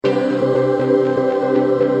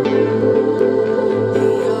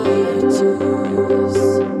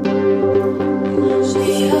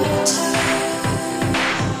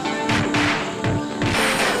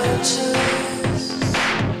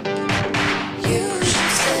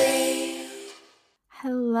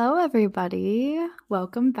everybody.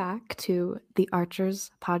 Welcome back to the Archers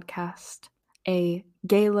Podcast, a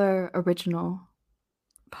Gaylor original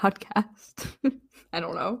podcast. I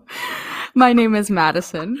don't know. My name is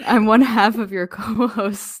Madison. I'm one half of your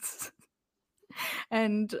co-hosts.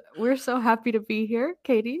 And we're so happy to be here,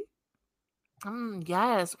 Katie.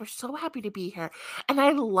 Yes, we're so happy to be here. And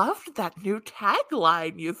I loved that new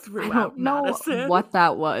tagline you threw I out, don't know Madison. what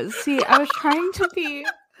that was. See, I was trying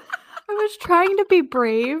to be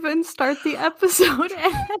brave and start the episode and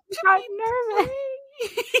I got nervous.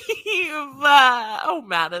 Oh,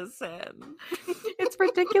 Madison. It's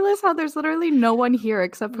ridiculous how there's literally no one here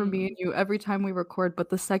except for me and you every time we record, but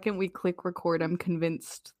the second we click record, I'm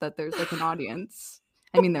convinced that there's like an audience.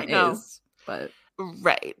 I mean, there is, but...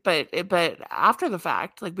 Right, but after the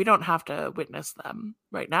fact, like, we don't have to witness them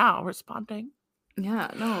right now responding.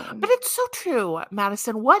 Yeah, no. But it's so true,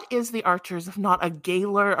 Madison. What is the Archers if not a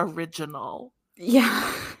Gaylor original?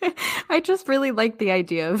 Yeah, I just really like the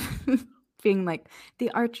idea of being like,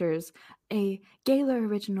 the Archers, a Gaylor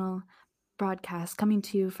original broadcast coming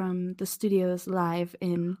to you from the studios live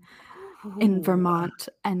in Vermont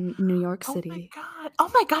and New York City.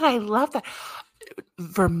 Oh my God, I love that.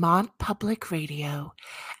 Vermont Public Radio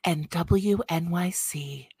and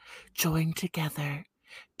WNYC joined together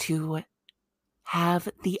to have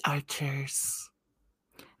the Archers.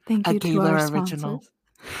 Thank you to our original.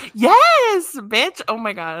 Yes, bitch. Oh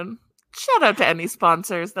my God. Shout out to any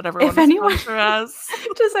sponsors that ever want to sponsor us.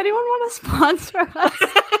 Does anyone want to sponsor us?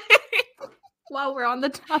 While we're on the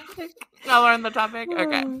topic.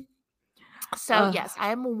 Okay. So yes,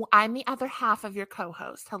 I'm the other half of your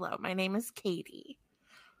co-host. Hello, my name is Katie.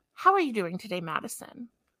 How are you doing today, Madison?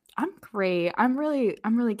 I'm great. I'm really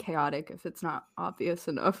chaotic if it's not obvious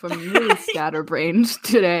enough. I'm really scatterbrained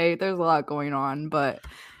today. There's a lot going on, but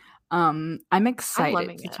I'm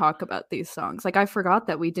excited to talk about these songs. Like, I forgot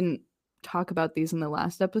that we didn't talk about these in the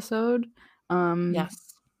last episode.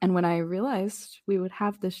 Yes. And when I realized we would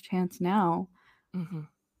have this chance now,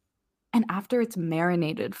 and after it's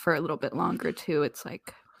marinated for a little bit longer too, it's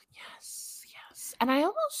like, yes. And I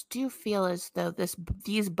almost do feel as though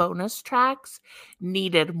these bonus tracks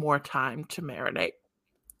needed more time to marinate.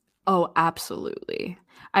 Oh, absolutely.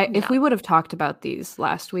 If we would have talked about these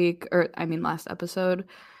last episode,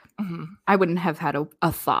 I wouldn't have had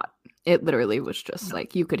a thought. It literally was just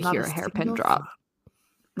like you could hear a hairpin drop,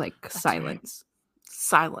 like silence.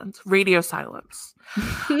 Radio silence.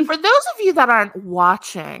 For those of you that aren't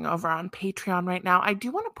watching over on Patreon right now, I do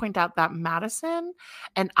want to point out that Madison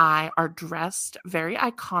and I are dressed very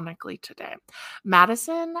iconically today.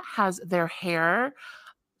 Madison has their hair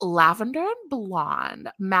lavender and blonde,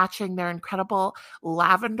 matching their incredible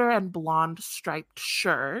lavender and blonde striped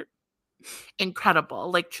shirt.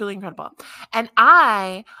 Incredible, like truly incredible. And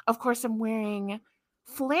I, of course, am wearing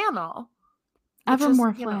flannel.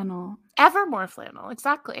 Evermore flannel. Evermore flannel,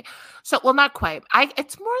 exactly. So, well, not quite.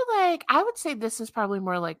 It's more like, I would say this is probably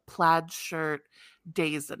more like plaid shirt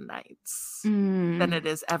days and nights than it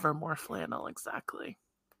is Evermore flannel, exactly.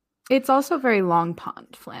 It's also very Long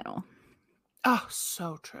Pond flannel. Oh,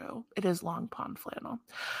 so true. It is Long Pond flannel.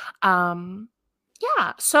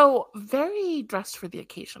 Yeah, so very dressed for the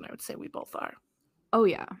occasion, I would say we both are. Oh,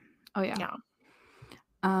 yeah.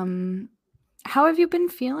 How have you been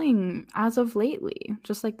feeling as of lately?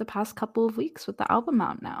 Just like the past couple of weeks with the album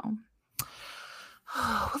out now?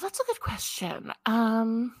 Oh, well, that's a good question.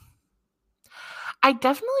 I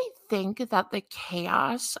definitely think that the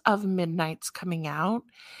chaos of Midnight's coming out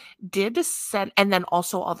did send, and then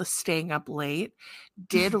also all the staying up late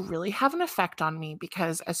did really have an effect on me,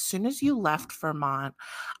 because as soon as you left Vermont,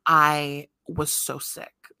 I was so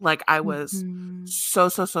sick. Like, I was so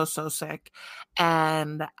sick.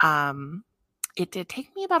 And it did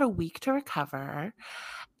take me about a week to recover,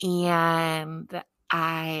 and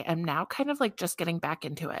I am now kind of like just getting back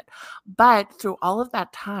into it. But through all of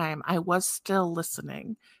that time, I was still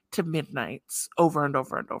listening to Midnights over and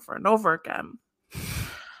over and over and over again.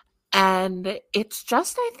 And it's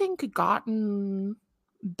just, I think, gotten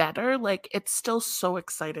better. Like, it's still so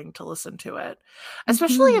exciting to listen to it,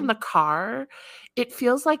 especially in the car. It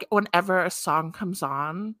feels like whenever a song comes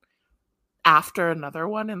on after another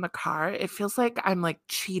one in the car, it feels like I'm like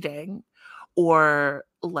cheating or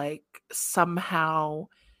like somehow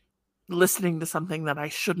listening to something that I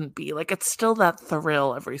shouldn't be. Like, it's still that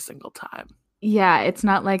thrill every single time. Yeah, it's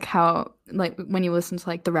not like how, like, when you listen to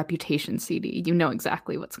like the Reputation CD, you know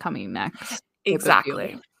exactly what's coming next.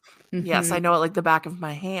 Exactly. Yes, I know it like the back of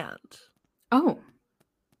my hand. Oh.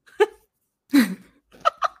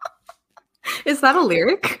 Is that a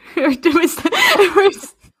lyric?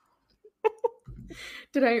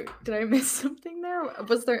 Did I miss something there?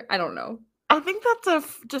 Was there? I don't know. I think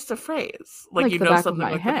that's just a phrase. Like you the know back of something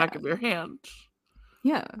my like the back of hand. your hand.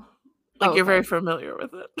 Yeah. Like Oh, you're very okay. familiar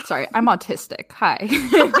with it. Sorry, I'm autistic. Hi.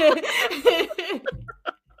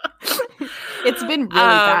 It's been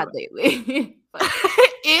really bad lately. But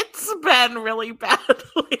It's been really bad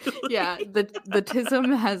lately. yeah, the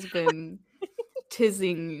tism has been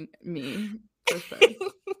tizzing me for sure.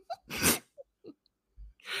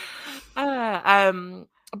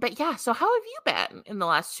 But yeah, so how have you been in the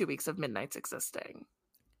last 2 weeks of Midnight's existing?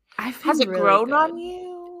 I've Has been it really grown good. on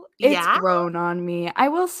you? It's Yeah? grown on me. I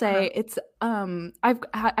will Uh-huh. say it's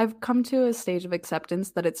I've come to a stage of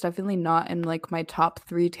acceptance that it's definitely not in like my top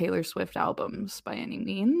 3 Taylor Swift albums by any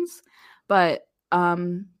means. But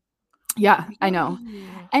yeah, I know.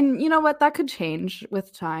 Really? And you know what? That could change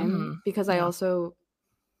with time Mhm. because I Yeah. also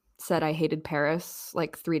said I hated Paris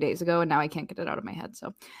like 3 days ago and now I can't get it out of my head.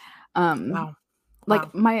 So, um Wow. Wow.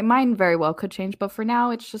 like my mind very well could change, but for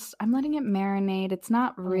now it's just I'm letting it marinate. It's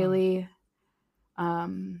not Mm. really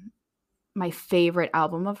my favorite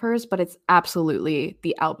album of hers, but it's absolutely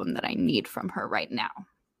the album that I need from her right now.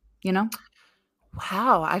 You know?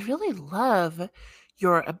 Wow, I really love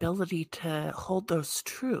your ability to hold those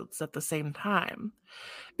truths at the same time.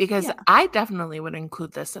 Because Yeah. I definitely would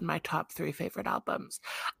include this in my top 3 favorite albums.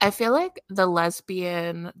 I feel like the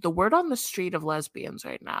word on the street of lesbians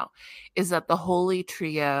right now is that the holy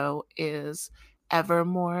trio is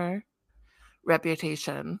Evermore,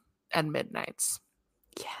 Reputation, and Midnights.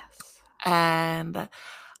 Yes. And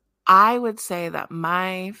I would say that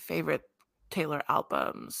my favorite Taylor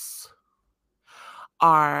albums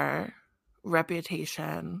are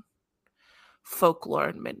Reputation, Folklore,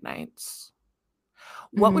 and Midnights.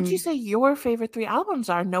 What would you Mm, say your favorite 3 albums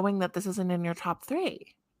are, knowing that this isn't in your top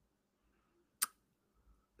 3?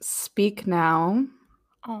 Speak Now,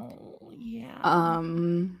 Oh, yeah.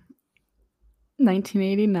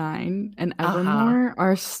 1989, and Uh-huh. Evermore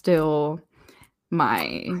are still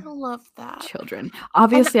my I love that. children. And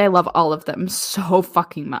Obviously, I love all of them so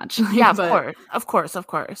fucking much. yeah, Like, of but course. Of course, of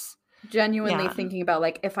course. genuinely Yeah. thinking about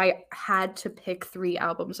like if I had to pick 3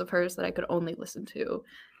 albums of hers that I could only listen to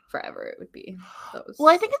forever, it would be Well,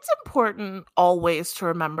 I those. think it's important always to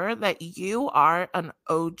remember that you are an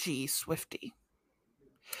OG Swiftie.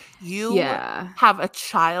 You Yeah. have a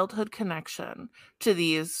childhood connection to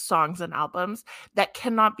these songs and albums that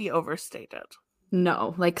cannot be overstated.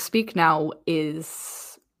 No, like Speak Now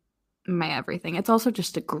is my everything. It's also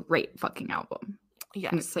just a great fucking album. And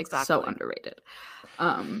Yes, it's like so exactly. underrated.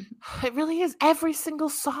 Um It really is. Every single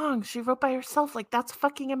song she wrote by herself. Like, that's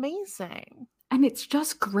fucking amazing. and it's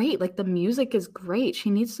just great. Like the music is great. She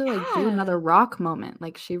needs to like do Yeah. another rock moment.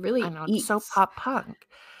 Like she I really know, it's so eats. pop punk.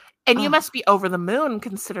 And you Oh, must be over the moon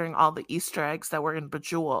considering all the Easter eggs that were in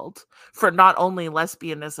Bejeweled for not only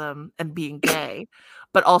lesbianism and being gay,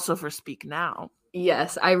 but also for Speak Now.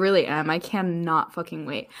 yes, I really am. I cannot fucking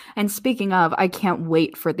wait. And speaking of, I can't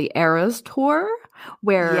wait for the Eras tour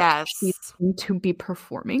where she's Yes. going to be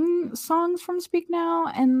performing songs from Speak Now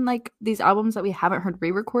and like these albums that we haven't heard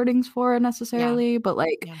re-recordings for Yeah. necessarily, but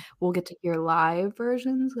like Yeah. we'll get to hear live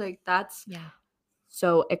versions. Like that's Yeah.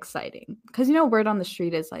 so exciting. Because you know, word on the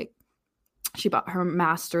street is like she bought her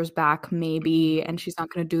masters back maybe and she's not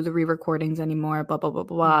going to do the re-recordings anymore, blah blah blah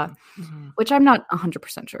blah blah. Mhm. Mhm. Which I'm not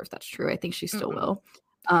 100% sure if that's true. I think she still Mm-mm.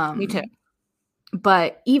 will. Me too.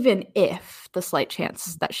 But even if the slight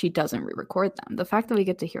chance that she doesn't re-record them, the fact that we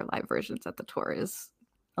get to hear live versions at the tour is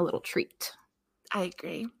a little treat. I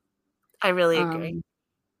agree. I really agree. Um,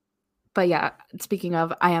 but yeah, speaking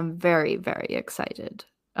of, I am very, very excited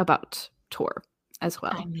about tour as I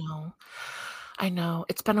well. know. I know.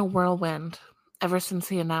 It's been a whirlwind ever since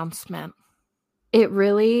the announcement. It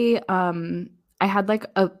really I had like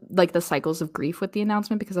the cycles of grief with the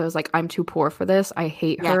announcement because I was like, I'm too poor for this. I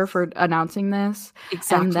hate her Yes. for announcing this. And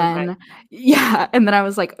Exactly right. then yeah, and then I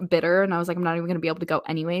was like bitter and I was like, I'm not even gonna be able to go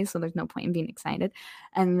anyway, so there's no point in being excited.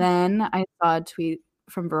 And then I saw a tweet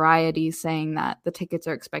from Variety saying that the tickets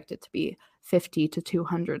are expected to be $50 to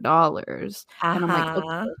 $200. And I'm like, okay,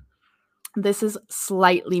 Uh-huh. this is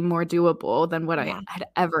slightly more doable than what I Yeah. had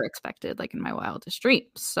ever expected, like in my wildest dreams.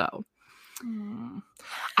 So Mm.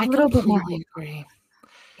 a I little bit more completely hopeful. agree.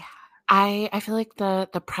 Yeah. I feel like the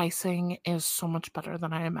pricing is so much better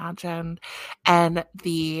than I imagined, and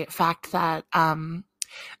the fact that,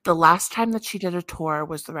 the last time that she did a tour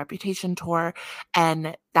was the Reputation tour,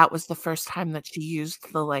 and that was the first time that she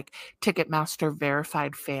used the, like, Ticketmaster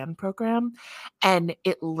verified fan program, and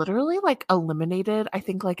it literally, like, eliminated, I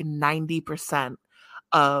think, like, 90%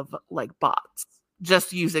 of, like, bots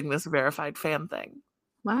just using this verified fan thing.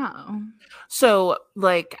 Wow. So,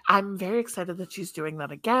 like, I'm very excited that she's doing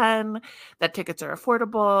that again, that tickets are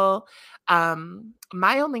affordable.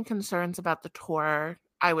 My only concerns about the tour,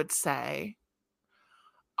 I would say,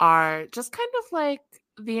 are just kind of like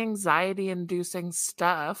the anxiety-inducing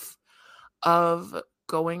stuff of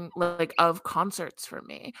going like of concerts for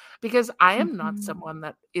me, because I am not Mhm. someone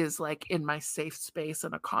that is like in my safe space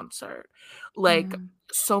in a concert. Like, Mm.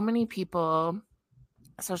 so many people,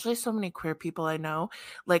 especially so many queer people I know,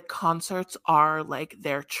 like concerts are like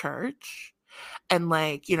their church, and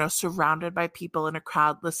like, you know, surrounded by people in a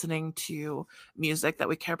crowd listening to music that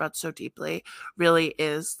we care about so deeply really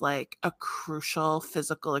is like a crucial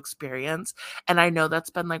physical experience. And I know that's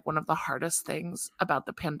been like one of the hardest things about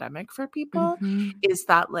the pandemic for people, Mhm. is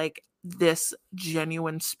that like this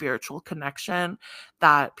genuine spiritual connection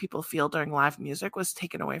that people feel during live music was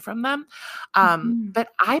taken away from them. Mhm. But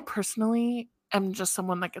I personally am just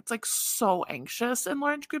someone that gets like so anxious in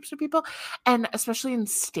large groups of people, and especially in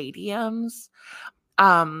stadiums.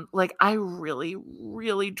 Like, I really,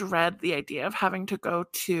 really dread the idea of having to go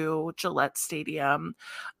to Gillette Stadium,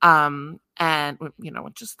 and you know,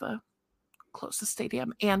 which is the closest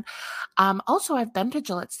stadium. And also, I've been to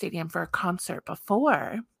Gillette Stadium for a concert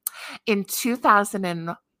before. In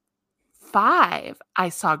 2005, I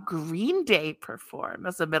saw Green Day perform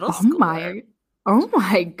as a middle Oh schooler. my oh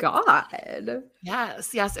my god.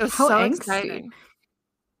 Yes, yes, it was How so angsty. exciting.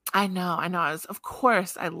 I know, I know. Of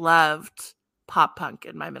course, I loved pop punk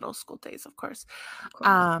in my middle school days, of course. Of course.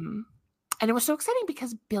 Um, and it was so exciting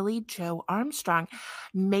because Billy Joe Armstrong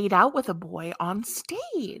made out with a boy on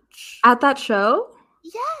stage. At that show?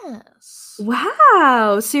 Yes.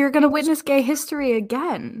 Wow. So you're gonna It was witness gay history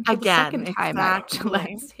again for the again, second time at exactly.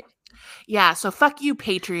 Gillette Stadium. Yeah, so fuck you,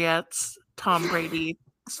 Patriots, Tom Brady's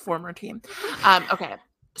former team. Okay.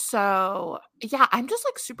 So yeah, I'm just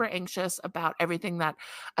like super anxious about everything that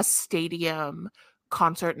a stadium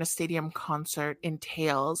concert and a stadium concert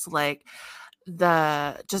entails. Like,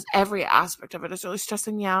 the just every aspect of it is really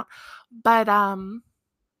stressing me out. But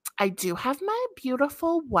I do have my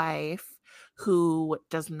beautiful wife who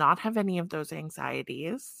does not have any of those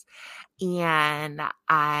anxieties, and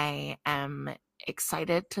I am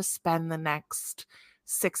excited to spend the next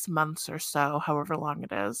 6 months or so, however long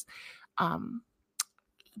it is, um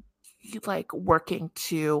like working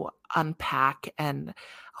to unpack and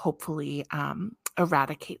hopefully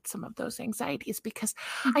eradicate some of those anxieties, because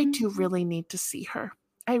I Mhm. do really need to see her.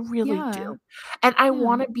 I really Yeah. do. And I Yeah.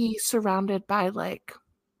 want to be surrounded by like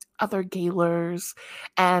other gaylers,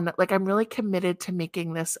 and like I'm really committed to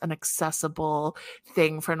making this an accessible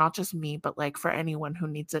thing for not just me, but like for anyone who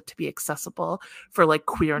needs it to be accessible for like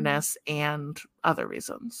Mhm. queerness and other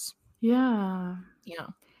reasons. Yeah. Yeah.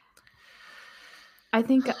 I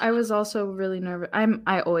think I was also really nervous.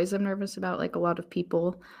 I always am nervous about like a lot of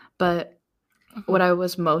people, but what Mhm. I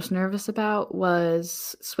was most nervous about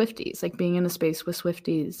was Swifties, like being in a space with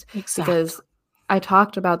Swifties, Exactly. because I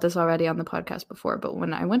talked about this already on the podcast before, but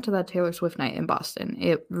when I went to that Taylor Swift night in Boston,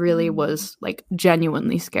 it really Mm. was like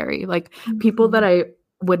genuinely scary. Like people that Mhm. I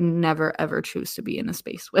would never ever choose to be in a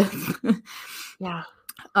space with. Yeah.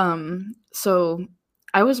 So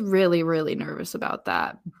I was really, really nervous about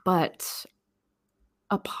that. But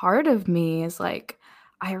a part of me is like,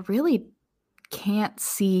 I really can't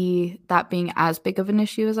see that being as big of an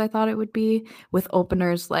issue as I thought it would be with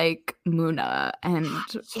openers like Muna and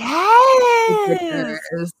The Yes.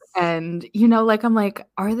 Goodness, and, you know, like, I'm like,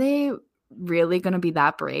 "Are they really gonna be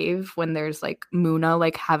that brave when there's, like, Muna,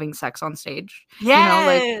 like, having sex on stage?" You know,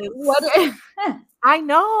 like, what Yes. if I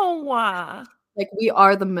know. like, we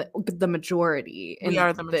are the majority We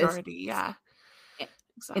are the majority. Yeah.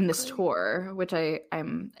 in this Exactly. tour, which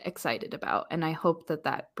I'm excited about, and I hope that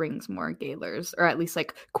that brings more gaylers, or at least,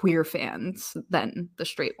 like, queer fans than the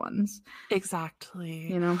straight ones,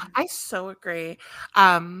 Exactly. you know? I so agree.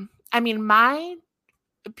 I mean, my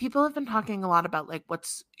people have been talking a lot about like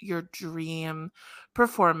what's your dream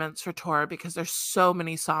performance for tour, because there's so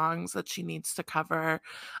many songs that she needs to cover,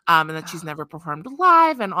 and that she's Oh, never performed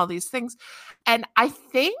live and all these things. And I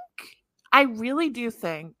really do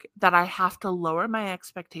think that I have to lower my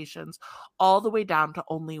expectations all the way down to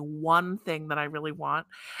only one thing that I really want.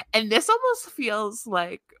 And this almost feels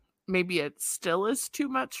like maybe it still is too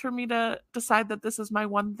much for me to decide that this is my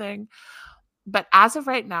one thing. But as of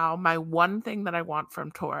right now, my one thing that I want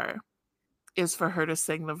from tour is for her to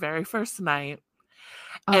sing the very first night,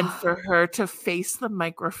 and oh, for her to face the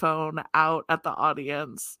microphone out at the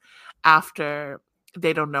audience after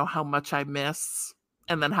 "They Don't Know How Much I Miss,"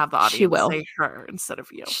 and then have the she audience will. say her instead of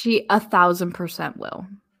you. She 1,000% will.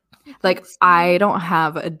 Like, so. I don't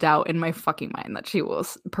have a doubt in my fucking mind that she will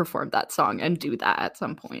perform that song and do that at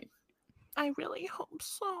some point. I really hope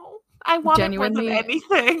so. I want Genuinely, it more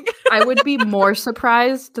than anything. I would be more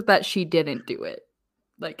surprised that she didn't do it.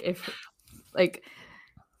 Like, if, like,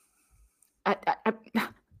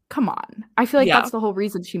 come on. I feel like Yeah. that's the whole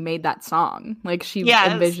reason she made that song. Like, she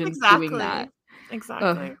Yes, envisions doing that.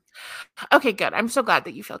 Exactly. Ugh. Okay, good. I'm so glad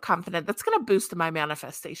that you feel confident. That's going to boost my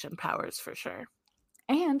manifestation powers for sure.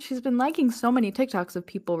 And she's been liking so many TikToks of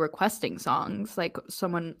people requesting songs. Like,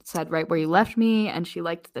 someone said "Right Where You Left Me," and she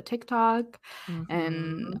liked the TikTok.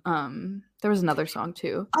 And there was another song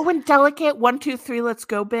too. Oh, and Delicate 1 2 3 Let's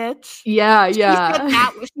Go Bitch. Yeah, She said that, yeah.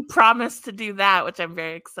 she promised to do that, which I'm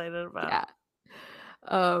very excited about.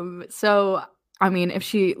 Yeah. So I mean, if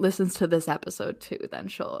she listens to this episode too, then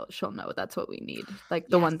she'll know that's what we need. Like,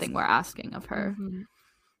 the one thing we're asking of her.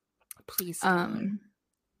 Please, Taylor.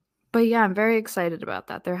 But yeah, I'm very excited about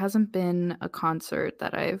that. There hasn't been a concert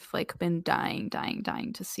that I've like been dying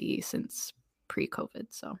to see since pre-COVID.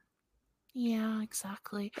 So Yeah,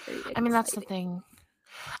 exactly. very I mean, that's the exciting.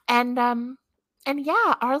 thing. And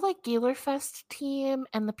yeah, our like GaylorFest team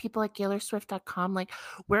and the people at GaylorSwift.com, like,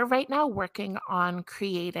 we're right now working on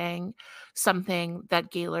creating something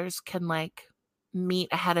that Gaylors can like meet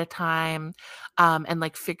ahead of time, and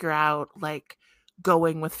like figure out like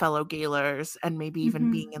going with fellow Gaylors and maybe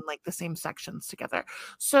even being in like the same sections together.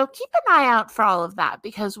 So keep an eye out for all of that,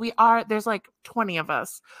 because there's like 20 of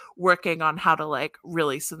us working on how to like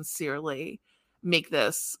really sincerely make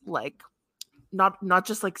this like not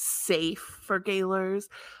just like safe for Gaylors,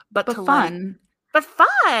 but to fun. but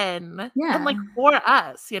fun. Yeah. And like for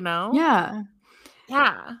us, you know? Yeah.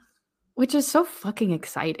 Yeah. Which is so fucking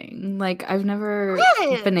exciting. Like, I've never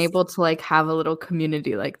been Yes. able to like have a little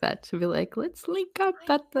community like that, to be like, let's link up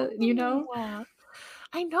at the, you know?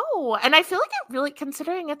 I know. And I feel like it really,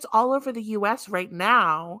 considering it's all over the US right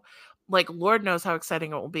now, like, Lord knows how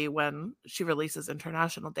exciting it will be when she releases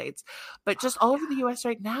international dates. But just all over the US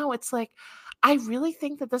right now, it's like, I really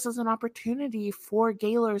think that this is an opportunity for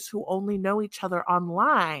Gaylors who only know each other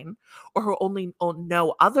online, or who only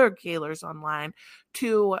know other Gaylors online,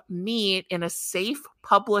 to meet in a safe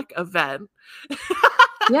public event.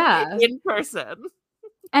 Yeah. In person.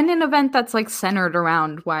 And an event that's like centered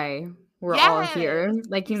around why we're all here.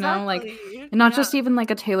 Like, you know, like, and not just even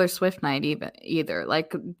like a Taylor Swift night either.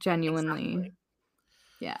 Like, genuinely.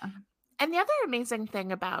 Yeah. And the other amazing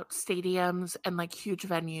thing about stadiums and like huge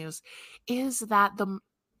venues is that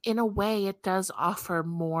in a way, it does offer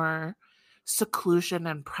more seclusion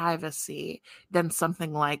and privacy than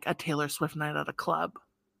something like a Taylor Swift night at a club.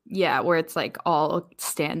 Yeah, where it's like all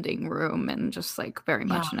standing room and just like very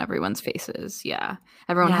much in everyone's faces. Yeah.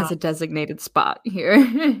 Everyone has a designated spot here.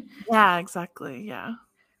 Yeah, exactly. Yeah.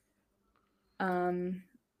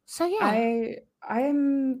 So yeah.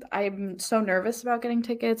 I'm so nervous about getting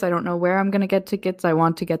tickets. I don't know where I'm gonna get tickets. I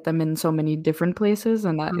want to get them in so many different places,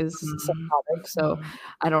 and that is so hard. So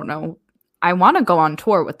I don't know. I want to go on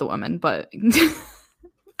tour with the woman, but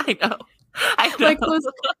I know. Like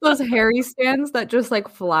those Harry stands that just like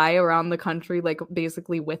fly around the country, like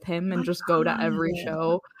basically with him, and just go to every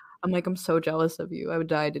show. I'm like, I'm so jealous of you. I would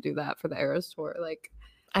die to do that for the Eras tour. Like,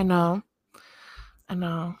 I know.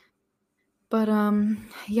 But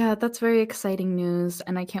yeah, that's very exciting news,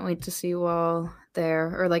 and I can't wait to see you all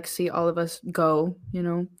there, or like see all of us go, you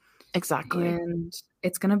know. Exactly. And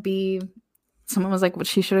it's gonna be, someone was like, well,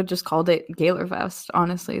 she should have just called it Gaylor Fest.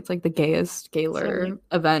 Honestly, it's like the gayest Gaylor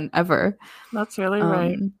event ever. That's really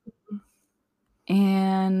right.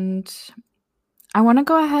 And I want to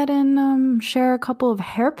go ahead and share a couple of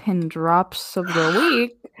hairpin drops of the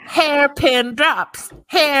week. Hairpin drops.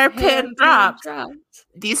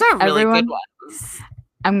 These are really good ones.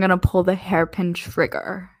 I'm going to pull the hairpin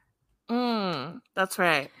trigger. That's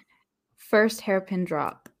right. First hairpin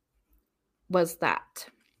drop was that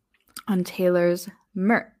on Taylor's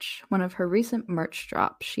merch. One of her recent merch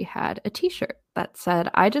drops, she had a t-shirt that said,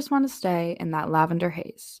 "I just want to stay in that lavender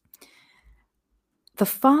haze." The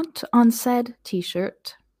font on said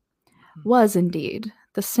t-shirt was indeed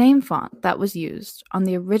the same font that was used on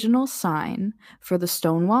the original sign for the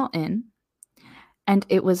Stonewall Inn, and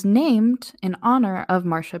it was named in honor of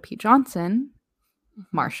Marsha P. Johnson,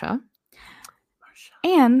 Marsha.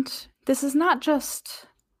 And this is not just,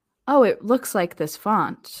 oh, it looks like this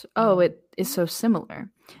font. Oh, it is so similar.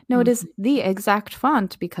 No, it is the exact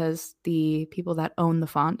font, because the people that own the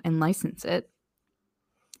font and license it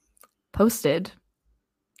posted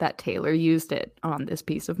that Taylor used it on this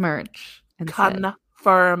piece of merch. And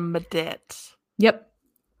confirmed it. Yep.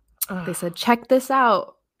 They said, check this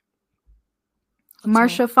out.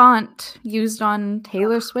 Let's hear it. Marsha font used on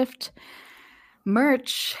Taylor Swift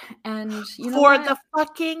merch, and you know For what? the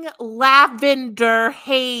fucking Lavender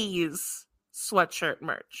Haze sweatshirt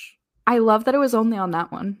merch. I love that it was only on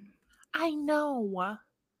that one. I know.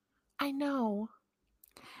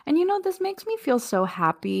 And you know, this makes me feel so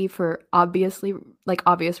happy for obvious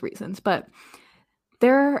reasons, but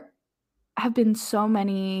there have been so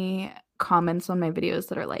many comments on my videos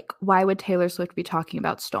that are like, why would Taylor Swift be talking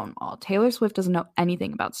about Stonewall? Taylor Swift doesn't know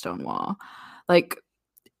anything about Stonewall. Like,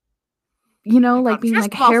 you know, like being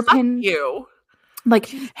like hairpin, you. like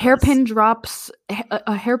Jesus. hairpin drops,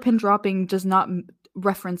 a hairpin dropping does not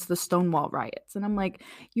reference the Stonewall riots. And I'm like,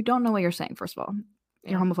 you don't know what you're saying, first of all.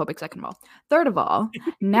 You're homophobic, second of all. Third of all,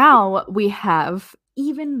 now we have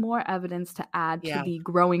even more evidence to add to the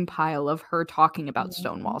growing pile of her talking about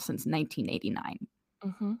Stonewall since 1989.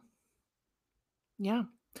 Mm-hmm. Yeah,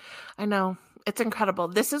 I know. It's incredible.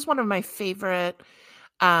 This is one of my favorite,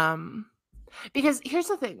 because here's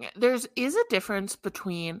the thing. There is a difference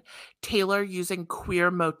between Taylor using queer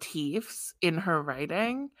motifs in her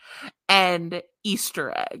writing and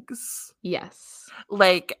Easter eggs. Yes.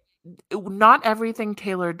 Like, not everything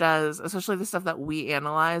Taylor does, especially the stuff that we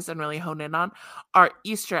analyze and really hone in on, are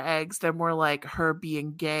Easter eggs. They're more like her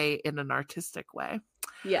being gay in an artistic way.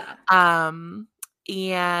 Yeah. And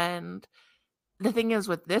the thing is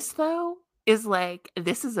with this, though, is like,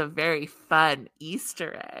 this is a very fun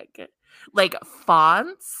Easter egg. Like,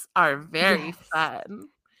 fonts are very fun.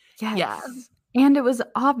 Yes. Yeah. And it was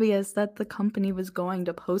obvious that the company was going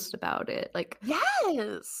to post about it. Like,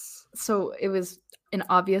 yes. So it was an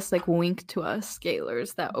obvious like wink to us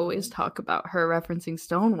scalers that always talk about her referencing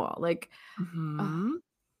Stonewall. Like,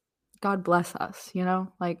 God bless us, you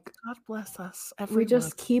know? Like, God bless us. We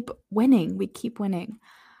just keep winning. We keep winning.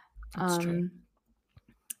 That's true.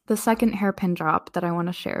 The second hairpin drop that I want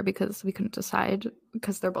to share because we couldn't decide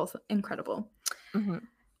because they're both incredible.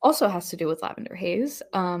 Also has to do with Lavender Haze.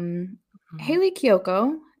 Hayley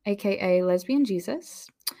Kiyoko, aka Lesbian Jesus,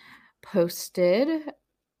 posted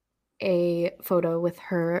a photo with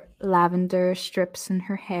her lavender strips in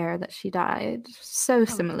her hair that she dyed. So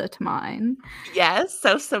similar to mine. Yes,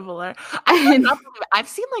 so similar. I've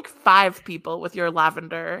seen like 5 people with your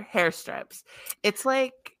lavender hair strips. It's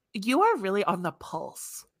like you are really on the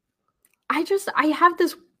pulse. I have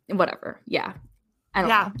this whatever. Yeah. I don't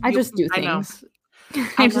know. I just do things.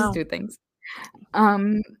 I just do things.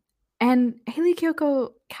 And Hayley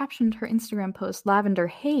Kiyoko captioned her Instagram post Lavender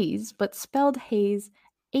Haze, but spelled haze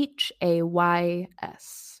Hays.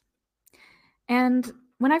 And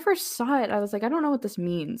when I first saw it, I was like, I don't know what this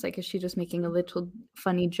means. Like, is she just making a little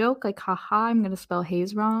funny joke? Like, haha, I'm going to spell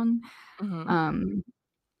haze wrong.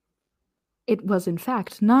 It was, in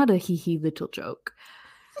fact, not a hee little joke.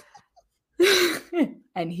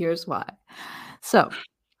 And here's why. So,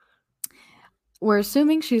 we're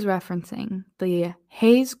assuming she's referencing the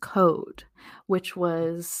Hays Code, which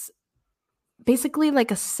was basically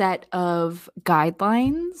like a set of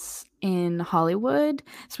guidelines in Hollywood,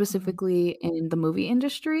 specifically in the movie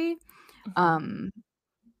industry. And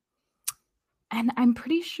I'm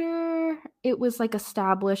pretty sure it was like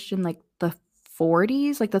established in like the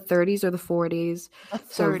 40s, like the 30s or the 40s.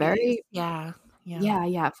 So very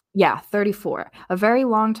 34, a very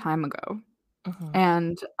long time ago.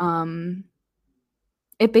 And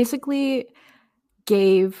it basically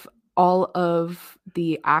gave all of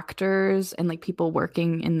the actors and like people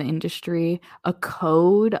working in the industry a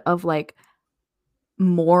code of like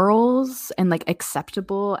morals and like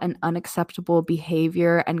acceptable and unacceptable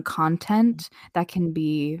behavior and content that can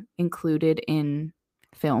be included in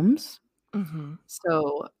films.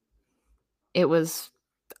 So it was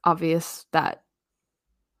obvious that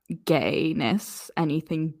gayness,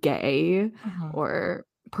 anything gay or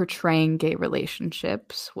portraying gay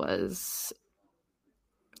relationships was,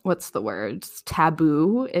 what's the word?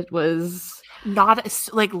 Taboo. It was not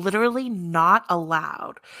like literally not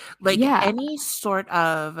allowed. Like any sort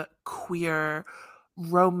of queer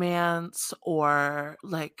romance or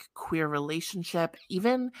like queer relationship,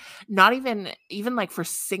 even like for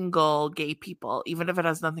single gay people, even if it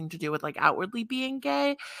has nothing to do with like outwardly being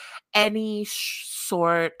gay, any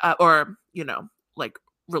sort or you know, like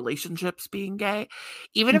relationships being gay,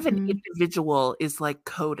 even if an individual is like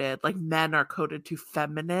coded, like men are coded to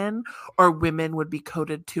feminine or women would be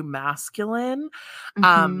coded to masculine,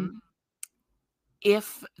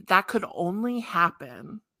 if that could only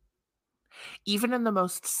happen even in the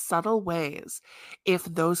most subtle ways, if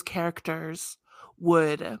those characters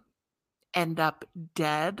would end up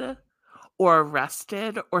dead or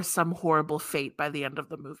arrested or some horrible fate by the end of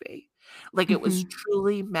the movie. Like, it was Mhm.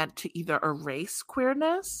 truly meant to either erase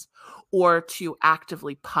queerness or to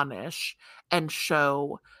actively punish and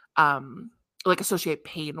show, like, associate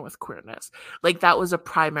pain with queerness. Like, that was a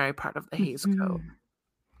primary part of the Hays Code. Mhm.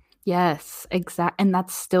 Yes, and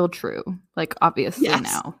that's still true, like, obviously Yes.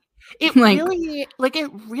 now. It Like, really like,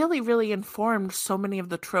 it really, really informed so many of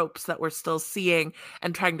the tropes that we're still seeing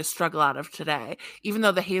and trying to struggle out of today. Even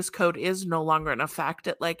though the Hays Code is no longer in effect,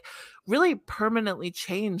 it, like, really permanently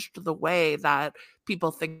changed the way that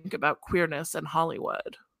people think about queerness in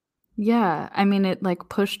Hollywood. yeah, I mean, it, like,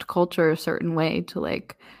 pushed culture a certain way to,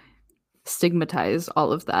 like, stigmatize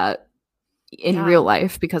all of that in Yeah. real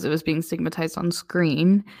life because it was being stigmatized on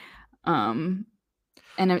screen, um,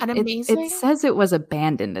 and And it amazing. says it was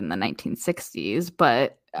abandoned in the 1960s,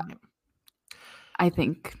 but, Yeah. I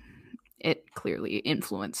think it clearly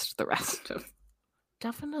influenced the rest of.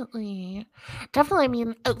 Definitely. Definitely. I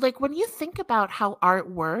mean, like, when you think about how art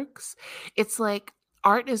works, it's like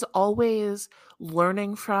art is always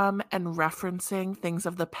learning from and referencing things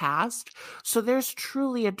of the past. So there's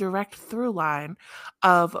truly a direct through line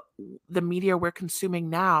of the media we're consuming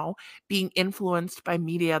now being influenced by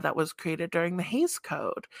media that was created during the Hays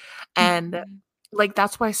Code. And Mhm. like,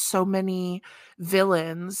 that's why so many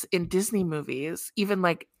villains in Disney movies, even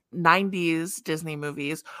like 90s Disney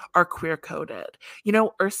movies, are queer coded. You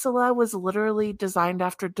know, Ursula was literally designed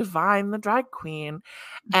after Divine, the drag queen.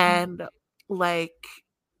 Mhm. And like,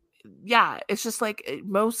 yeah, it's just like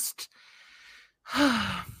most,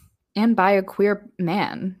 I And by a queer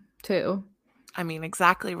man, too. mean,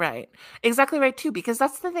 exactly right. Exactly right, too, because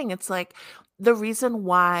that's the thing. It's like the reason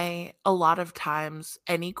why a lot of times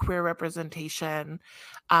any queer representation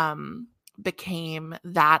um, became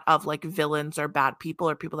that of like villains or bad people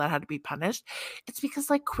or people that had to be punished. It's because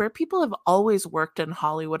like queer people have always worked in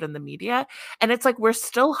Hollywood and the media. And it's like we're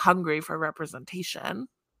still hungry for representation.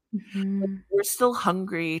 Mhm. We're still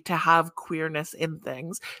hungry to have queerness in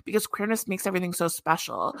things because queerness makes everything so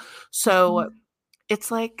special. So Mhm.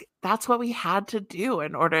 it's like that's what we had to do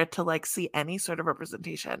in order to like see any sort of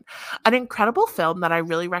representation. An incredible film that I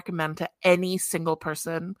really recommend to any single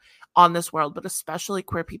person on this world, but especially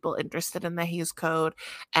queer people interested in the Hays Code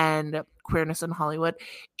and queerness in Hollywood,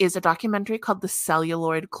 is a documentary called The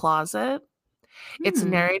Celluloid Closet. It's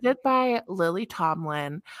Hmm. narrated by Lily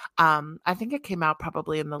Tomlin. I think it came out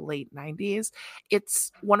probably in the late 90s.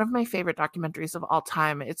 It's one of my favorite documentaries of all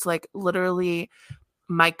time. It's like literally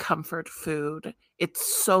my comfort food.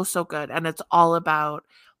 It's so, so good, and it's all about,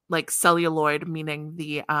 like, celluloid, meaning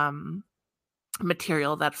the,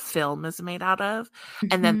 material that film is made out of,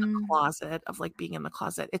 and then the Mhm. closet of, like, being in the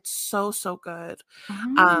closet. It's so, so good.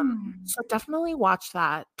 Oh. So definitely watch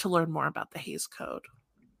that to learn more about the Hays Code.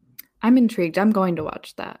 I'm intrigued. I'm going to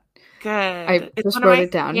watch that. I Good. It's just one of wrote my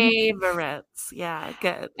it down. favorites. Yeah,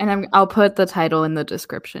 good. And I'll put the title in the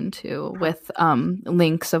description too, with Perfect.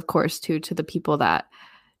 links, of course, to the people that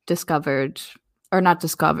discovered, or not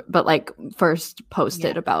discovered, but like first Yeah.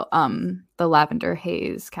 posted about the Lavender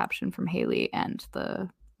Haze caption from Haley and the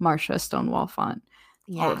Marsha Stonewall font.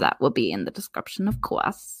 All of Yeah. that will be in the description, of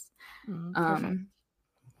course. Perfect. Um,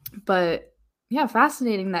 but yeah,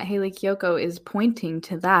 fascinating that Haley Kiyoko is pointing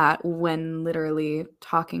to that when literally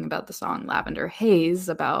talking about the song Lavender Haze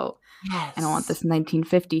about I don't want Yes. this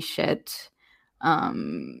 1950 shit.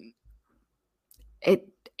 Um, it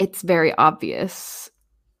it's very obvious.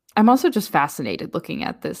 I'm also just fascinated looking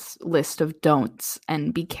at this list of don'ts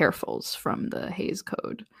and be carefuls from the Hays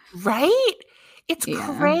Code. Right? It's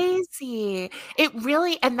Yeah. crazy. It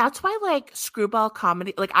really and that's why, like, screwball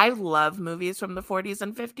comedy like, I love movies from the 40s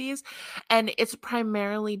and 50s, and it's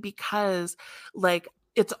primarily because, like,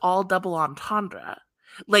 it's all double entendre.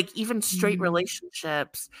 Like, even straight Mm.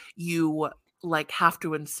 relationships, you, like, have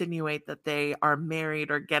to insinuate that they are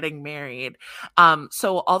married or getting married.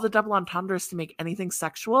 So all the double entendres to make anything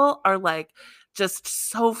sexual are, like, just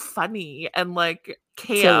so funny and, like,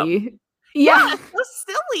 chaos. Silly. Yeah, Yeah. it's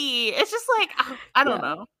so silly. It's just like, I don't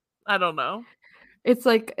Yeah. know. I don't know. It's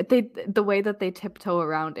like the way that they tiptoe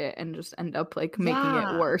around it and just end up like making it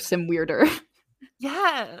Yeah. worse and weirder.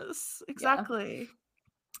 Yes, Yeah. exactly.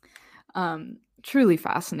 Truly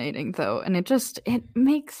fascinating though, and it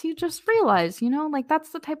makes you just realize, like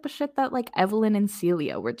that's the type of shit that like Evelyn and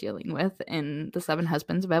Celia were dealing with in The Seven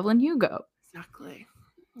Husbands of Evelyn Hugo. Exactly.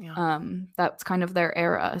 Yeah. That's kind of their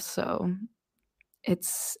era, so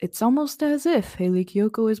it's almost as if Haley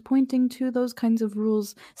Kiyoko is pointing to those kinds of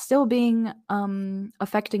rules still being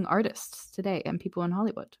affecting artists today and people in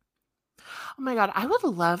Hollywood. Oh my god, I would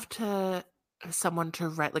love to someone to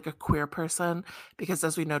write, like a queer person, because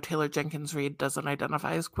as we know, Taylor Jenkins Reid doesn't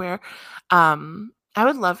identify as queer. I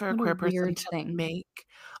would love for a What a queer person weird to thing. make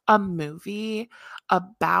a movie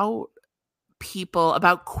about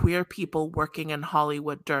about queer people working in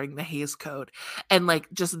Hollywood during the Hays Code, and like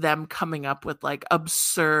just them coming up with like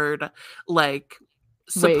absurd, like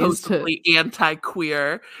Ways to, supposedly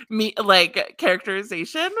anti-queer like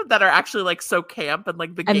characterization that are actually like so camp, and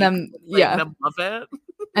like the and gay then people playing yeah, them love it.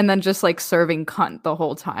 and then just like serving cunt the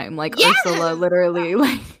whole time, like Ursula Yes, literally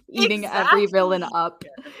like eating every villain exactly. up.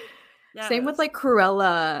 Same with Yes. like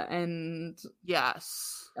Cruella and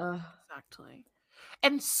Yes. uh, Exactly.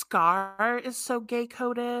 And Scar is so gay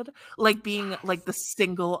coded, like being like the yes,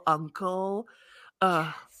 single uncle.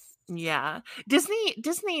 Uh yes. yeah.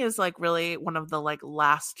 Disney is like really one of the like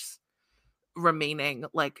last remaining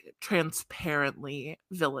like transparently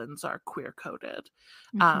villains are queer coded.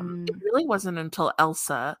 It Mhm. really wasn't until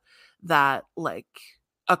Elsa that like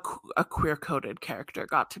a queer coded character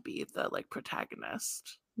got to be the like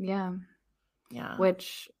protagonist. Yeah, Yeah.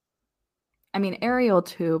 which I mean Ariel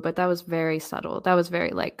too, but that was very subtle. That was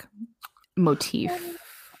very like motif.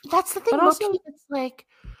 That's the But thing, also, motif is like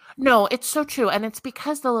no, it's so true, and it's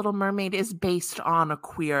because The Little Mermaid is based on a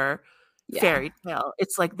queer yeah. fairy tale.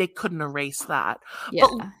 It's like they couldn't erase that.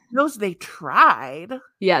 But Lord Yeah. knows they tried,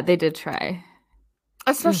 Yeah, they did try.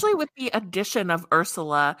 Ugh. especially with the addition of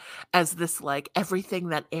Ursula as this like everything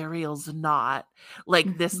that Ariel's not.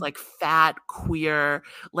 Like this Mhm. like fat, queer,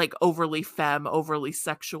 like overly femme, overly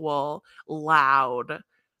sexual, loud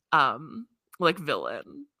like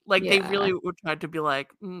villain. Like they Yeah. really would try to be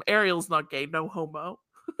like, Ariel's not gay, no homo.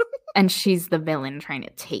 And she's the villain trying to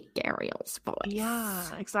take Ariel's voice.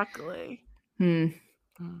 Yeah, exactly. Hmm.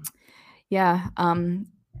 Mm. Yeah.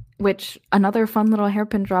 Which another fun little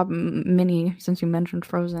hairpin drop mini, since you mentioned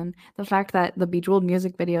Frozen, the fact that the Bejeweled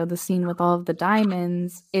music video, the scene with all of the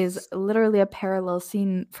diamonds, is literally a parallel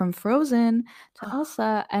scene from Frozen to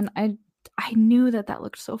Elsa, and I knew that that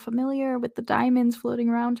looked so familiar with the diamonds floating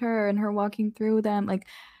around her and her walking through them, like.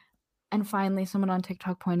 And finally, someone on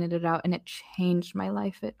TikTok pointed it out, and it changed my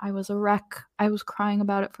life. I was a wreck. I was crying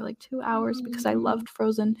about it for like 2 hours because I Mm, loved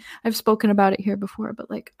Frozen. I've spoken about it here before, but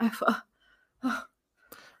like, I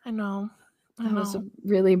know. I that was a know.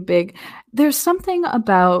 really big. There's something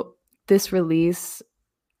about this release.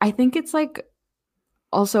 I think it's like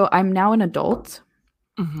also, I'm now an adult.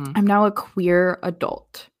 Mhm. I'm now a queer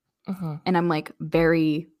adult, Mhm. and I'm like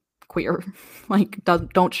very queer. Like,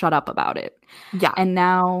 don't shut up about it. Yeah. And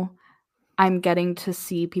now I'm getting to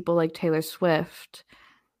see people like Taylor Swift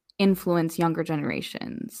influence younger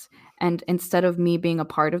generations. And instead of me being a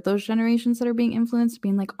part of those generations that are being influenced,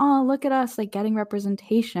 being like, oh, look at us, like getting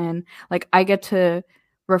representation, like I get to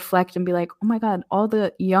reflect and be like, oh my God, all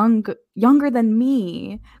the younger than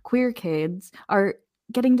me queer kids are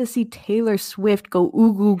getting to see Taylor Swift go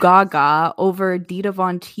ooh goo gaga over Dita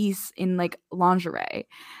Von Teese in like lingerie I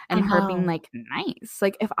and her being know. like nice.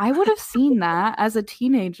 Like if I would have seen that as a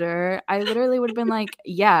teenager, I literally would have been like,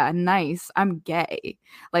 yeah, nice. I'm gay.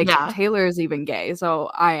 Like Yeah. Taylor is even gay,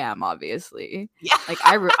 so I am obviously. Yeah. Like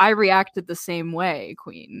I reacted the same way,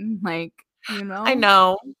 Queen. Like, you I know?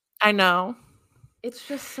 know. I know. It's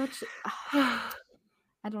just such I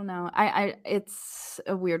don't know. I it's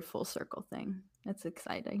a weird full circle thing. It's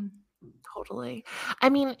exciting. Totally. I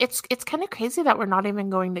mean, it's kind of crazy that we're not even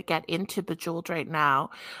going to get into Bejeweled right now.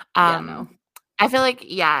 Yeah, no. I feel like,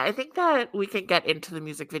 yeah, I think that we can get into the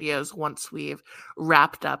music videos once we've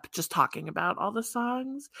wrapped up just talking about all the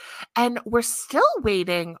songs. And we're still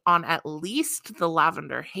waiting on at least the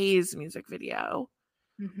Lavender Haze music video.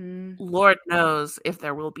 Mhm. Lord knows if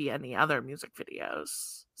there will be any other music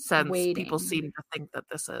videos, since people Waiting. seem to think that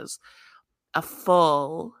this is a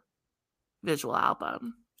full visual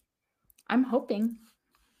album. I'm hoping.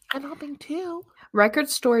 I'm hoping too. Record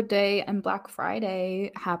Store Day and Black Friday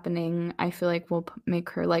happening. I feel like we'll make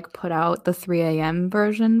her like put out the 3 a.m.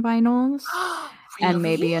 version vinyls and Really?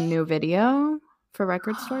 maybe a new video for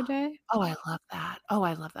Record Store Day. Oh, I love that. Oh,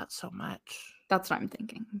 I love that so much. That's what I'm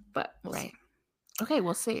thinking, but we'll Right. see. Okay,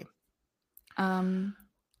 we'll see.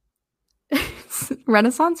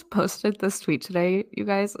 Renaissance posted this tweet today, you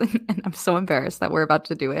guys, and I'm so embarrassed that we're about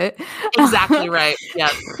to do it. Exactly right.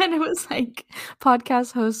 Yes. And it was like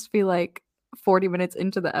podcast hosts be like 40 minutes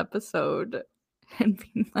into the episode and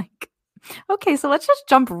being like, okay, so let's just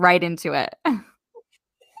jump right into it. The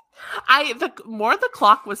more the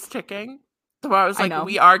clock was ticking, the more I was I like, know.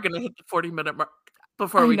 we are gonna hit the 40-minute mark.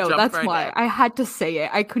 before I we know, jump that's right why in. I had to say it.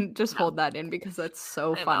 I couldn't just No, hold that in because that's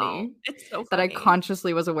so I know. funny It's so that I funny.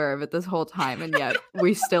 consciously was aware of it this whole time, and yet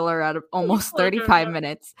we still are at almost Close your 35 eyes.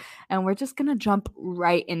 minutes, and we're just gonna jump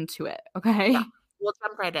right into it, Yeah, okay? we'll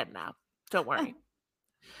jump right in now. Don't worry.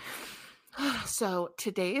 So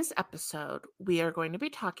today's episode, we are going to be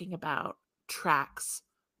talking about tracks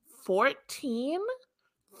 14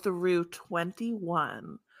 through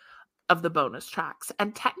 21 of the bonus tracks.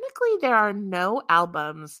 And technically, there are no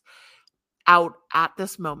albums out at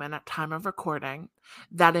this moment, at time of recording,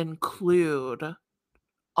 that include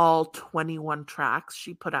all 21 tracks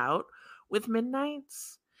she put out with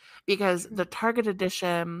Midnights, because the Target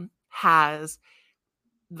edition has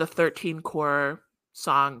the 13 core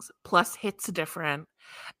songs plus Hits Different,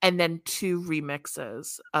 and then 2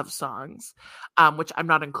 remixes of songs, which I'm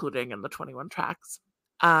not including in the 21 tracks.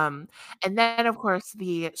 And then, of course,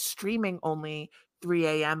 the streaming only 3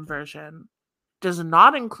 a.m. version does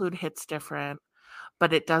not include Hits Different,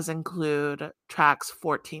 but it does include tracks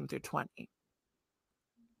 14 through 20.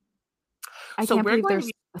 I So can't we're believe going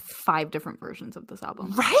to there's 5 different versions of this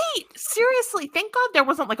album. Right? Seriously, thank God there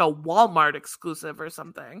wasn't like a Walmart exclusive or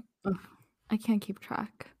something. Ugh, I can't keep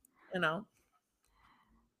track. You know?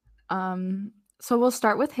 So we'll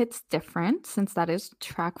start with Hits Different, since that is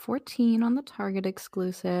track 14 on the Target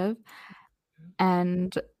exclusive.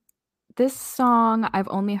 And this song I've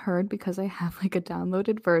only heard because I have like a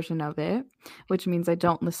downloaded version of it, which means I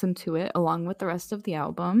don't listen to it along with the rest of the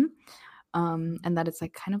album. And that it's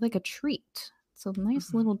like kind of like a treat. It's a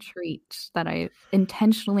nice little treat that I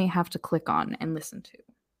intentionally have to click on and listen to.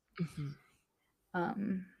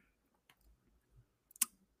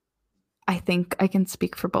 I think I can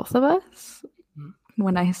speak for both of us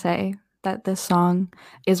when I say that this song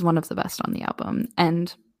is one of the best on the album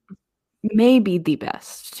and maybe the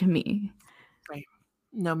best to me. Right.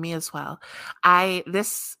 No, me as well.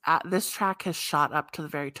 This track has shot up to the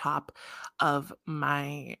very top of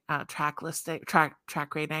my track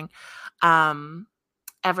rating.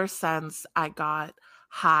 Ever since I got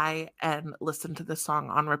high and listened to this song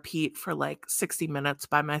on repeat for like 60 minutes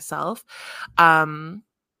by myself,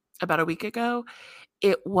 about a week ago,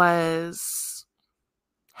 it was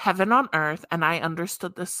heaven on earth, and I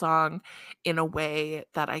understood this song in a way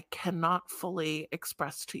that I cannot fully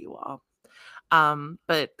express to you all.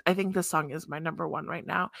 But I think this song is my number one right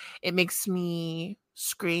now. It makes me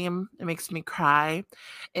scream. It makes me cry.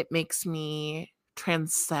 It makes me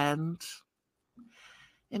transcend.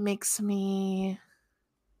 It makes me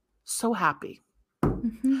so happy.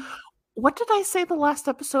 Mm-hmm. What did I say the last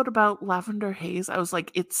episode about Lavender Haze? I was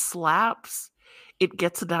like, it slaps. It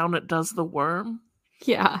gets down. It does the worm.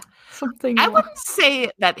 Yeah, something. I wouldn't say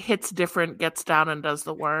that Hits Different gets down and does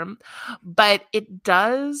the worm, but it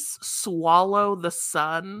does swallow the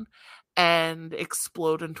sun and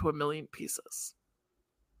explode into a million pieces.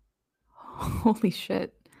 Holy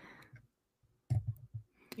shit.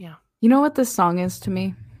 Yeah. You know what this song is to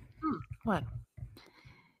me? What?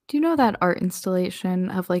 Do you know that art installation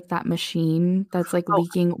of like that machine that's like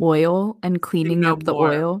leaking oil and cleaning up the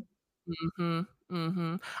oil?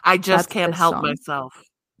 I just That's can't this help song. myself.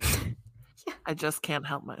 Yeah. I just can't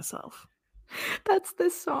help myself. That's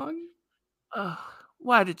this song.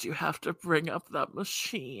 Why did you have to bring up that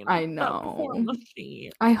machine? I That know. poor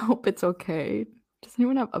machine. I hope it's okay. Does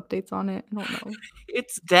anyone have updates on it? I don't know.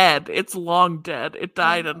 It's dead. It's long dead. It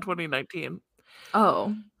died in 2019.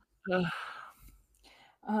 Oh. Ugh.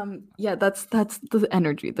 Yeah, that's the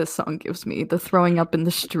energy this song gives me. The throwing up in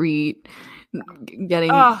the street,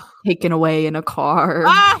 getting taken away in a car.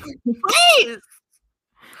 Please!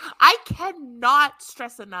 I cannot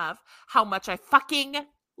stress enough how much I fucking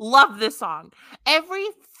love this song. Every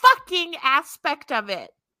fucking aspect of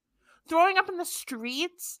it. Throwing up in the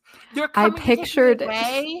streets. They're coming I pictured to take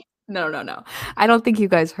me away. No. I don't think you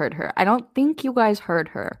guys heard her.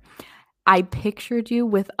 I pictured you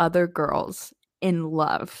with other girls in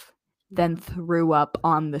love, then threw up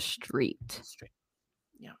on the street.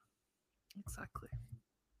 Yeah, exactly.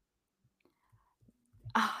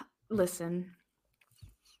 Listen,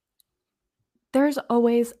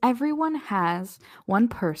 everyone has one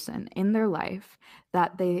person in their life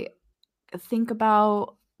that they think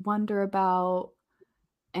about, wonder about,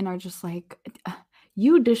 and are just like,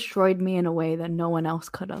 you destroyed me in a way that no one else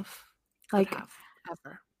could have.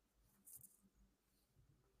 Ever.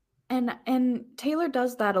 And Taylor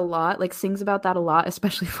does that a lot, like sings about that a lot,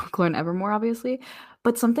 especially Folklore and Evermore, obviously.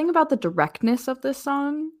 But something about the directness of this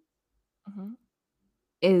song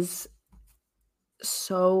is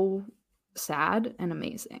so sad and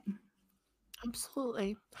amazing.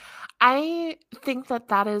 Absolutely. I think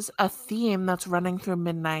that is a theme that's running through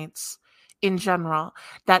Midnights in general,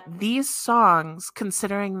 that these songs,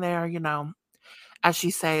 considering they're, as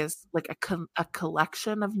she says, like a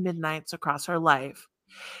collection of midnights across her life,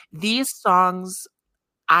 these songs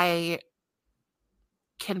I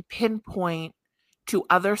can pinpoint to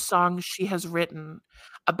other songs she has written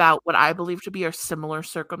about what I believe to be are similar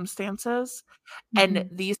circumstances. And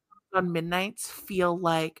Mhm. these songs on Midnights feel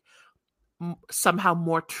like somehow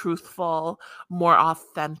more truthful, more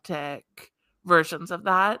authentic versions of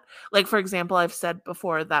that. Like, for example, I've said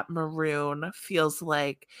before that Maroon feels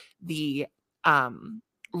like the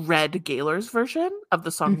Red Gaylor's version of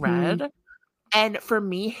the song Mhm. Red. And for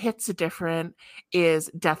me, Hits Different is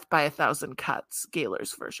Death by a Thousand Cuts,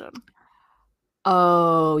 Gaylor's version.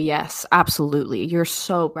 Oh, yes, absolutely. You're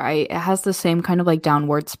so right. It has the same kind of like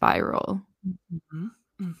downward spiral. Mm-hmm.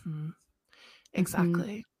 Mm-hmm. Mhm.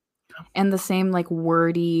 Exactly. And the same like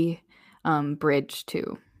wordy bridge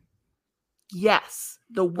too. Yes,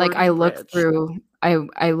 the Like wordy bridge.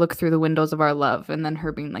 I look through the windows of our love and then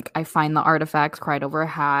her being like, I find the artifacts, cried over a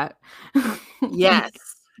hat. Yes, Like,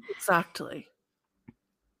 exactly.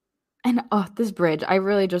 and oh, this bridge, I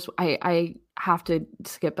really just I have to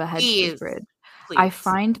skip ahead to this Please, bridge. I please.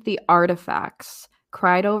 find the artifacts,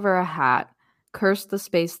 cried over a hat, cursed the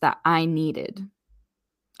space that I needed.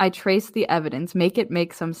 I trace the evidence, make it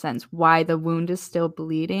make some sense why the wound is still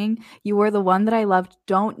bleeding. You were the one that I loved.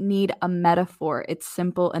 Don't need a metaphor. It's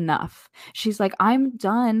simple enough. She's like, I'm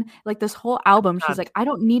done. Like this whole album, she's Done. like, I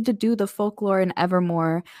don't need to do the folklore and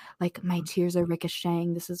evermore. Like, my tears are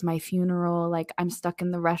ricocheting. This is my funeral. Like, I'm stuck in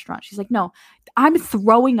the restaurant. She's like, no, I'm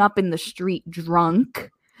throwing up in the street drunk.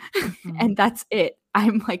 Mhm. And that's it.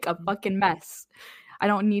 I'm like a fucking mess. I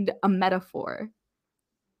don't need a metaphor.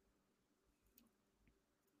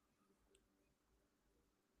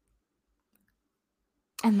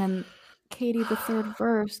 And then Katie, the third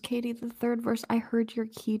verse. Katie, the third verse. I heard your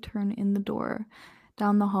key turn in the door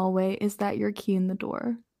down the hallway. Is that your key in the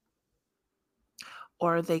door?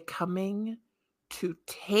 Or are they coming to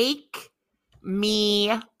take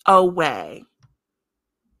me away?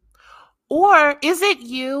 Or is it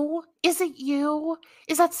you? Is it you?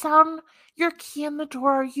 Is that sound your key in the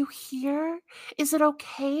door? Are you here? Is it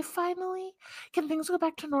okay finally? Can things go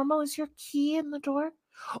back to normal? Is your key in the door?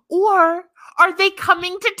 Or are they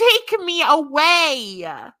coming to take me away?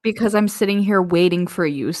 Because I'm sitting here waiting for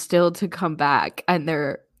you still to come back, and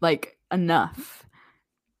they're like, enough.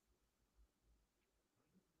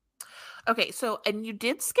 Okay, so, and you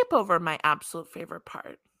did skip over my absolute favorite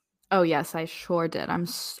part. Oh, yes, I sure did.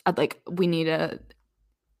 Like, we need to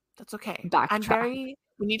That's okay. backtrack.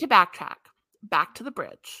 We need to backtrack back to the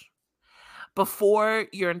bridge before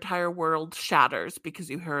your entire world shatters because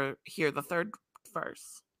you hear the third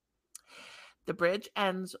verse. The bridge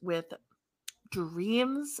ends with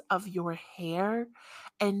dreams of your hair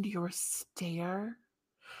and your stare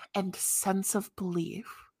and sense of belief.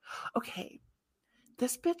 Okay,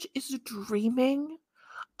 this bitch is dreaming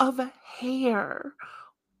of hair,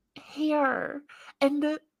 and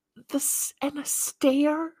and a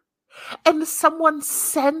stare, and someone's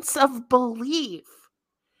sense of belief.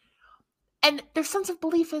 And their sense of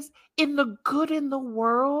belief is in the good in the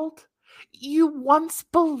world. You once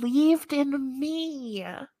believed in me.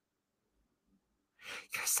 Your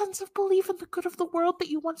sense of belief in the good of the world that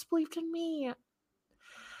you once believed in me.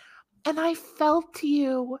 And I felt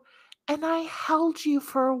you, and I held you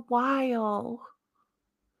for a while.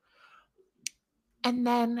 And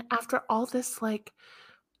then after all this, like,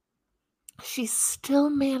 she still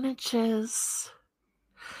manages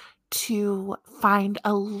to find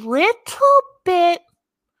a little bit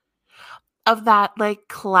of that, like,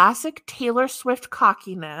 classic Taylor Swift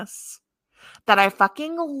cockiness that I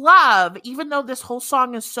fucking love, even though this whole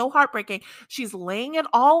song is so heartbreaking. She's laying it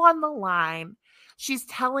all on the line. She's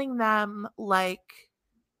telling them, like,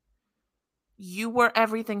 you were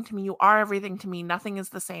everything to me. You are everything to me. Nothing is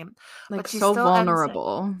the same. Like, But she so still ends it.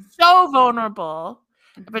 vulnerable. So vulnerable.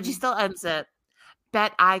 But she Mhm. still ends it.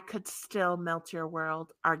 Bet I could still melt your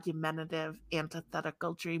world. Argumentative,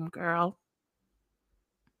 antithetical dream girl.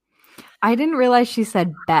 I didn't realize she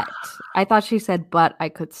said bet. I thought she said, but I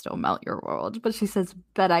could still melt your world. But she says,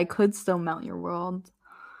 bet I could still melt your world.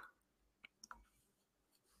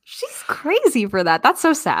 She's crazy for that. That's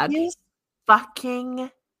so sad. She's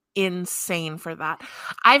fucking insane for that.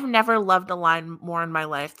 I've never loved a line more in my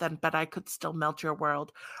life than bet I could still melt your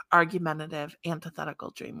world. Argumentative,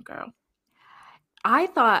 antithetical dream girl. I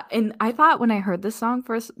thought when I heard this song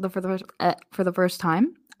for the first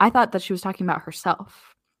time, I thought that she was talking about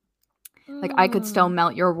herself. Like, I could still Mm.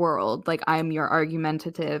 melt your world. Like, I'm your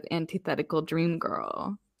argumentative, antithetical dream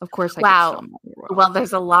girl. Of course, I could still Wow. melt your world. Well,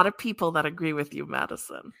 there's a lot of people that agree with you,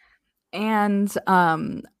 Madison. And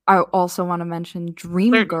I also want to mention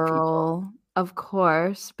Learning people. Dreamgirl, of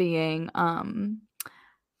course, being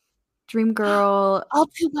Dreamgirl. All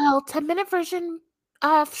Too Well 10-minute version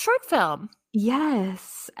short film.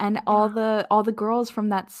 Yes, and Yeah. all the girls from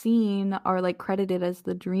that scene are like credited as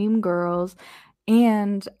the Dream Girls,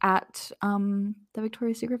 and at the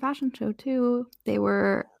Victoria's Secret fashion show too. It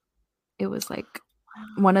was like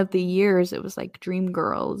one of the years it was like Dream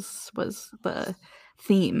Girls was the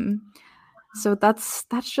theme. So that's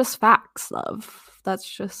just facts, love. That's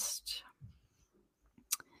just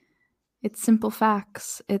it's simple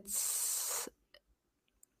facts. It's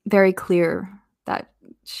very clear that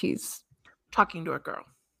she's Talking to a girl.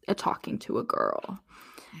 talking to a girl.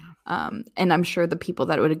 Yeah. And I'm sure the people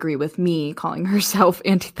that would agree with me calling herself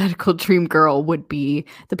antithetical dream girl would be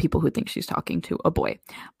the people who think she's talking to a boy.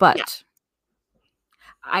 But Yeah.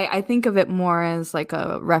 I think of it more as like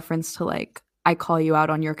a reference to like, I call you out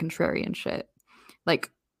on your contrarian shit.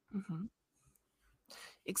 Like, Mm-hmm.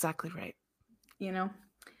 Exactly right. you know?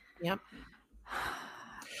 Yep.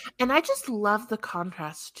 And I just love the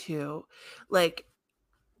contrast too. Like,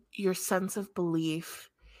 your sense of belief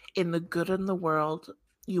in the good in the world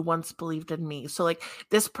you once believed in me. So like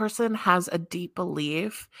this person has a deep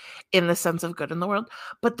belief in the sense of good in the world,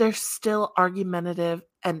 but they're still argumentative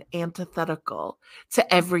and antithetical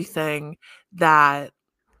to everything that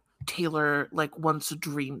Taylor like once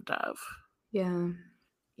dreamed of. Yeah.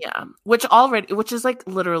 Yeah, which is like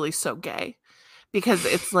literally so gay because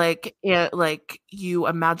it's like like you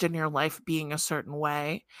imagine your life being a certain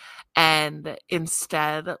way, and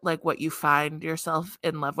instead like what you find yourself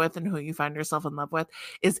in love with and who you find yourself in love with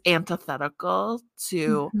is antithetical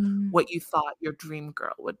to Mhm. what you thought your dream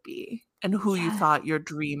girl would be and who you Yeah. thought your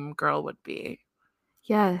dream girl would be.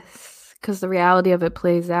 Yes. Because the reality of it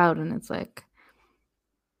plays out, and it's like,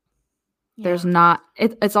 there's Yeah. not,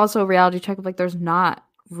 it's also a reality check of like, there's not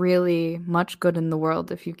really much good in the world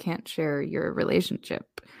if you can't share your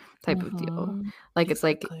relationship type of deal. Mm-hmm. Like, it's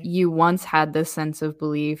like Exactly. you once had this sense of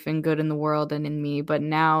belief in good in the world and in me, but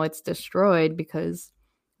now it's destroyed because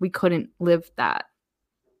we couldn't live that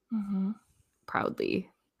Mm-hmm. proudly,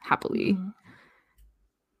 happily. Mm-hmm.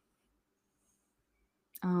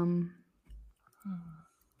 Um,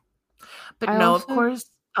 But I no, of also,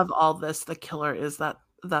 course, of all this, the killer is that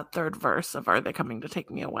third verse of "Are they coming to take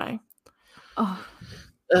me away?" oh,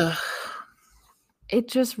 Ugh. it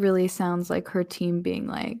just really sounds like her team being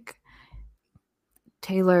like,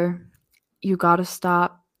 Taylor, you gotta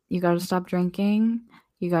stop. You gotta stop drinking.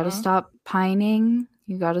 You gotta Mhm. stop pining.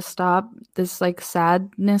 You gotta stop this like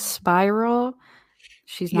sadness spiral.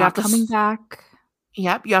 She's You have not to coming back.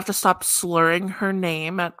 Yep, you have to stop slurring her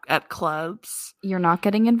name at clubs. You're not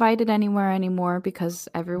getting invited anywhere anymore because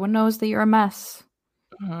everyone knows that you're a mess.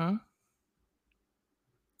 Mhm.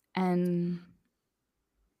 And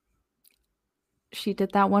she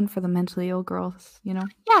did that one for the mentally ill girls, you know?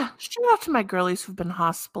 Yeah, shout out to my girlies who've been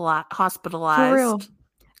For real. hospitalized.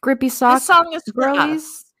 Grippy This sock song is for girlies.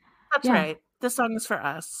 us. That's Yeah. right. This song is for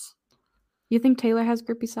us. You think Taylor has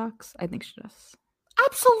grippy socks? I think she does.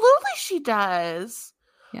 Absolutely she does.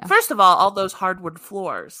 Yeah. First of all those hardwood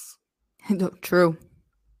floors. True.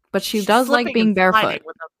 But she She's does like slipping and being sliding barefoot.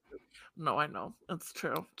 without. No, I know. It's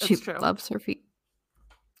true. She It's true. loves her feet.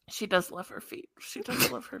 She does love her feet. She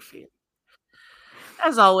does love her feet.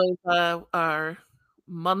 As always, our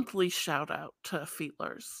monthly shout out to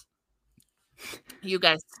Feetlers. You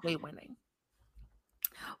guys stay winning.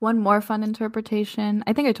 One more fun interpretation.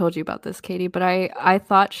 I think I told you about this, Katie, but I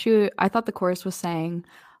thought the chorus was saying,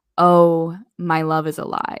 "Oh, my love is a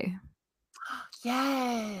lie."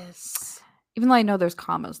 Yes. Even though I know there's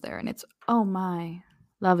commas there and it's, "Oh my,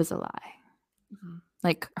 love is a lie." Mm-hmm.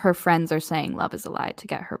 Like her friends are saying love is a lie to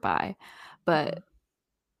get her by. Mm-hmm. But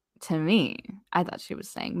to me, I thought she was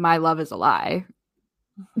saying my love is a lie.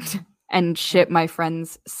 Mm-hmm. And shit my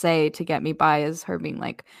friends say to get me by is her being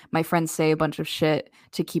like, my friends say a bunch of shit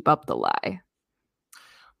to keep up the lie.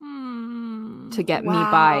 To get me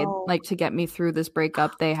by, Wow. like to get me through this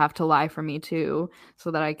breakup, they have to lie for me too,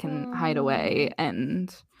 so that I can hide Mm. away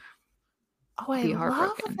and Oh, I be love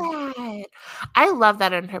heartbroken. that. I love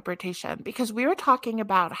that interpretation because we were talking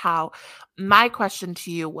about how my question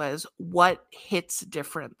to you was what hits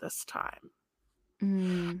different this time?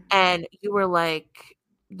 Mm. And you were like,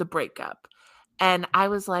 the breakup. And I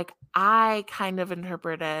was like, I kind of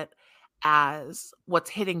interpret it as what's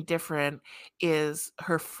hitting different is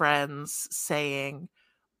her friends saying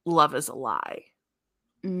love is a lie.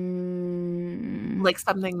 Mm. Like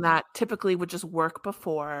something that typically would just work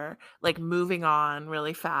before, like moving on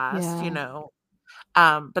really fast, Yeah.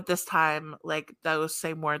 But this time, like, those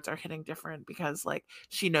same words are hitting different because, like,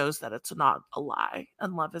 she knows that it's not a lie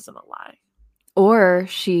and love isn't a lie. Or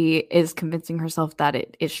she is convincing herself that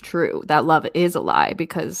it is true, that love is a lie,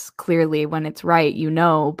 because clearly when it's right,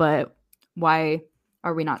 but why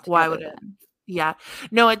are we not Why together would it? then? Yeah.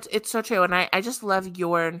 No, it's so true. And I just love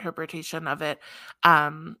your interpretation of it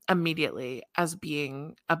immediately as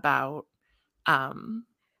being about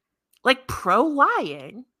like pro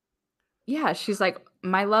lying. Yeah, she's like,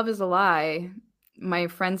 my love is a lie. My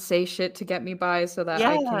friends say shit to get me by so that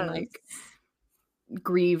I can like Yes.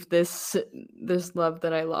 grieve this love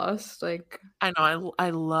that I lost. Like, I know.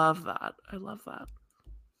 I love that. I love that.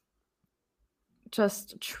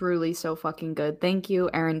 just truly so fucking good. Thank you,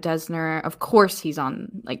 Aaron Dessner. Of course he's on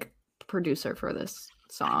like producer for this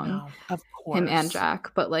I song. know. Of Him and course.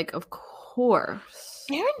 Jack, but like of course.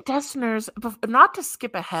 Aaron Dessner's, not to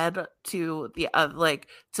skip ahead to the like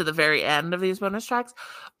to the very end of these bonus tracks,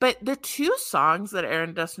 but the two songs that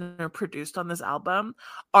Aaron Dessner produced on this album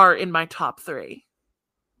are in my top 3.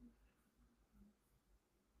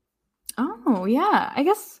 Oh, yeah. I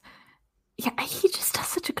guess yeah, he just does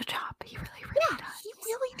such a good job. He really, really does. He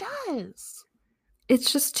really does.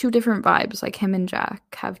 It's just two different vibes. Like him and Jack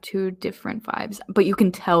have two different vibes, but you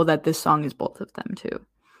can tell that this song is both of them too.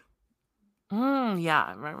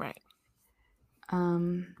 Yeah, right.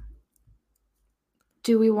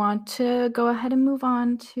 Do we want to go ahead and move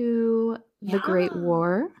on to the Great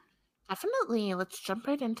War? Definitely. Let's jump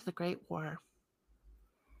right into the Great War.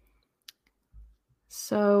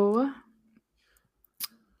 So,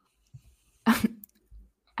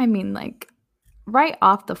 I mean, like, right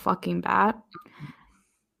off the fucking bat,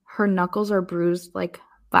 her knuckles are bruised like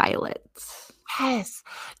violets. Yes.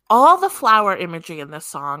 All the flower imagery in this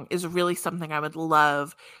song is really something I would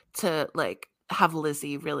love to like have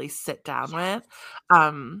Lizzie really sit down with.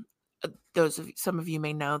 Some of you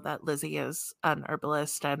may know that Lizzie is an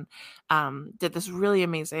herbalist and did this really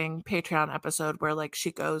amazing Patreon episode where like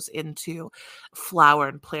she goes into flower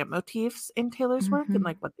and plant motifs in Taylor's work and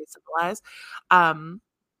like what they symbolize.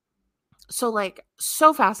 So like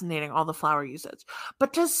so fascinating, all the flower usage,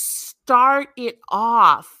 but to start it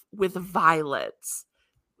off with violets,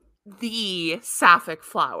 the sapphic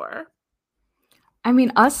flower. I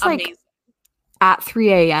mean, us Amazing. like at 3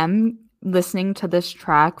 a.m. listening to this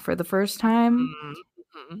track for the first time,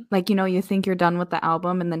 like, you know, you think you're done with the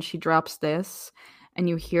album and then she drops this and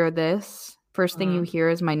you hear this. First thing you hear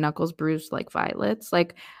is my knuckles bruised like violets.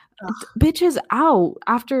 Like, bitch is out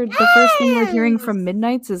after the first thing we're hearing from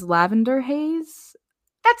Midnights is Lavender Haze.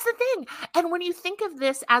 That's the thing. And when you think of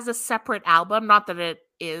this as a separate album, not that it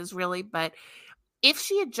is really, but if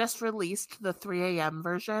she had just released the 3 a.m.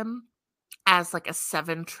 version as like a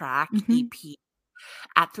 7-track EP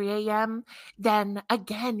at 3 a.m., then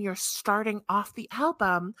again, you're starting off the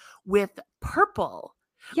album with purple.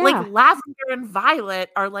 Yeah. Like lavender and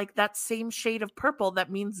violet are like that same shade of purple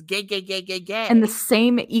that means gay. And the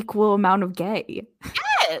same equal amount of gay.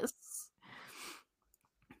 Yes.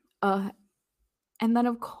 And then,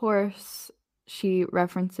 of course, she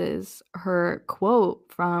references her quote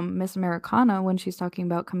from Miss Americana when she's talking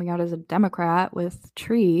about coming out as a Democrat with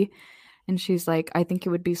Tree. And she's like, I think it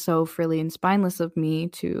would be so frilly and spineless of me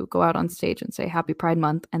to go out on stage and say Happy Pride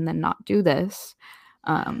Month and then not do this,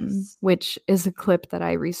 which is a clip that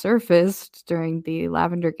I resurfaced during the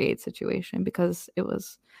Lavender Gate situation because it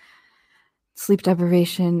was sleep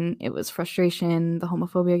deprivation, it was frustration, the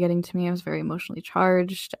homophobia getting to me. I was very emotionally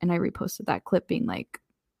charged, and I reposted that clip being like,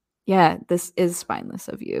 yeah, this is spineless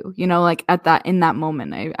of you, you know, like in that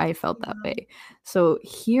moment I felt that way. So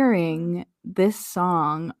hearing this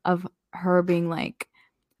song of her being like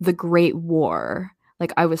the Great War,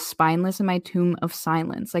 like I was spineless in my tomb of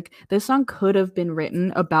silence, like this song could have been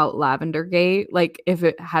written about Lavender Gate, like if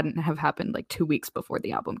it hadn't have happened like 2 weeks before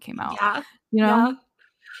the album came out. Yeah. You know? Yeah.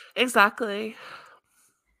 Exactly.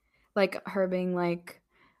 Like her being like,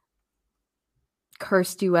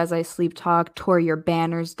 cursed you as I sleep talk, tore your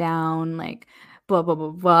banners down, like blah blah blah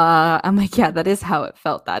blah. I'm like, yeah, that is how it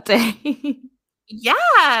felt that day.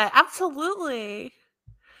 Yeah, absolutely.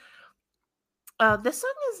 This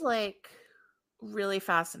song is like really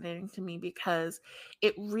fascinating to me because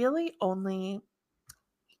it really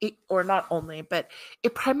but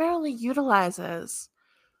it primarily utilizes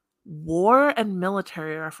war and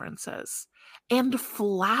military references and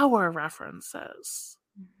flower references.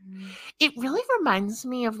 It really reminds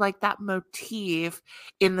me of like that motif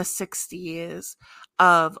in the 60s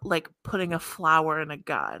of like putting a flower in a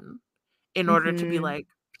gun in order to be like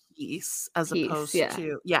peace as opposed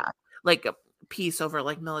to like a peace over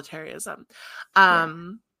like militarism.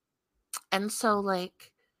 And so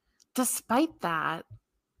like despite that,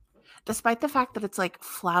 despite the fact that it's like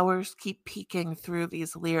flowers keep peeking through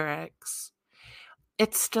these lyrics,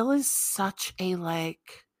 it still is such a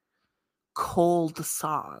like cold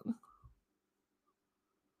song.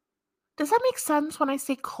 Does that make sense when I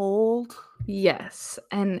say cold? Yes,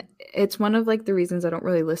 and it's one of like the reasons I don't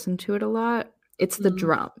really listen to it a lot. It's the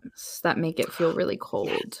drums that make it feel really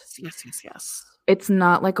cold. Yes. It's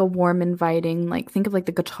not like a warm, inviting, like think of like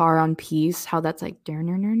the guitar on Peace, how that's like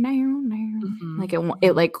like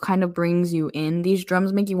it like kind of brings you in. These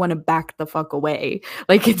drums make you want to back the fuck away.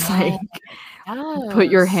 Like it's like put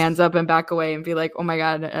your hands up and back away and be like, oh my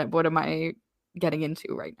God, what am I getting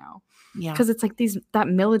into right now? Yeah. Because it's like that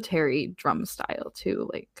military drum style too.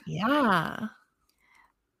 Like, yeah.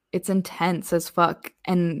 It's intense as fuck.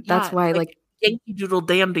 And that's why like Yankee Doodle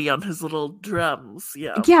Dandy on his little drums.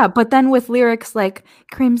 Yeah. Yeah, but then with lyrics like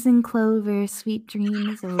Crimson Clover, sweet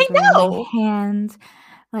dreams over my hand,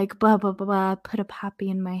 like blah blah blah blah, put a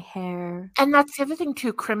poppy in my hair. And that's the other thing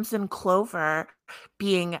too, Crimson Clover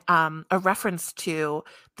being a reference to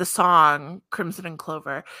the song Crimson and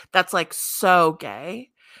Clover. That's like so gay.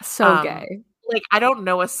 So gay. Like I don't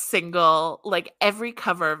know a single, like every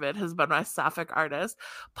cover of it has been by Sapphic artists.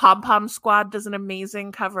 Pom Pom Squad does an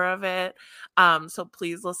amazing cover of it. So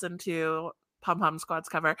please listen to Pom Pom Squad's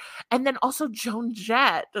cover. And then also Joan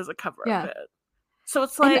Jett does a cover of it. So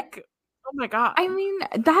it's like, oh my God. I mean,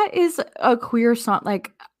 that is a queer song.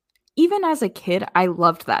 Like, even as a kid, I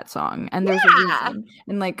loved that song. And there's a reason.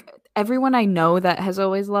 And like everyone I know that has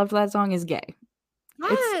always loved that song is gay.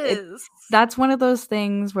 Yes. That's one of those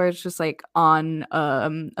things where it's just like on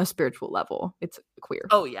a spiritual level. It's queer.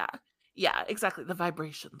 Oh yeah. Yeah, exactly. The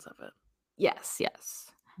vibrations of it. Yes.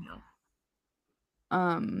 No.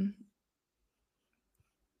 And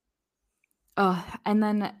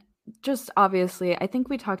then just obviously, I think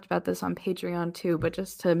we talked about this on Patreon too, but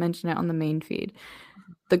just to mention it on the main feed,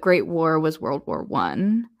 the Great War was World War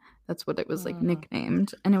I. That's what it was like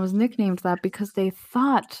nicknamed. And it was nicknamed that because they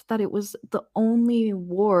thought that it was the only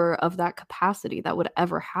war of that capacity that would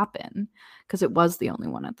ever happen, because it was the only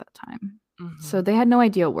one at that time. So they had no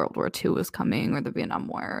idea World War II was coming, or the Vietnam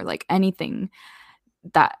War, or like anything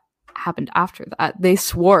that happened after that. They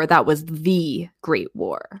swore that was the Great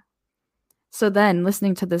War. So then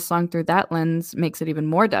listening to this song through that lens makes it even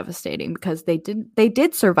more devastating, because they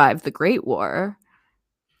did survive the Great War.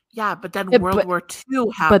 Yeah, but then World War II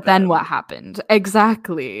happened. But then what happened?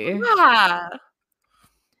 Exactly. Yeah.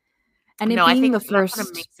 And it being the first, that's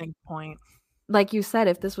an amazing point. Like you said,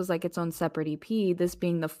 if this was like its own separate EP, this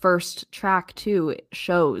being the first track too,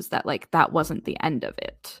 shows that like that wasn't the end of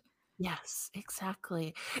it. Yes,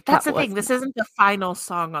 exactly. That's the thing. This isn't the final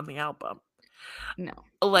song on the album. No.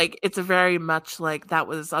 Like, it's very much like that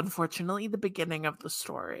was unfortunately the beginning of the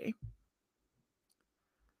story.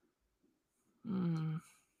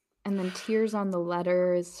 And then Tears on the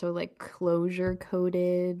Letter is so like closure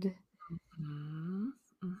coded.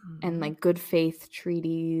 And like good faith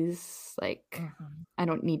treaties, like I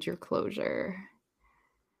don't need your closure.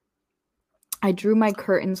 I drew my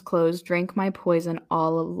curtains closed, drank my poison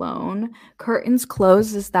all alone. Curtains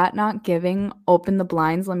closed, is that not giving? Open the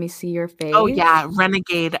blinds, let me see your face. Oh yeah,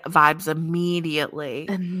 Renegade vibes immediately.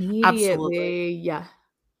 Absolutely. Yeah.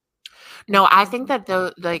 No, I think that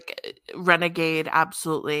the like Renegade,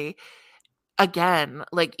 absolutely. Again,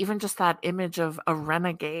 like even just that image of a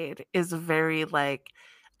renegade is very like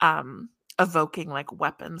evoking like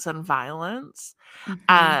weapons and violence.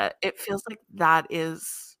 It feels like that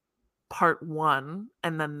is part one,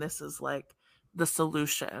 and then this is like the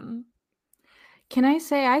solution. Can I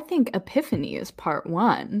say I think Epiphany is part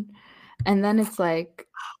one, and then it's like,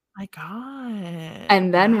 oh my God,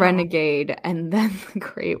 and then Renegade, and then the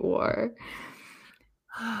Great War.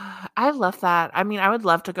 I love that. I mean, I would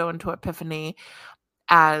love to go into Epiphany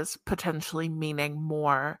as potentially meaning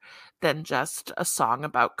more than just a song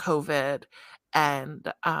about COVID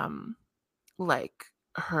and like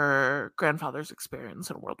her grandfather's experience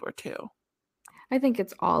in World War II. I think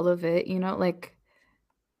it's all of it, you know, like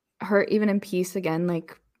her even in Peace again,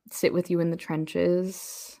 like sit with you in the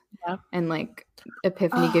trenches. Yeah. And like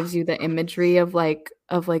Epiphany gives you the imagery of like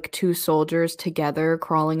two soldiers together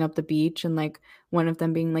crawling up the beach, and like one of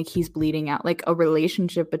them being like he's bleeding out, like a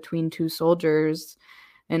relationship between two soldiers,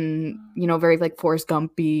 and you know, very like Forrest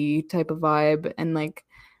Gumpy type of vibe. And like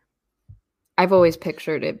I've always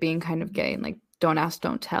pictured it being kind of gay, and like don't ask,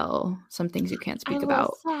 don't tell, some things you can't speak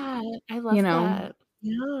about. That. I love that.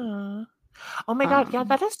 Yeah. Oh my God. Yeah,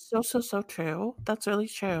 that is so true. That's really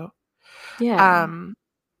true. Yeah.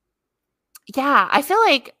 Yeah, I feel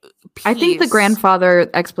like I think the peace. grandfather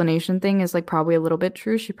explanation thing is like probably a little bit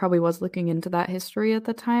true. She probably was looking into that history at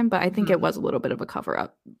the time, but I think it Mhm. was a little bit of a cover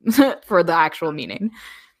up for the actual meaning.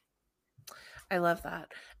 I love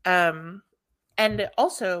that. Um, and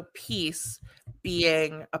also peace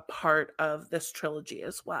being a part of this trilogy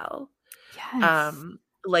as well. Yes.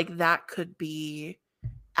 Like that could be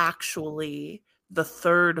actually the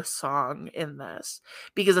third song in this,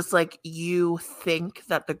 because it's like you think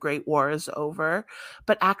that the Great War is over,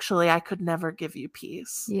 but actually I could never give you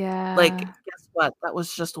peace. Like, Yeah. guess what? That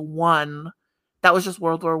was just one. That was just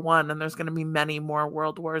World War One, and there's going to be many more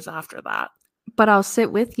world wars after that. But I'll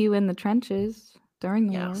sit with you in the trenches during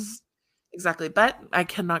the war. Yes, exactly. But I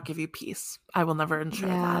cannot give you peace. I will never ensure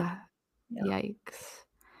that. Yeah. Yeah. Yikes.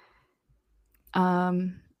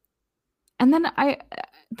 Um and then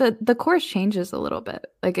the chorus changes a little bit.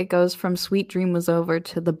 Like it goes from Sweet Dream Was Over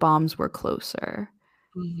to The Bombs Were Closer.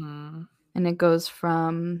 Hmm. And it goes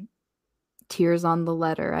from Tears on the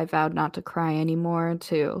Letter, I vowed not to cry anymore,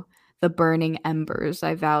 to The Burning Embers,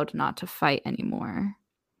 I vowed not to fight anymore.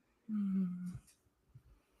 Mm.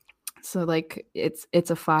 So like it's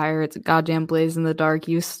a fire, it's a goddamn blaze in the dark.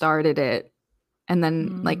 You started it. And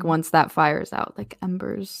then like Mm. once that fire's out, like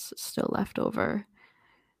embers still left over.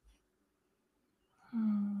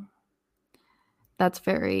 Mm. That's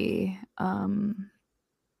very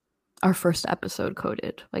our first episode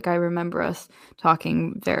coded. Like I remember us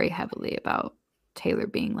talking very heavily about Taylor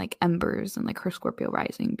being like embers and like her Scorpio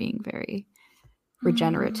rising being very Mm.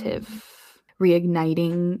 regenerative,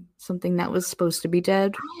 reigniting something that was supposed to be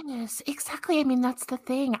dead. Yes, exactly. I mean, that's the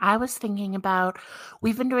thing. I was thinking about,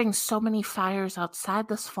 we've been doing so many fires outside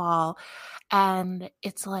this fall, and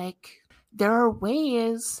it's like there are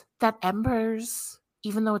ways that embers,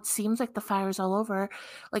 even though it seems like the fire's all over,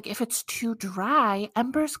 like if it's too dry,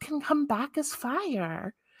 embers can come back as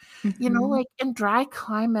fire. Mm-hmm. Like in dry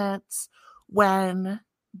climates, when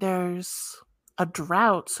there's a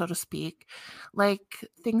drought, so to speak, like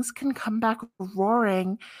things can come back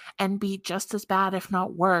roaring and be just as bad, if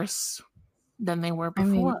not worse, than they were I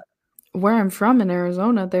before. mean, where I'm from in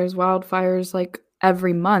Arizona, there's wildfires like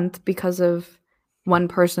every month because of one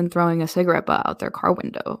person throwing a cigarette butt out their car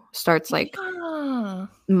window. Starts like Yeah.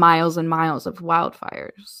 miles and miles of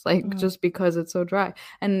wildfires, like Mm. just because it's so dry.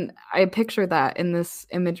 And I picture that in this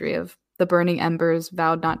imagery of the burning embers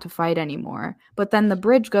vowed not to fight anymore. But then the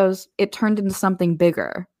bridge goes, it turned into something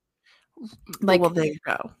bigger. Well, Like there you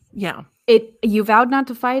go. Yeah. it you vowed not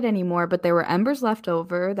to fight anymore, but there were embers left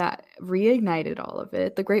over that reignited all of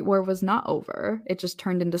it. The Great War was not over. It just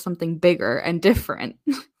turned into something bigger and different.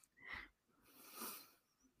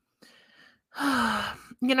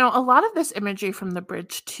 A lot of this imagery from the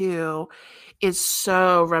bridge too is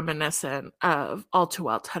so reminiscent of All Too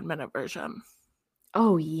Well 10-minute version.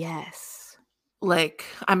 Oh, yes. Like,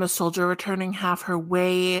 I'm a soldier returning half her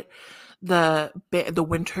weight, the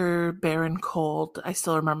winter barren cold. I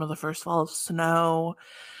still remember the first fall of snow.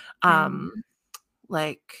 Yeah. Um,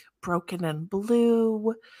 like broken and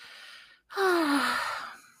blue.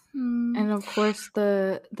 Hmm. And of course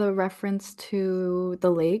the reference to the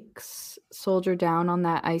lakes, soldier down on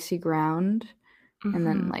that icy ground, and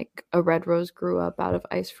then Mhm. like a red rose grew up out of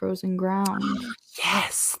ice frozen ground.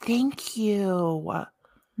 Yes, thank you.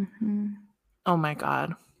 Hmm. Oh my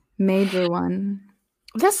god. Major one.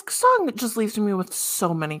 This song just leaves me with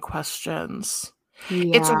so many questions.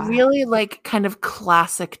 It's Yeah. really like kind of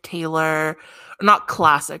classic Taylor, not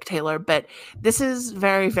classic Taylor, but this is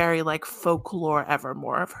very, very like folklore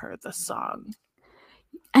evermore of her, this song.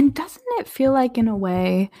 And doesn't it feel like in a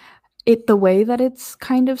way the way that it's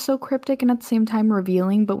kind of so cryptic and at the same time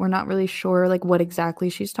revealing, but we're not really sure like what exactly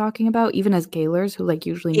she's talking about, even as Gaylors who like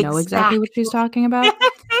usually know exactly what she's Exactly. talking about.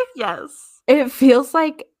 Yes. It feels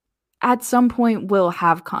like at some point we'll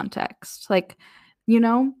have context. Like, you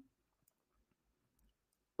know,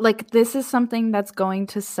 like this is something that's going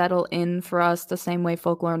to settle in for us the same way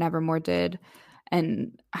Folklore and Evermore did,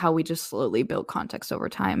 and how we just slowly build context over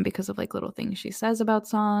time because of like little things she says about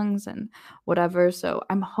songs and whatever. So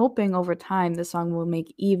I'm hoping over time the song will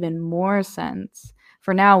make even more sense.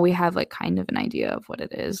 For now we have like kind of an idea of what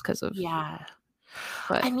it is because of, Yeah.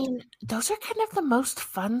 but I mean, those are kind of the most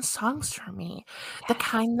fun songs for me. The yes.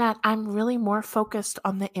 kind that I'm really more focused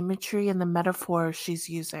on the imagery and the metaphor she's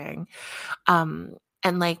using. Um,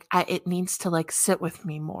 and like it needs to like sit with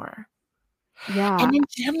me more. Yeah. And in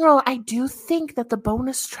general, I do think that the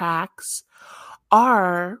bonus tracks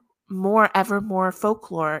are more evermore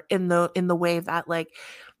folklore in the way that like,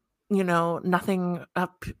 nothing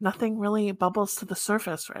really bubbles to the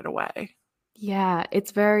surface right away. Yeah,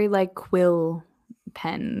 it's very like Quill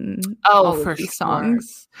pen Oh, all of for these sure.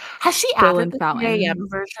 songs. Has she Quill added and the 3 Fountain. AM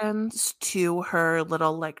versions to her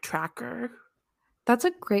little, like, tracker? That's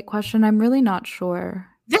a great question. I'm really not sure.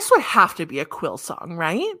 This would have to be a Quill song,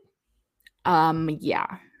 right? Yeah,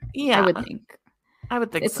 I Yeah, would think. I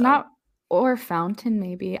would think It's so. not or Fountain,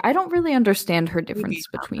 maybe. I don't really understand her Maybe difference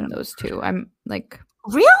between Fountain. those two. I'm like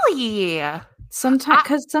Really? sometimes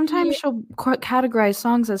because Yeah, sometimes she'll categorize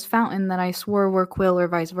songs as Fountain that I swore were Quill or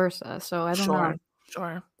vice versa. So I don't know.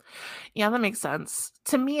 sure. Yeah, that makes sense.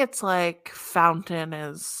 To me, it's like Fountain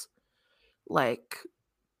is like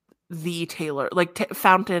the Taylor, like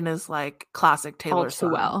Fountain is like classic All Taylor too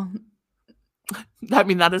song. well. I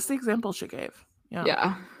mean, that is the example she gave. Yeah.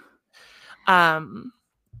 Yeah. Um,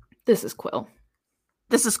 This is Quill.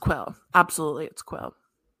 this is Quill. Absolutely, it's Quill.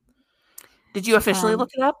 Did you officially look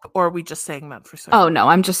it up, or are we just saying that for social? Oh no,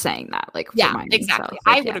 I'm just saying that, like, for Yeah, my exactly. self.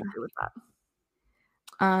 Like, I would agree with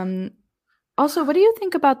that. Also, what do you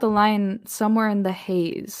think about the line "somewhere in the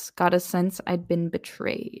haze, got a sense I'd been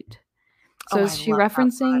betrayed"? So Oh, I is she love that line.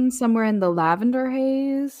 referencing somewhere in the lavender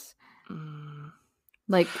haze?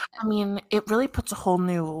 Like, I mean, it really puts a whole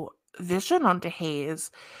new vision onto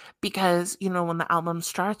Haze because, you know, when the album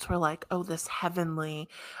starts, we're like, oh, this heavenly,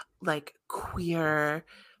 like queer,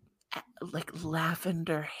 like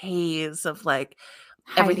lavender haze of like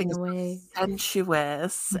everything hiding is away.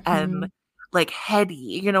 sensuous and like heady.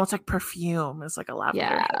 You know, it's like perfume is like a lavender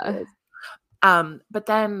Yeah. haze. But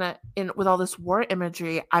then with all this war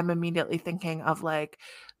imagery, I'm immediately thinking of like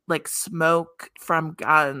smoke from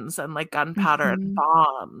guns and like gunpowder and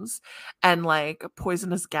bombs and like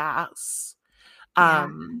poisonous gas. Yeah.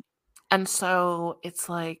 And so it's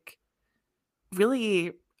like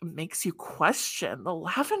really makes you question the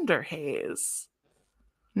lavender haze.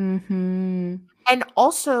 Mhm. And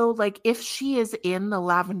also, like, if she is in the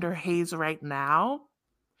lavender haze right now,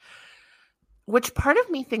 which part of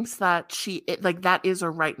me thinks that like that is a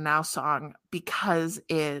right now song because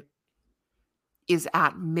it is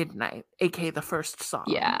at midnight, aka the first song.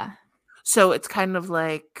 Yeah. So it's kind of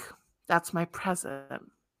like that's my present.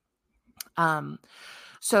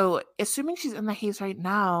 So assuming she's in the haze right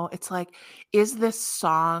now, it's like, is this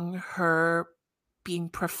song her being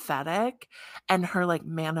prophetic and her like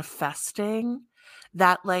manifesting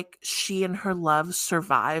that like she and her love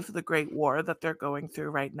survive the great war that they're going through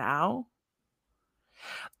right now?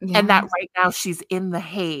 And that Yeah. right now she's in the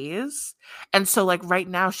haze. And so, like, right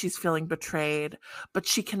now she's feeling betrayed, but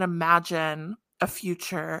she can imagine a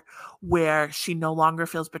future where she no longer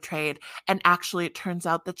feels betrayed. And actually, it turns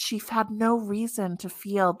out that she had no reason to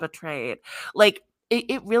feel betrayed. Like,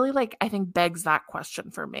 it really, like, I think begs that question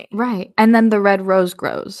for me. Right. And then the red rose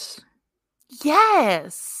grows.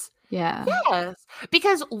 Yes. Yeah. Yes.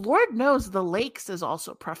 Because Lord knows the lakes is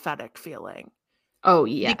also prophetic feeling. Oh,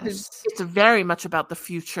 Because yes. it's very much about the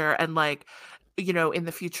future and, like, you know, in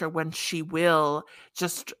the future when she will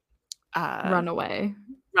just Run away.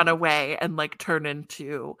 and like turn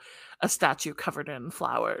into a statue covered in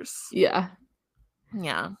flowers. Yeah.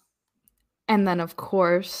 Yeah. And then, of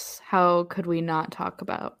course, how could we not talk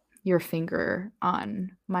about your finger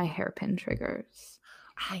on my hairpin triggers?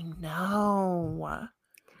 I know.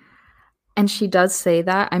 And she does say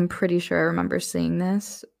that. I'm pretty sure I remember seeing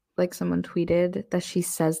this. Like someone tweeted that she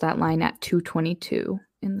says that line at 2:22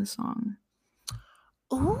 in the song.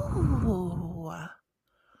 Ooh.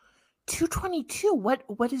 2:22.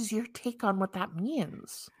 What is your take on what that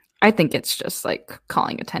means? I think it's just like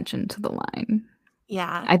calling attention to the line.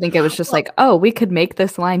 Yeah. I think it was just like, oh, we could make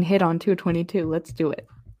this line hit on 2:22. Let's do it.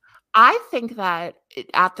 I think that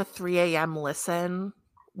at the 3 a.m. listen,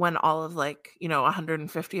 when all of like, you know,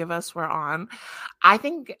 150 of us were on, I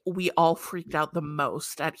think we all freaked out the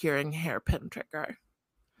most at hearing hairpin trigger.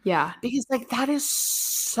 Yeah. Because like that is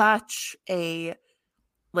such a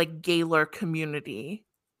like Gaylor community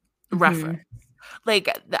reference.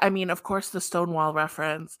 Like, I mean, of course, the Stonewall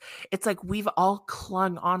reference. It's like we've all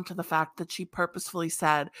clung on to the fact that she purposefully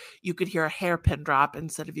said you could hear a hairpin drop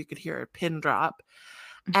instead of you could hear a pin drop.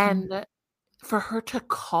 And for her to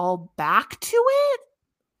call back to it,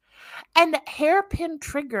 and hairpin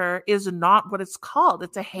trigger is not what it's called.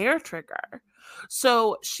 It's a hair trigger.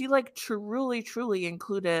 So she like truly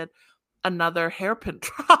included another hairpin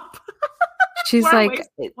drop. She's We're like,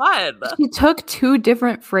 wasting one. she took two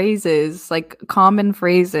different phrases, like common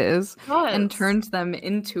phrases, and Yes. turned them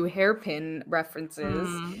into hairpin references.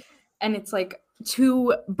 And it's like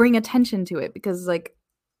to bring attention to it because like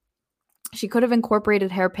she could have incorporated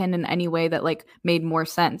hairpin in any way that like made more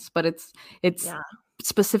sense, but it's Yeah.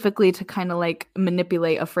 specifically to kind of like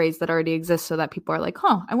manipulate a phrase that already exists so that people are like,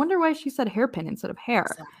 huh, I wonder why she said hairpin instead of hair.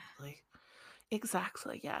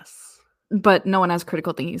 Exactly. Yes. but no one has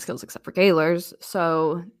critical thinking skills except for Gaylors,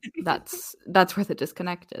 so that's where the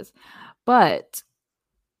disconnect is. But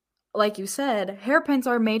like you said, hairpins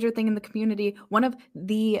are a major thing in the community. One of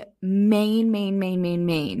the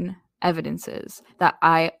main evidences that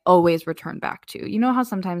I always return back to. You know how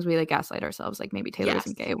sometimes we like gaslight ourselves, like maybe Taylor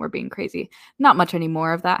isn't gay and we're being crazy. Not much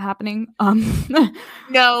anymore of that happening. No,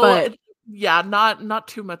 but yeah, not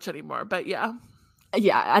too much anymore, but yeah.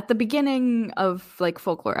 Yeah, at the beginning of like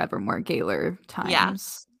Folklore Evermore Gaylor times, Yeah.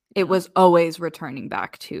 it was always returning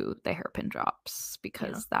back to the hairpin drops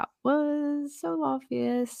because that was so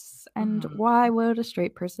obvious. And why would a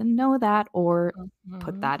straight person know that or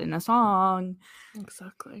put that in a song?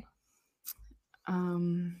 Exactly.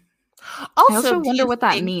 Also, I also wonder what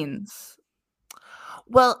that means.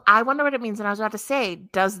 Well, I wonder what it means, and I was about to say,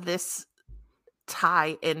 does this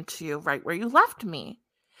tie into Right Where You Left Me?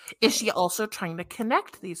 Is she also trying to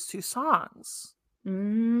connect these two songs?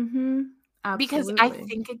 Mm-hmm. Because I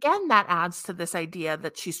think, again, that adds to this idea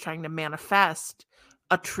that she's trying to manifest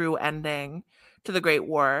a true ending to the Great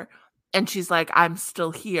War. And she's like, I'm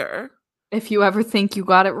still here. If you ever think you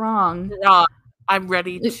got it wrong. I'm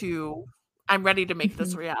ready to make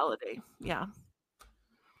this reality. Yeah.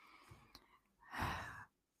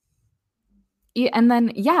 And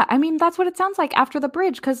then, I mean, that's what it sounds like after the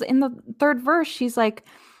bridge. Because in the third verse, she's like,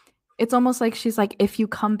 it's almost like she's like, if you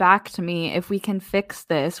come back to me, if we can fix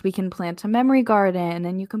this, we can plant a memory garden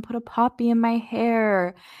and you can put a poppy in my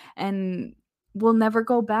hair and we'll never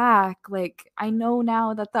go back. Like, I know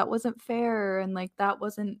now that that wasn't fair and like that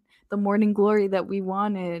wasn't the morning glory that we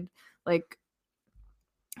wanted. Like,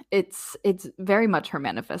 it's very much her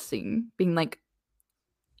manifesting, being like,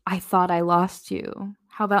 I thought I lost you.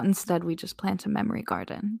 How about instead we just plant a memory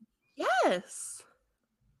garden? Yes.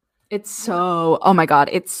 It's so, oh my God,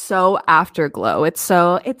 it's so Afterglow. It's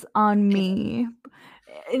on me.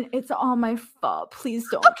 It's all my fault. Please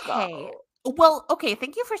don't go. Well, okay,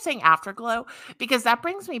 thank you for saying Afterglow, because that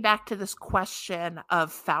brings me back to this question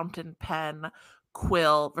of fountain pen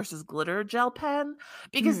quill versus glitter gel pen.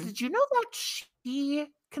 Because did you know that she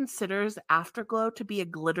considers Afterglow to be a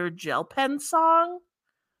glitter gel pen song?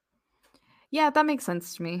 Yeah, that makes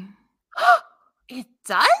sense to me. It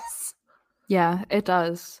does? Yeah, it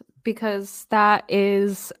does. Because that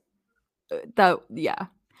is yeah.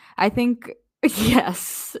 I think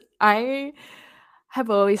yes. I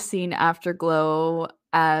have always seen Afterglow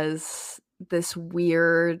as this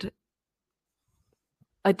weird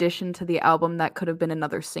addition to the album that could have been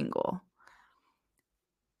another single.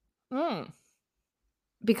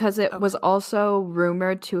 Because it was also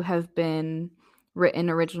rumored to have been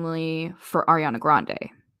written originally for Ariana Grande.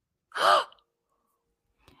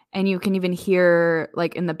 And you can even hear,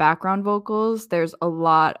 like, in the background vocals, there's a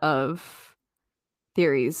lot of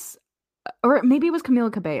theories. Or maybe it was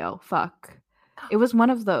Camila Cabello. Fuck. It was one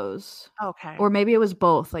of those. Okay. Or maybe it was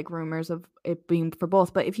both, like rumors of it being for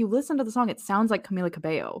both. But if you listen to the song, it sounds like Camila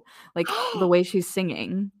Cabello. Like the way she's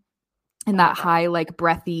singing in that high, like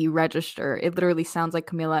breathy register. It literally sounds like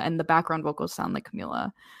Camila, and the background vocals sound like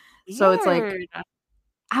Camila. So it's like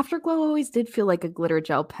Afterglow always did feel like a glitter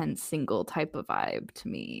gel pen single type of vibe to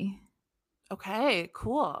me. Okay,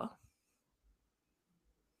 cool.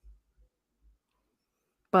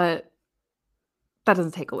 But that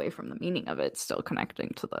doesn't take away from the meaning of it still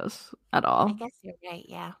connecting to those at all. I guess you're right,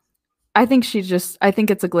 yeah. I think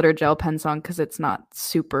it's a glitter gel pen song because it's not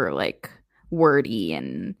super like wordy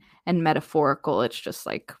and metaphorical. It's just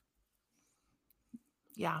like,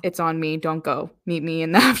 yeah, it's on me, don't go. Meet me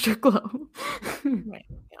in the Afterglow. Right,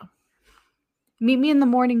 yeah. Meet me in the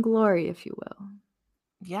morning glory, if you will.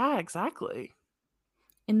 Yeah, exactly.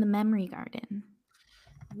 In the memory garden.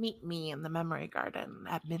 Meet me in the memory garden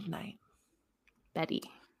at midnight. Betty.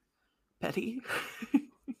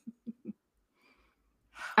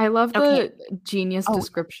 I love the genius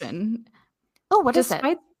description. Oh, what is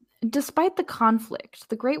it? Despite the conflict,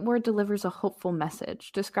 the Great War delivers a hopeful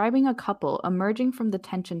message, describing a couple emerging from the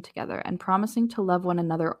tension together and promising to love one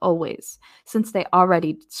another always, since they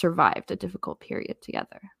already survived a difficult period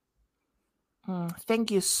together.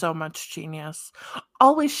 Thank you so much, Genius.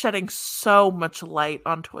 Always shedding so much light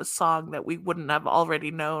onto a song that we wouldn't have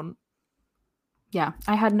already known. Yeah,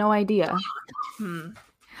 I had no idea.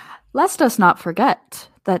 Lest us not forget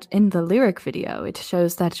that in the lyric video, it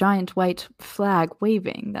shows that giant white flag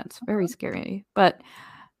waving. That's very scary. But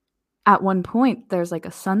at one point, there's like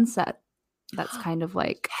a sunset that's kind of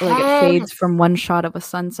like it fades from one shot of a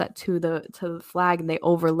sunset to the flag, and they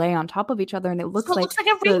overlay on top of each other, and it looks like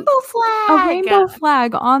a rainbow flag. A rainbow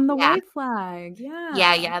flag on the white flag.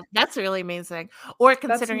 Yeah. That's really amazing. Or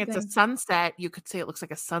considering it's a sunset, you could say it looks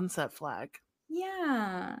like a sunset flag.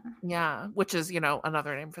 Yeah. Yeah, which is,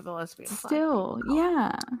 another name for the lesbian flag. Still,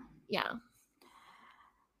 yeah. Yeah.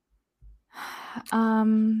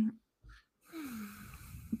 Um,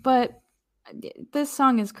 but this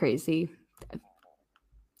song is crazy.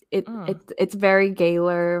 Mm. It's very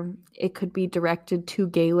Gaylor. It could be directed to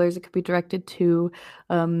Gaylors. It could be directed to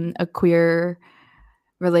a queer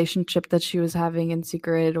relationship that she was having in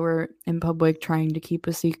secret or in public, trying to keep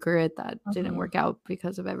a secret that didn't Mhm. work out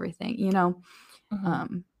because of everything, you know. Mhm.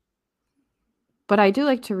 Um, but I do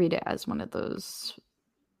like to read it as one of those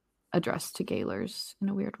addressed to Gaylors in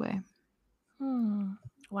a weird way.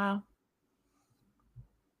 Wow.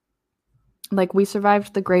 Like, we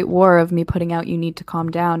survived the Great War of me putting out "You Need to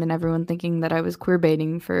Calm Down" and everyone thinking that I was queer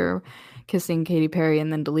baiting for kissing Katy Perry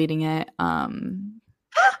and then deleting it.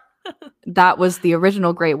 That was the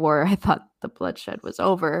original Great War. I thought the bloodshed was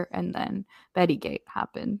over, and then Bettygate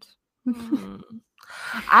happened.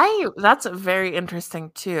 That's very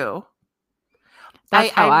interesting too.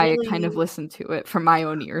 That's I how I kind of really listened to it from my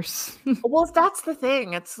own ears. Well, that's the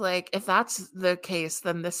thing. It's like if that's the case,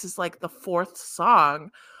 then this is like the fourth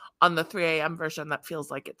song on the 3 a.m. version that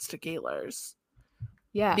feels like it's to Gaylors.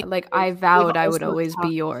 Yeah, like I Because they've vowed I would also always be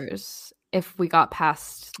talked. yours if we got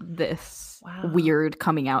past this Wow. weird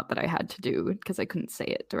coming out that I had to do because I couldn't say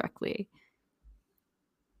it directly.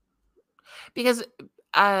 Because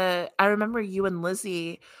I remember you and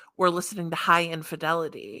Lizzie were listening to High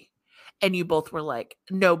Infidelity, and you both were like,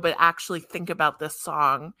 no, but actually think about this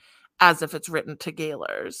song as if it's written to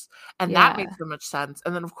Gaylors. And that made Yeah. so much sense.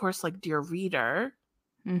 And then, of course, like Dear Reader.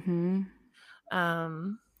 Mm-hmm.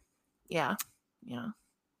 Um, yeah. Yeah.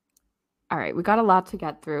 All right, we got a lot to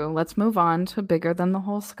get through. Let's move on to Bigger Than the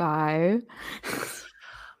Whole Sky.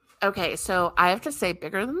 Okay, so I have to say,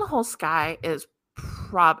 Bigger Than the Whole Sky is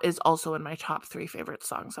also in my top 3 favorite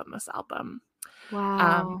songs on this album.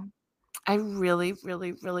 Wow. I really,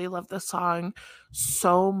 really, really love this song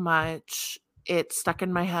so much. It stuck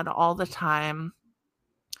in my head all the time.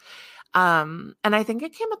 And I think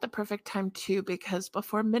it came at the perfect time too, because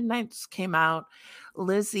before Midnights came out,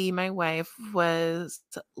 Lizzie, my wife, was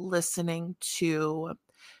listening to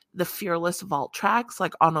the Fearless Vault tracks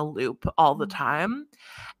like on a loop all the time.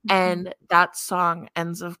 Mhm. And that song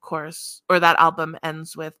ends, of course, or that album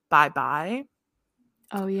ends with Bye Bye.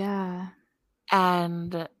 Oh, yeah.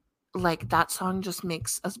 And like that song just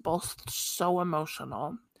makes us both so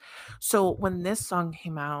emotional. So when this song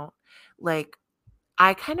came out, like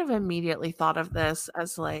I kind of immediately thought of this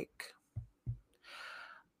as like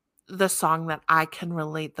the song that I can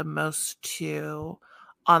relate the most to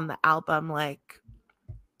on the album, like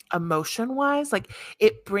emotion wise. Like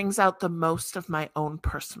it brings out the most of my own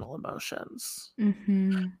personal emotions.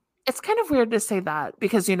 Mhm. It's kind of weird to say that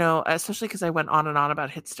because, especially because I went on and on about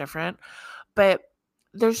Hits Different, but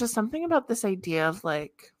there's just something about this idea of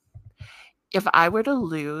like, if I were to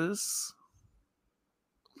lose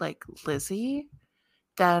like Lizzie,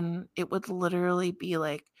 then it would literally be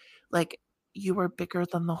like you were bigger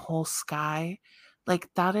than the whole sky. Like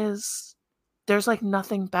there's like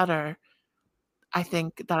nothing better I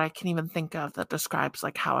think that I can even think of that describes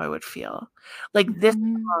like how I would feel. Like this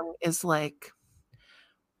Mhm. song is like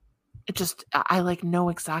it just I like know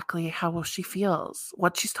exactly how she feels,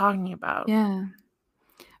 what she's talking about. Yeah.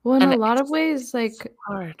 Well, in And a it lot of just ways, it's so like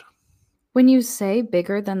hard. when you say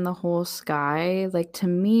bigger than the whole sky, like to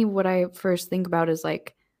me, what I first think about is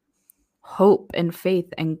like hope and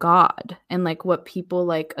faith and God and like what people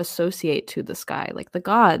like associate to the sky, like the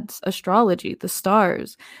gods, astrology, the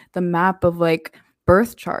stars, the map of like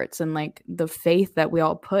birth charts and like the faith that we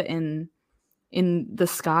all put in the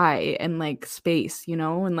sky and like space, you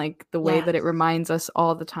know, and like the way that it Yes. reminds us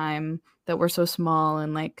all the time that we're so small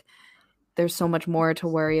and like there's so much more to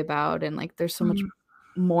worry about and like there's so much Mhm.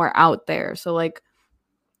 more out there. So like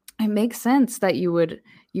it makes sense that you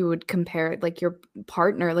would compare like your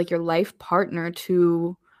partner, like your life partner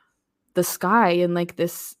to the sky and like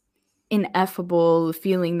this ineffable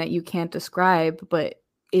feeling that you can't describe but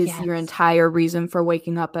is your Yes, entire reason for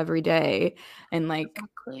waking up every day and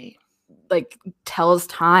exactly. like tells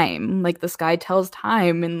time, like the sky tells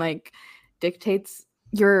time and like dictates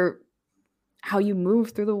your how you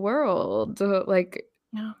move through the world, like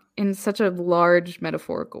Yeah. in such a large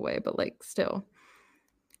metaphorical way, but like still.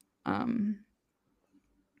 Um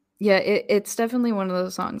yeah, it's definitely one of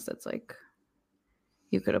those songs that's like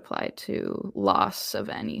you could apply to loss of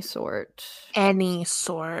any sort. Any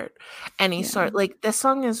sort, any Yeah. sort. Like this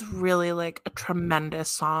song is really like a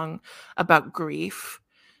tremendous song about grief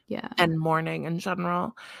Yeah. and mourning in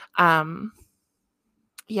general. Um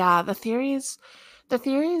yeah, the theories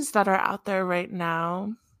that are out there right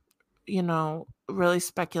now, you know, really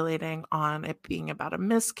speculating on it being about a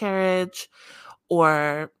miscarriage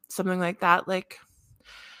or something like that, like,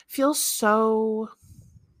 feels so,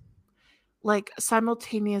 like,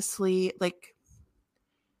 simultaneously, like,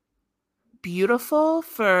 beautiful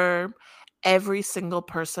for every single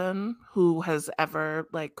person who has ever,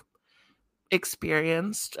 like,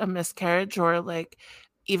 experienced a miscarriage or, like,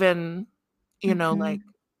 even, Mhm. like,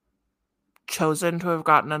 chosen to have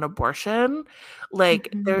gotten an abortion. Like,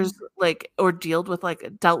 there's, Mhm. like, or dealt with,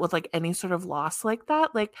 like, any sort of loss like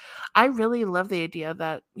that. Like, I really love the idea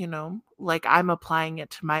that, like, I'm applying it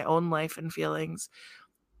to my own life and feelings,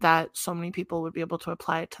 that so many people would be able to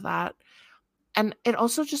apply it to that. And it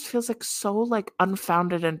also just feels, like, so, like,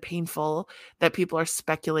 unfounded and painful that people are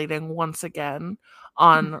speculating once again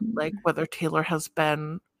on, like, Mhm. whether Taylor has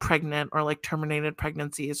been pregnant or, like, terminated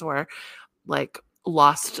pregnancies or, like,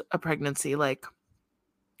 lost a pregnancy. Like,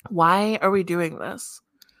 why are we doing this?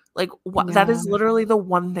 Like, that Yeah. is literally the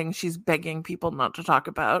one thing she's begging people not to talk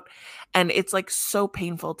about, and it's, like, so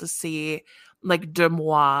painful to see, like,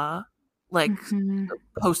 Demois, like, Mhm.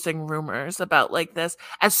 posting rumors about, like, this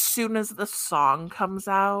as soon as the song comes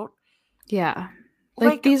out. Yeah. Like,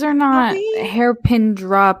 Like, these are not really? hairpin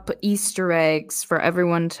drop Easter eggs for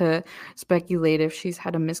everyone to speculate if she's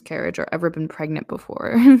had a miscarriage or ever been pregnant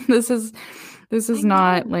before. This I is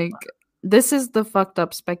not know. like this is the fucked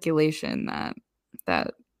up speculation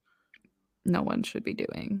that no one should be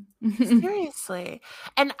doing. Seriously.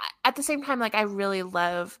 And at the same time, like, I really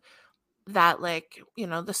love that, like,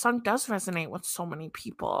 the song does resonate with so many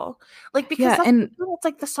people. Like, because Yeah, that's the and thing, it's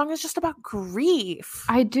like the song is just about grief.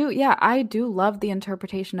 I do love the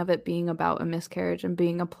interpretation of it being about a miscarriage and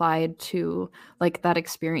being applied to like that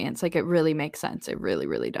experience. Like it really makes sense. It really,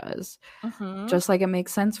 really does. Mhm. Just like it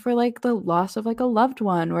makes sense for like the loss of like a loved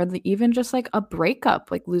one or even just like a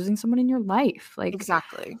breakup, like losing someone in your life. Like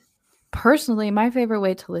Exactly. personally, my favorite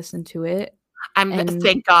way to listen to it and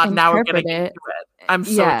Thank God now we're interpret getting into it, it. I'm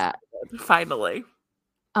so yeah. excited, finally.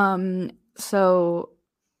 So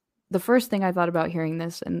the first thing I thought about hearing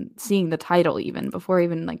this and seeing the title even before I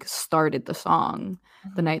even like started the song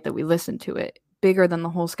the Mhm. night that we listened to it, Bigger Than the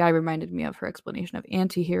Whole Sky reminded me of her explanation of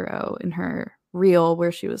Antihero in her reel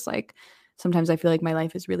where she was like, sometimes I feel like my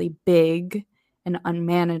life is really big and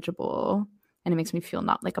unmanageable and it makes me feel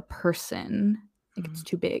not like a person, like it's Mhm.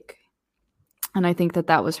 too big. And I think that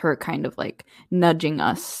that was her kind of like nudging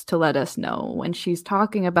us to let us know when she's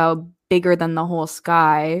talking about bigger than the whole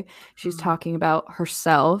sky, she's Mhm. talking about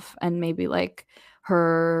herself and maybe like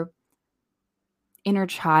her inner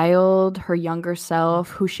child, her younger self,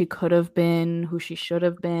 who she could have been, who she should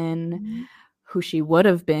have been, Mhm. who she would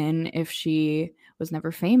have been if she was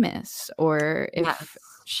never famous or if Yes.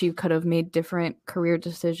 she could have made different career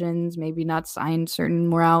decisions, maybe not signed certain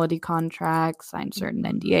morality contracts, signed certain Mhm.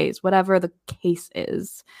 NDAs, whatever the case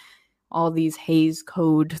is. All these Hays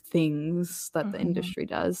Code things that the Mhm. industry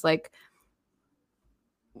does. Like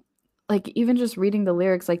even just reading the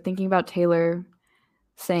lyrics, like thinking about Taylor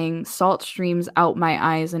saying salt streams out my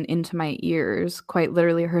eyes and into my ears, quite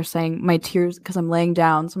literally her saying my tears because I'm laying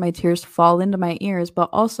down so my tears fall into my ears, but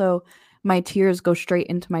also my tears go straight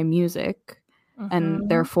into my music and Mhm.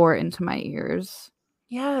 therefore into my ears.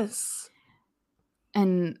 Yes.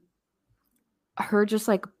 And her just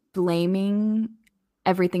like blaming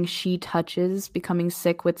everything she touches becoming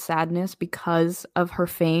sick with sadness because of her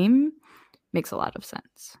fame makes a lot of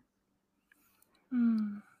sense.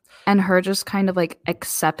 Mm. And her just kind of like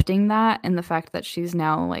accepting that and the fact that she's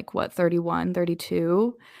now like what 31,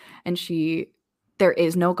 32, and there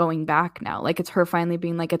is no going back now. Like it's her finally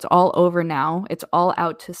being like it's all over now. It's all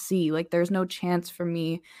out to sea. Like there's no chance for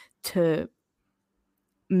me to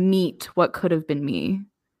meet what could have been me.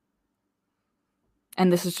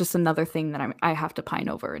 And this is just another thing that I have to pine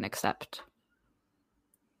over and accept.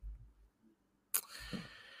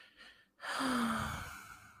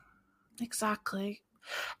 Exactly.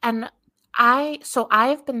 And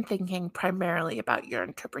I've been thinking primarily about your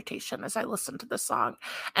interpretation as I listen to the song.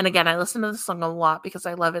 And again, I listen to the song a lot because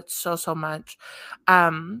I love it so, so much.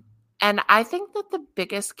 Um, and I think that the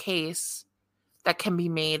biggest case that can be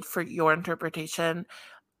made for your interpretation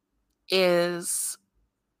is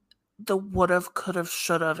the would've, could've,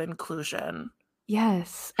 should've inclusion.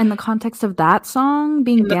 Yes. And the context of that song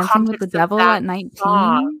being In the Dancing with the context of Devil that at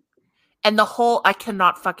song. 19. And the whole I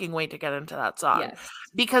cannot fucking wait to get into that song Yes.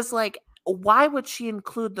 because, like, why would she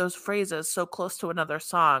include those phrases so close to another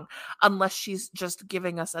song unless she's just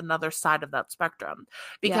giving us another side of that spectrum? Yeah.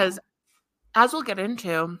 Because as we'll get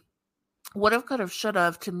into, would've, could've,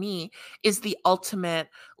 should've to me is the ultimate,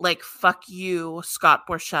 like, fuck you, Scott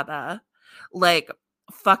Borchetta. Like,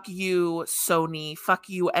 fuck you, Sony, fuck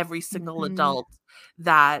you, every single Mhm. adult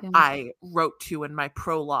that Yeah. I wrote to in my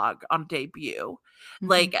prologue on debut. Mhm.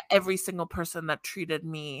 Like every single person that treated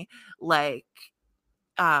me like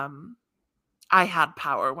I had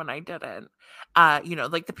power when I didn't. You know,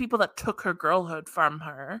 like the people that took her girlhood from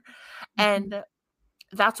her. Mhm. And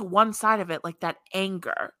that's one side of it, like that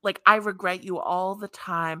anger. Like, I regret you all the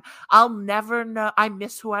time. I'll never know. I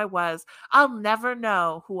miss who I was. I'll never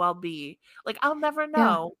know who I'll be. Like, I'll never Yeah.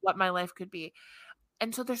 know what my life could be.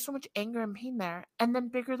 And so there's so much anger and pain there. And then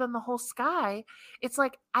bigger than the whole sky, it's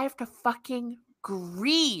like I have to fucking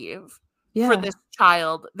grieve for Yeah. this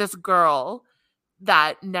child, this girl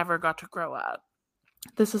that never got to grow up.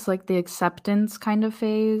 This is like the acceptance kind of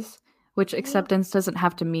phase, which Yeah. acceptance doesn't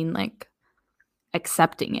have to mean like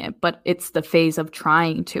accepting it, but it's the phase of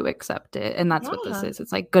trying to accept it. And that's what this Yeah. is.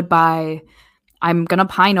 It's like, goodbye. I'm going to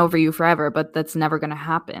pine over you forever, but that's never going to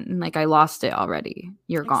happen. Like, I lost it already.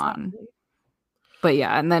 You're gone. Exactly. But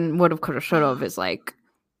yeah, and then would have, could have, should have is like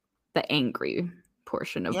the angry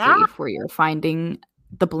portion of Yeah. grief where you're finding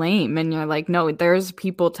the blame and you're like, no, there's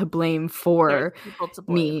people to blame for There's people to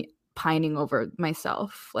blame. me pining over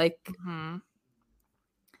myself. Like, Mhm.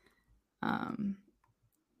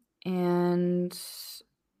 and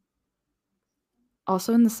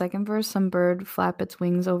also in the second verse, some bird flap its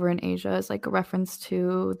wings over in Asia is like a reference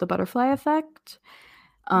to the butterfly effect.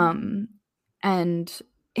 And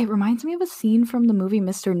it reminds me of a scene from the movie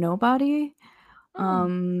Mr. Nobody,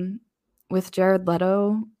 with Jared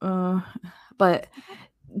Leto. But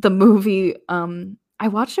the movie, I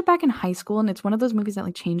watched it back in high school, and it's one of those movies that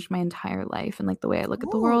like changed my entire life and like the way I look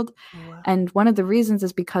at the world. And one of the reasons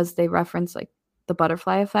is because they reference like the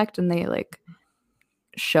butterfly effect, and they like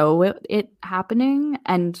show it happening.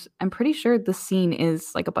 And I'm pretty sure the scene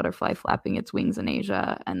is like a butterfly flapping its wings in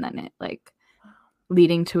Asia, and then it like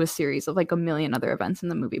leading to a series of like a million other events in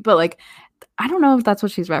the movie. But like, I don't know if that's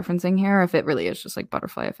what she's referencing here, or if it really is just like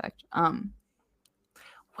butterfly effect.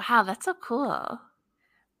 Wow, that's so cool.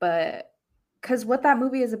 But because what that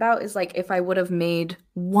movie is about is like, if I would have made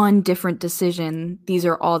one different decision, these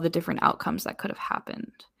are all the different outcomes that could have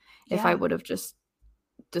happened. Yeah. If I would have just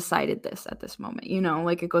decided this at this moment, you know,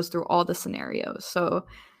 like it goes through all the scenarios. So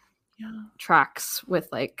Yeah. tracks with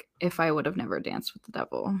like, if I would have never danced with the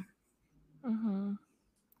devil. Mm-hmm.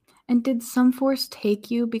 And did some force take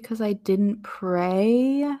you because I didn't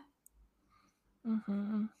pray?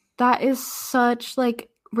 Mm-hmm. That is such like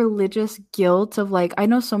religious guilt of like, I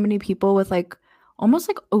know so many people with like almost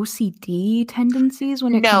like OCD tendencies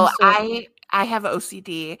when it comes to I have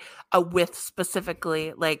OCD with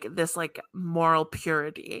specifically like this like moral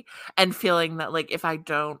purity and feeling that like if I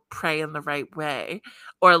don't pray in the right way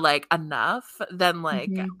or like enough, then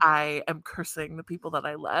like I am cursing the people that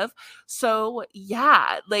I love. So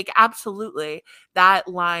yeah, like absolutely. That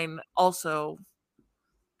line also,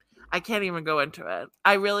 I can't even go into it.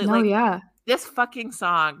 I really this fucking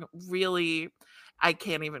song really, I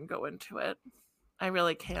can't even go into it. I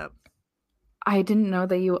really can't. I didn't know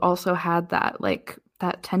that you also had that, like,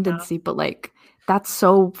 that tendency, but, like, that's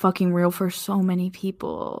so fucking real for so many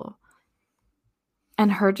people.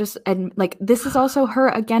 And her just, and, like, this is also her,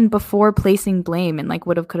 again, before placing blame and, like,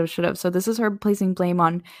 would've, could've, should've. So this is her placing blame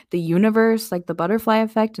on the universe, like, the butterfly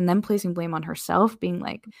effect, and then placing blame on herself, being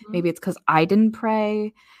like, maybe it's because I didn't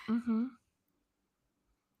pray.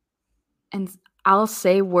 And I'll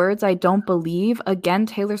say words I don't believe. Again,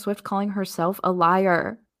 Taylor Swift calling herself a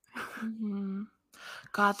liar.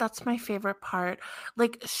 God, that's my favorite part.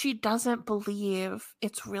 Like, she doesn't believe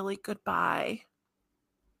it's really goodbye.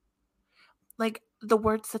 Like, the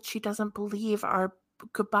words that she doesn't believe are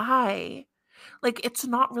goodbye. Like, it's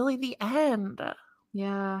not really the end.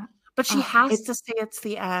 Yeah. But she has to say it's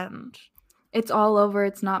the end. It's all over.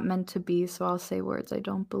 It's not meant to be. So I'll say words I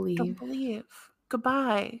don't believe. Don't believe.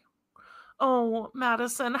 Goodbye. Oh,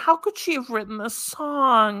 Madison, how could she have written this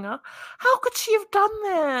song? How could she have done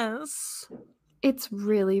this? It's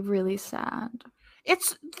really, really sad.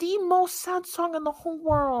 It's the most sad song in the whole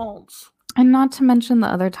world. And not to mention the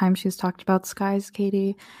other time she's talked about skies,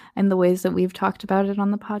 Katie, and the ways that we've talked about it on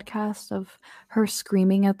the podcast of her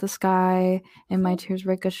screaming at the sky in My Tears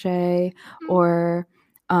Ricochet, or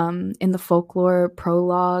in the folklore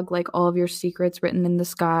prologue, like all of your secrets written in the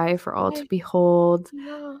sky for all to behold.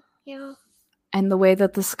 Yeah. And the way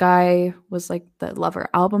that the sky was like the Lover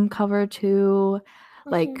album cover too.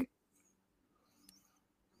 Like,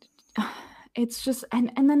 it's just,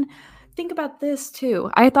 and then think about this too.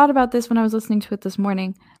 I thought about this when I was listening to it this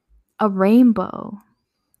morning. A rainbow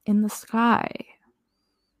in the sky.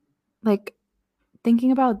 Like,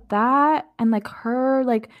 thinking about that and like her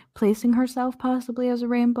like placing herself possibly as a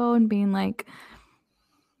rainbow and being like,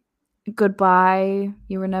 Goodbye,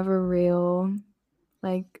 you were never real.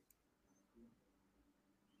 Like,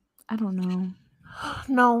 I don't know.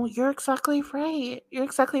 No, you're exactly right. You're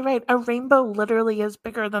exactly right. A rainbow literally is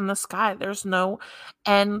bigger than the sky. There's no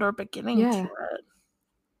end or beginning to Yeah. it.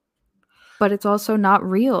 But it's also not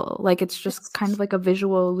real. Like, it's just kind It's of like a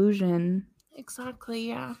visual illusion. exactly,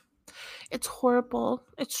 yeah. It's horrible.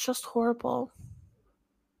 It's just horrible.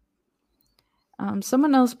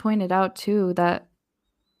 Someone else pointed out too that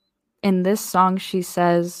in this song she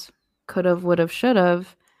says could've, would've,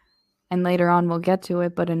 should've, and later on we'll get to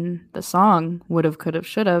it, but in the song would've, could've,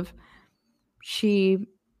 should've, she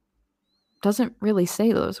doesn't really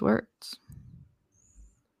say those words.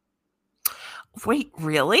 Wait,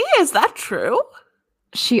 really? Is that true?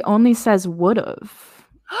 She only says would've.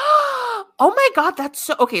 Oh my god, that's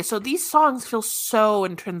so okay. So these songs feel so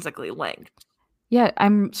intrinsically linked. Yeah,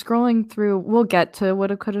 I'm scrolling through. We'll get to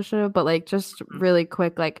woulda, coulda, shoulda, but like just really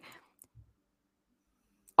quick, like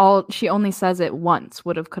all she only says it once,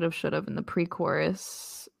 would've, could've, should've in the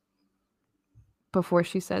pre-chorus before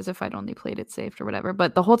she says if I'd only played it safe or whatever.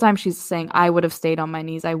 But the whole time she's saying I would have stayed on my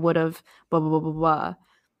knees, I would have blah blah blah blah blah.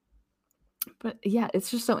 But yeah, it's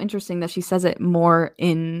just so interesting that she says it more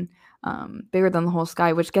in Bigger Than the Whole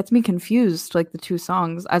Sky, which gets me confused, like the two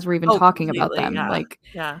songs as we're even talking about completely, them. yeah. Like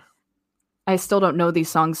Yeah. I still don't know these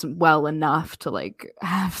songs well enough to like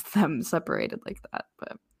have them separated like that.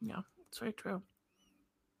 But Yeah, it's very true.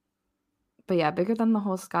 But yeah, Bigger Than the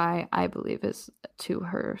Whole Sky, I believe, is to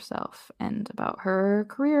herself and about her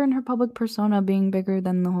career and her public persona being bigger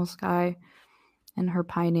than the whole sky and her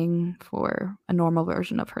pining for a normal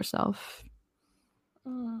version of herself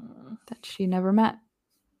that she never met.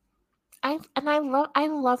 I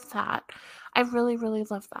love that. I really, really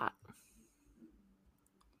love that.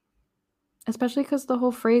 Especially because the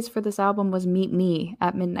whole phrase for this album was meet me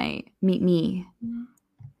at midnight. Meet me. Mm-hmm.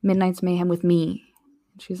 Midnight's mayhem with me.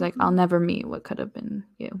 She's like, I'll never meet what could have been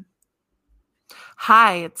you.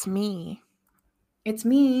 Hi, it's me. It's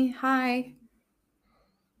me. Hi.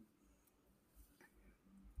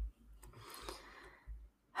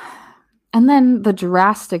 And then the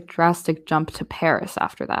drastic jump to Paris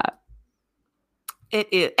after that. It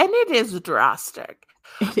is, and it is drastic.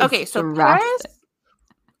 Okay, so drastic. Paris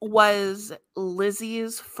was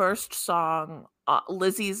Lizzie's first song,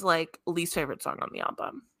 Lizzie's like least favorite song on the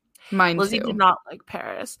album. Mine Lizzie too. did not like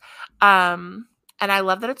Paris. And I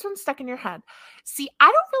love that it's been stuck in your head. See, I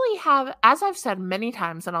don't really have, as I've said many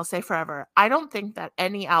times, and I'll say forever, I don't think that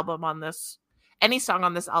any song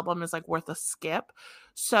on this album is like worth a skip.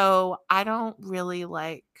 So I don't really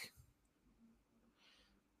like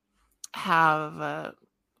have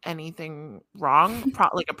anything wrong,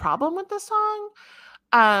 like a problem with this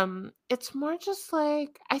song. It's more just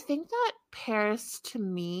like, I think that Paris to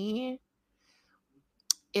me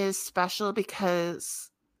is special because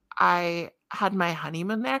I had my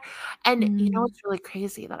honeymoon there. And you know what's really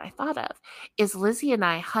crazy that I thought of is Lizzie and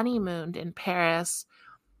I honeymooned in Paris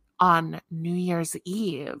on New Year's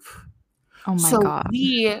Eve. Oh my God.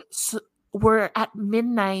 We were at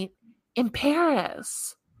midnight in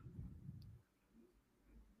Paris.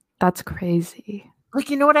 That's crazy. Like,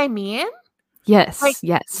 you know what I mean? Yes, like,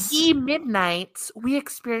 yes. The midnights we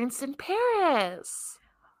experienced in Paris.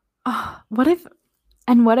 What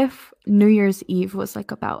if New Year's Eve was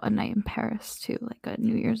like about a night in Paris too, like a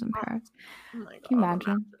New Year's in Paris? Oh my God, can you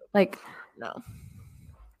imagine? Like, no.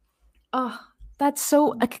 Oh, that's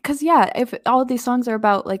so, because yeah, if all these songs are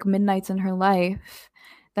about like midnights in her life,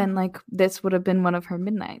 then like this would have been one of her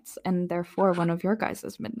midnights and therefore one of your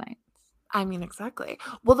guys' midnights. I mean, exactly.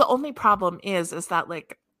 Well, the only problem is that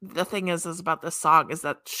like the thing is about this song is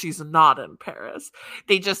that she's not in Paris.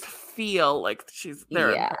 They just feel like she's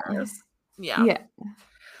there in Paris. Yeah.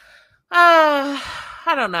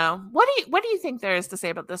 I don't know. What do you think there is to say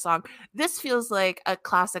about this song? This feels like a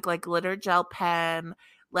classic, like glitter gel pen,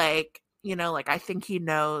 like, you know, like I Think He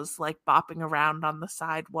Knows, like bopping around on the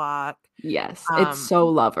sidewalk. Yes, it's so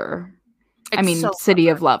Lover. I mean, so City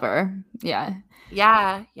of Lover. Yeah.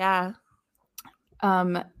 Yeah.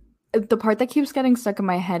 The part that keeps getting stuck in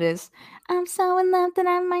my head is I'm so in love that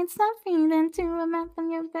I might stop feeling to a mouth on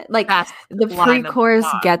your bed. Like the pre-chorus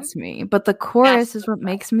gets me, but the chorus is what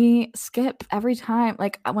makes me skip every time.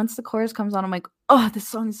 Like once the chorus comes on, I'm like, oh, this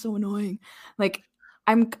song is so annoying. Like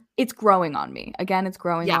it's growing on me. Again, it's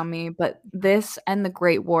growing on me, but this and The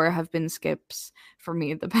Great War have been skips for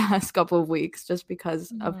me the past couple of weeks just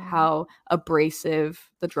because of how abrasive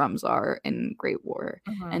the drums are in Great War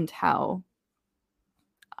and how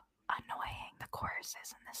annoying the chorus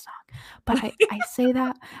is in this song. But I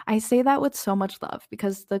say that with so much love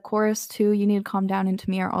because the chorus too, You Need to Calm Down and To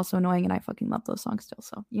Me are also annoying, and I fucking love those songs still.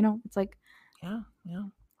 So, it's like Yeah.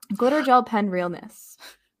 glitter gel pen realness.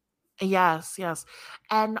 Yes.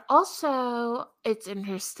 And also, it's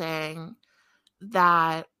interesting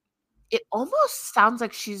that it almost sounds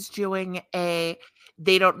like she's doing they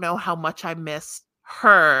don't know how much I miss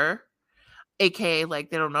her, aka like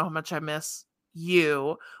they don't know how much I miss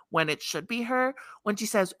you, when it should be her. When she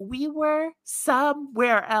says, we were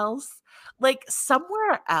somewhere else, like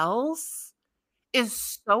somewhere else is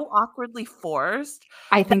so awkwardly forced.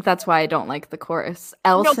 I think that's why I don't like the chorus.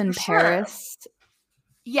 Else in Paris. Sure.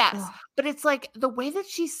 Yes. Ugh. But it's like the way that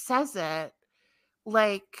she says it,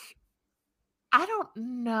 like, I don't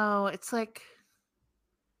know. It's like,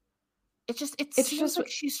 it seems like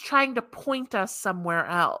she's trying to point us somewhere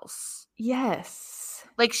else. Yes.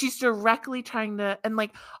 Like she's directly trying to, and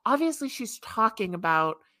like, obviously she's talking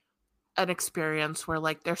about an experience where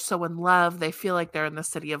like they're so in love, they feel like they're in the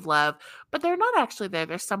city of love, but they're not actually there.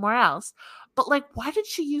 They're somewhere else. But like, why did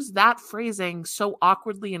she use that phrasing so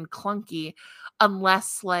awkwardly and clunky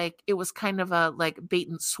unless like it was kind of a like bait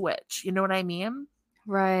and switch? You know what I mean?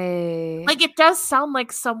 Right. Like it does sound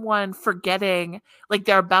like someone forgetting, like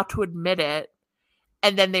they're about to admit it,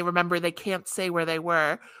 and then they remember they can't say where they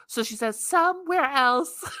were. So she says, somewhere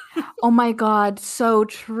else. Oh my God, so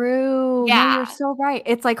true. Yeah. No, you're so right.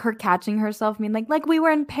 It's like her catching herself, like we were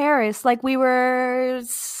in Paris, like we were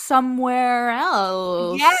somewhere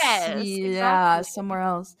else. Yes. Yeah, Exactly. somewhere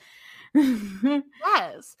else.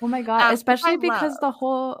 Yes. Oh my God, especially because the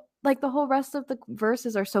whole rest of the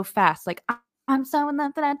verses are so fast. Like, I'm so in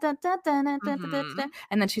love. Mm-hmm.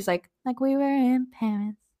 And then she's like we were in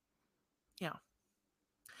Paris. Yeah.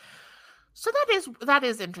 So that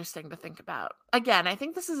is interesting to think about. Again, I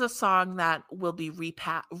think this is a song that will be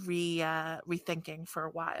rethinking for a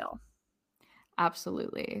while.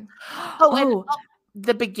 Absolutely. And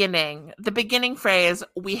the beginning phrase,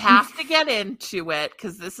 we have to get into it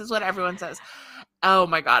because this is what everyone says. Oh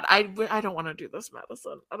my God, I don't want to do this,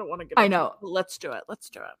 Madison. I don't want to get into I know. it. Let's do it.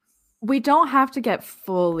 We don't have to get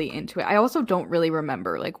fully into it. I also don't really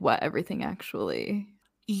remember like what everything actually.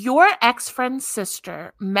 Your ex-friend's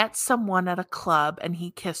sister met someone at a club and he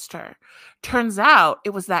kissed her. Turns out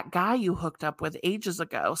it was that guy you hooked up with ages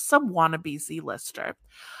ago, some wannabe Z-lister.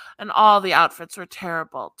 And all the outfits were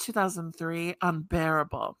terrible. 2003,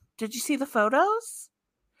 unbearable. Did you see the photos?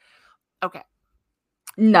 Okay.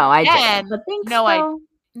 No, I didn't. But thanks,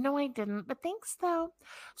 No, I didn't. But thanks, though.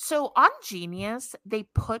 So on Genius, they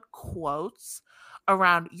put quotes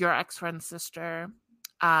around your ex-friend's sister,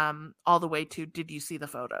 all the way to, did you see the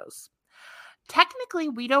photos? Technically,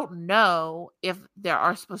 we don't know if there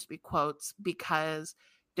are supposed to be quotes because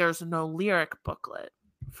there's no lyric booklet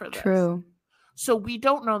for this. True. So we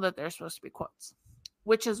don't know that there's supposed to be quotes,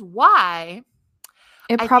 which is why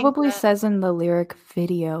it probably says in the lyric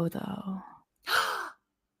video, though.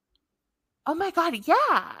 Oh my God,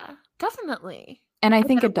 yeah, definitely. And I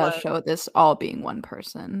think it does show this all being one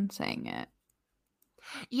person saying it.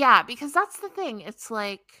 Yeah, because that's the thing. It's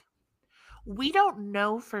like, we don't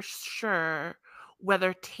know for sure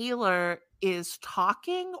whether Taylor is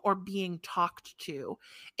talking or being talked to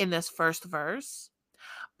in this first verse.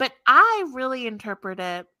 But I really interpret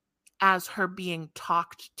it as her being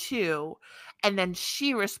talked to. And then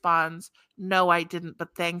she responds, no, I didn't,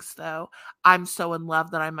 but thanks, though. I'm so in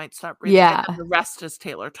love that I might start breathing. Yeah. And the rest is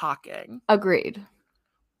Taylor talking. Agreed.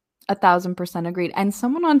 1,000% agreed. And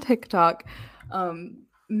someone on TikTok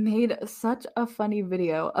made such a funny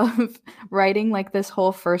video of writing like this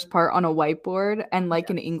whole first part on a whiteboard and like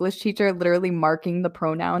an English teacher literally marking the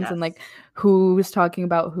pronouns and like who's talking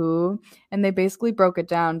about who. And they basically broke it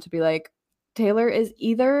down to be like, Taylor is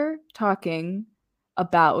either talking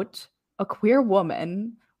about a queer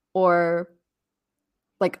woman or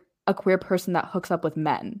like a queer person that hooks up with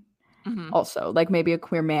men. Mm-hmm. Also, like maybe a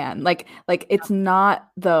queer man. Like it's not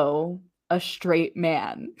though a straight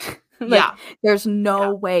man. Like, there's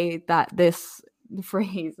no way that this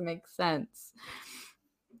phrase makes sense.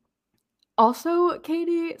 Also,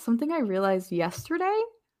 Katie, something I realized yesterday,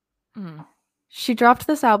 she dropped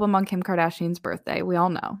this album on Kim Kardashian's birthday. We all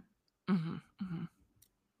know.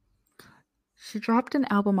 She dropped an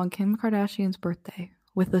album on Kim Kardashian's birthday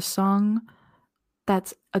with a song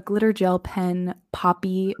that's a glitter gel pen,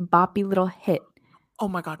 poppy, boppy little hit. Oh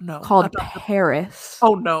my God, no. Called Paris.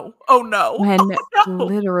 Oh no. When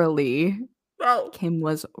literally Kim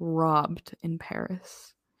was robbed in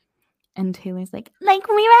Paris. And Taylor's like we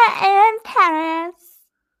were in Paris.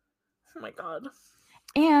 Oh my God.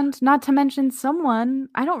 And not to mention someone,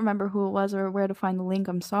 I don't remember who it was or where to find the link.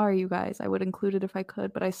 I'm sorry, you guys. I would include it if I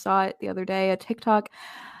could, but I saw it the other day, a TikTok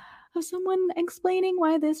of someone explaining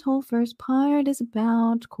why this whole first part is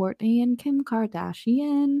about Kourtney and Kim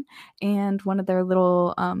Kardashian and one of their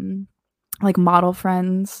little like model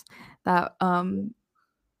friends that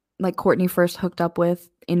like Kourtney first hooked up with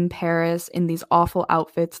in Paris in these awful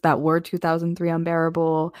outfits that were 2003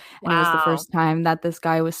 unbearable, and it was the Wow. first time that this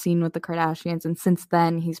guy was seen with the Kardashians, and since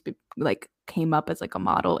then like came up as like a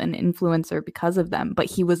model and influencer because of them, but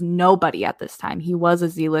he was nobody at this time. He was a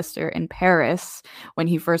Z-lister in Paris when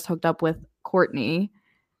he first hooked up with Kourtney,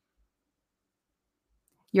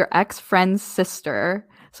 your ex-friend's sister,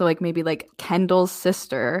 so like maybe like Kendall's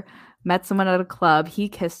sister, met someone at a club, he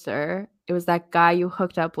kissed her. It was that guy you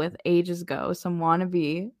hooked up with ages ago, some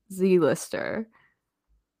wannabe Z-lister.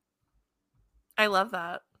 I love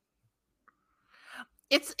that.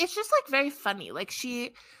 It's just like very funny. Like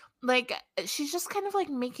she's just kind of like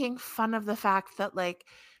making fun of the fact that like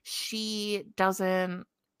she doesn't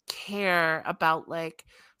care about like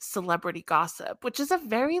celebrity gossip, which is a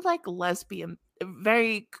very like lesbian,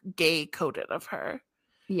 very gay coded of her.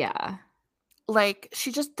 Yeah. Like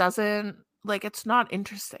she just doesn't like it's not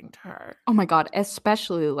interesting to her. Oh my God,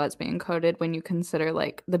 especially lesbian coded when you consider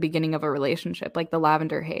like the beginning of a relationship, like the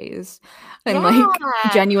Lavender Haze, and like Yeah.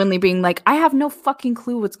 genuinely being like, I have no fucking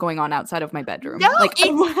clue what's going on outside of my No, bedroom. Like,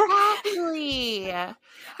 exactly.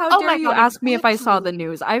 how Oh dare my you god, ask me if I saw the exactly.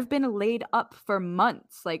 news? I've been laid up for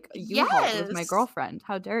months, like U-Haul with my Yes. girlfriend.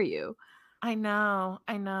 How dare you? I know.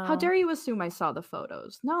 I How know. dare you assume I saw the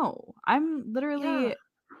photos? No, I'm Yeah. literally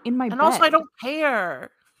in my And also I bed. don't care.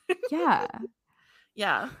 Yeah.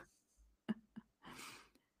 Yeah.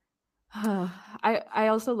 I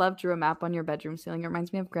also love Drew a Map on Your Bedroom Ceiling. It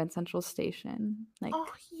reminds me of Grand Central Station, like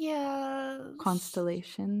Oh, yes.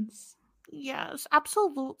 constellations. Yes,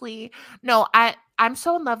 absolutely. No, I'm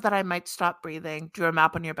so in love that I might stop breathing. Drew a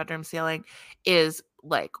map on your bedroom ceiling is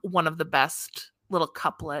like one of the best little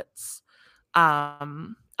couplets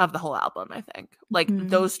of the whole album, I think. Like Mhm.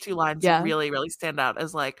 those two lines Yeah, really stand out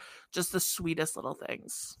as like just the sweetest little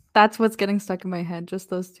things. that's what's getting stuck in my head. Just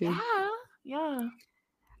those two. Yeah.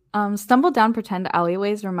 Yeah. Stumble Down Pretend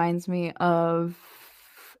Alleyways reminds me of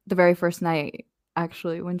the very first night,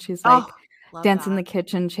 actually, when she's Oh, like, love dance in the that.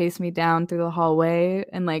 kitchen, chase me down through the hallway,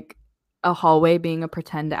 and like a hallway being a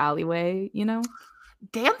pretend alleyway, you know?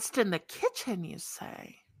 Danced in the kitchen, you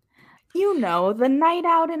say? You know, the night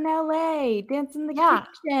out in LA, dance in the Yeah.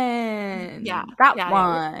 Yeah. kitchen. That Yeah.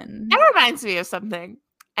 one. That reminds me of something.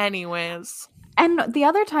 Anyways. And the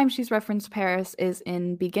other time she's referenced Paris is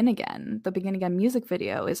in Begin Again. The Begin Again music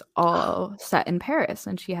video is all set in Paris,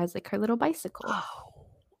 and she has like her little bicycle. Oh,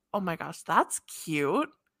 oh my gosh, that's cute.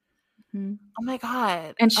 Mhm. Oh my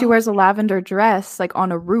god. And she Oh, wears a lavender dress like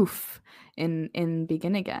on a roof in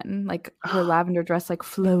Begin Again. Like her lavender dress like my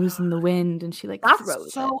flows in the god. wind and she like That's throws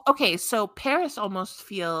it. so okay, so Paris almost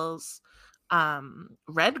feels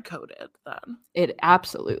red coded then. It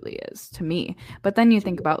absolutely is to me. But then you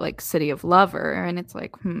think about like City of Lover and it's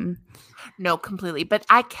like, No, completely. But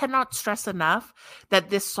I cannot stress enough that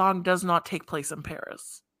this song does not take place in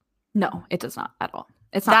Paris. no, it does not at all.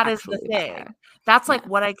 It's not That is the actually about thing. there. That's Yeah. like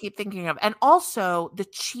what I keep thinking of. And also the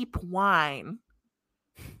cheap wine.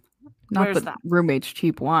 Not Where's the that? roommate's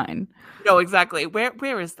cheap wine. No, exactly.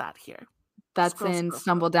 Where is that here? That's Scroll, in scroll, scroll.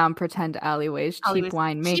 Stumble Down Pretend Alleyways, cheap Alleyways,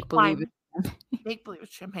 wine, cheap make believe. wine, make believe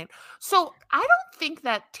it's champagne. So I don't think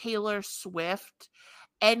that Taylor Swift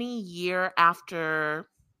any year after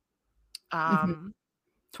Mhm. um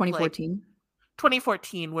like 2014.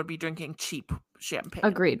 2014 would be drinking cheap champagne.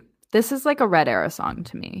 Agreed. This is like a red era song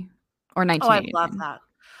to me. Or Oh, I love 1989. that.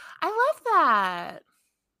 I love that.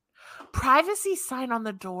 Privacy sign on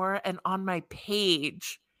the door and on my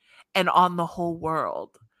page and on the whole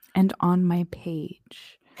world. And on my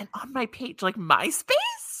page. And on my page, like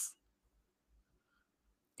MySpace?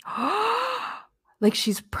 Like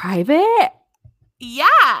she's private?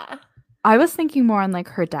 Yeah. I was thinking more on like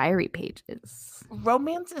her diary pages.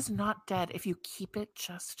 Romance is not dead if you keep it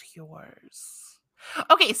just yours.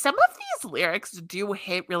 Okay, some of these lyrics do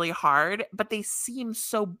hit really hard, but they seem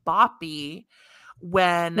so boppy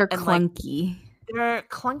when They're and like clunky. they're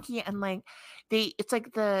clunky and like it's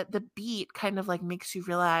like the beat kind of like makes you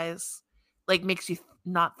realize like makes you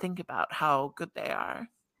not think about how good they are.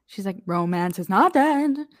 She's like, romance is not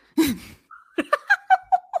dead.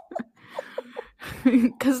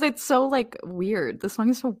 Because it's so like weird. The song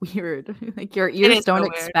is so weird. Like your It ears is don't so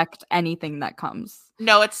weird. expect anything that comes.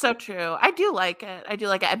 No, it's so true. I do like it. I do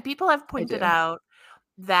like it. And people have I pointed do. out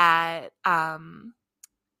that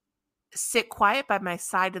sit quiet by my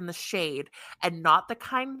side in the shade, and not the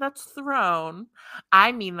kind that's thrown,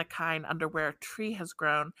 I mean the kind under where a tree has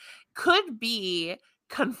grown, could be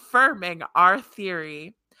confirming our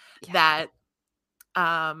theory that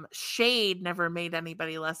shade never made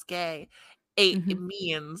anybody less gay. It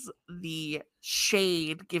means the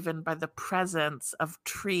shade given by the presence of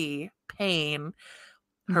Tree Paine,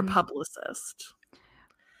 her publicist.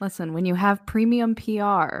 Listen, when you have premium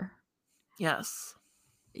PR, yes,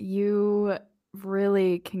 you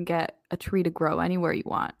really can get a tree to grow anywhere you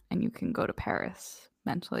want, and you can go to Paris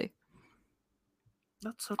mentally.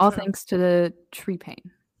 That's so all true. Thanks to the Tree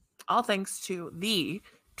Paine. All thanks to the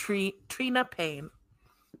Trina Paine.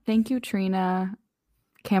 Thank you, Trina.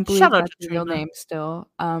 Can't believe Shout out that's to the real Trina. name still.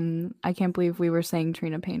 I can't believe we were saying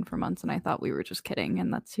Trina Paine for months, and I thought we were just kidding,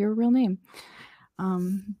 and that's your real name.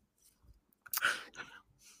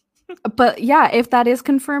 But yeah, if that is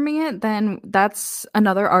confirming it, then that's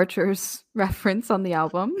another Archers reference on the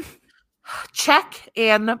album. Check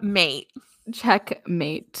and mate.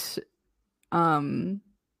 Checkmate. And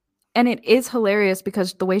it is hilarious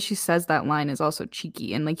because the way she says that line is also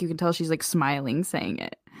cheeky, and like you can tell she's like smiling saying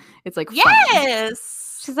it. It's like funny.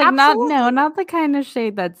 Yes. She's like, absolutely. not the kind of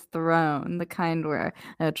shade that's thrown, the kind where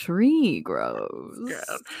a tree grows.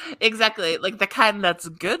 Exactly, like the kind that's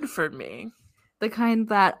good for me. The kind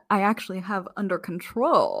that I actually have under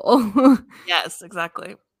control. Yes,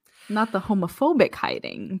 exactly. Not the homophobic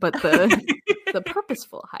hiding, but the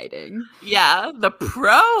purposeful hiding. Yeah, the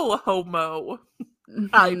pro-homo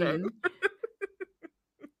hiding.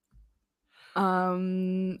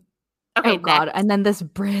 Okay, oh god, next. And then this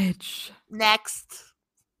bridge. Next.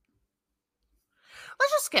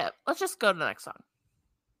 Let's just skip. Let's just go to the next song.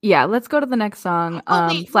 Yeah, let's go to the next song.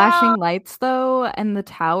 Flashing lights, though, and the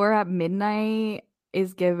tower at midnight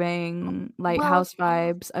is giving lighthouse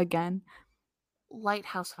vibes again.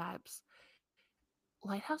 Lighthouse vibes.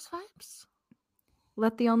 Lighthouse vibes?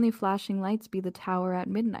 Let the only flashing lights be the tower at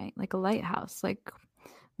midnight, like a lighthouse, like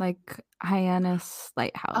Hyannis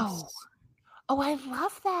Lighthouse. Oh, I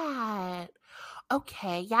love that.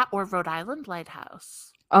 Okay, yeah, or Rhode Island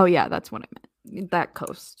Lighthouse. Oh, yeah, that's what I meant. That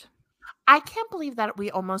coast. I can't believe that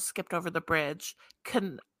we almost skipped over the bridge.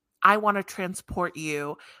 I want to transport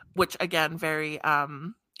you, which again, very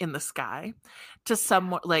in the sky, to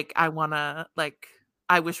somewhere like I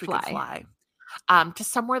wish we could fly. To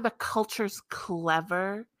somewhere the culture's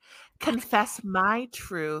clever. Confess my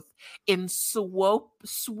truth in sloping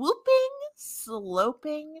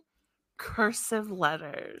cursive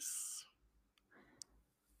letters.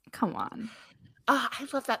 Come on. I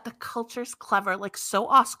love that. The culture's clever, like so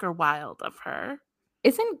Oscar Wilde of her.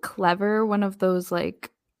 Isn't clever one of those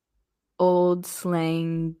like old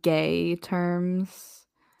slang gay terms?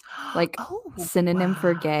 Like synonym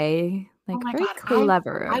for gay? Like very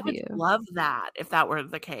clever I of would you. love that if that were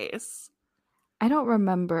the case. I don't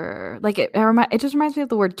remember. Like it just reminds me of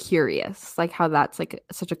the word curious, like how that's like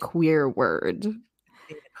such a queer word.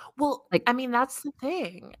 Well, like I mean, that's the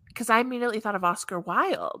thing, because I immediately thought of Oscar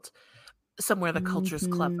Wilde. Somewhere the culture's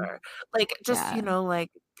clever, like just like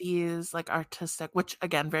these like artistic, which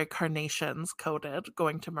again very carnations coded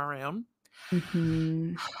going to maroon.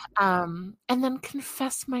 And then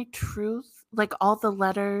confess my truth, like all the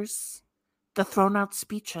letters, the thrown out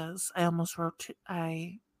speeches I almost wrote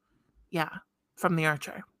from the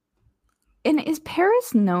Archer. And is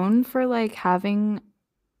Paris known for like having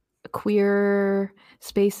queer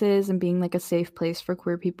spaces and being like a safe place for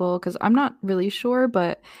queer people? Because I'm not really sure,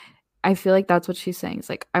 but I feel like that's what she's saying. It's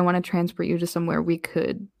like, I want to transport you to somewhere we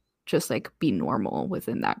could just like be normal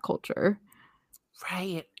within that culture.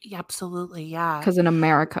 Right. Yeah, absolutely. Yeah. Because in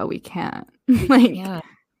America, we can't. Yeah.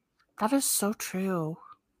 That is so true.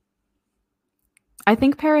 I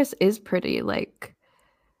think Paris is pretty, like,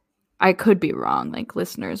 I could be wrong. Like,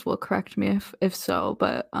 listeners will correct me if so.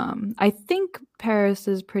 But I think Paris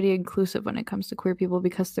is pretty inclusive when it comes to queer people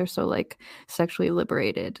because they're so, like, sexually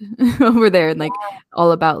liberated over there. And, like,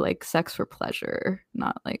 all about, like, sex for pleasure.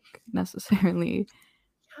 Not, like, necessarily.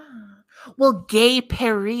 Well, Gay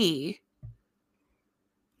Paris.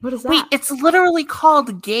 What is that? Wait, it's literally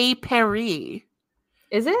called Gay Paris.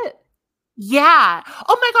 Is it? Yeah.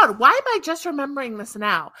 Oh my God. Why am I just remembering this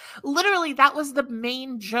now? Literally, that was the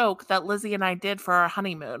main joke that Lizzie and I did for our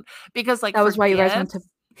honeymoon. Because like that was why you guys went to.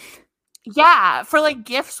 Yeah, for like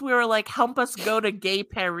gifts, we were like, help us go to Gay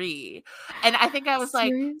Paris. And I think I was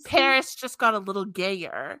Seriously? like, Paris just got a little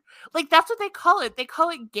gayer. Like, that's what they call it. They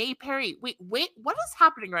call it Gay Paris. Wait, what is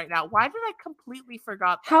happening right now? Why did I completely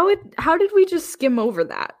forget that? How did we just skim over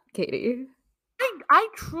that, Katie? I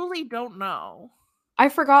truly don't know. I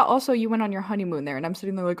forgot also you went on your honeymoon there, and I'm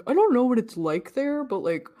sitting there like, I don't know what it's like there, but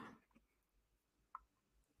like,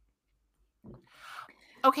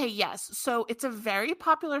 Okay, yes. So it's a very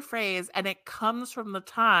popular phrase, and it comes from the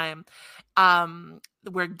time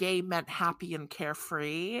where gay meant happy and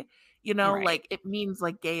carefree. Right. Like it means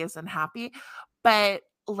like gay isn't happy, but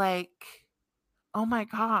like, oh my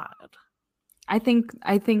God. I think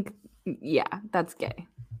yeah, that's gay.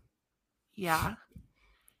 Yeah.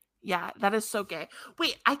 Yeah, that is so gay.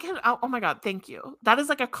 Wait, oh my God, thank you. That is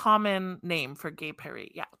like a common name for gay Paris.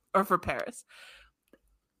 Yeah. Or for Paris.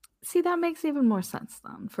 See, that makes even more sense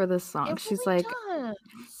then for this song. It She's really like, does.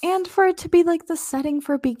 and for it to be like the setting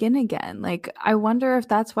for Begin Again. Like, I wonder if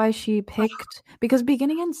that's why she picked, because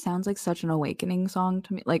Begin Again sounds like such an awakening song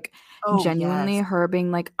to me. Like, Oh, genuinely, yes. her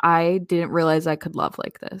being like, I didn't realize I could love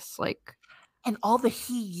like this. Like, And all the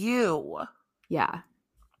he, you. yeah.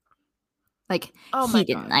 Like, Oh he my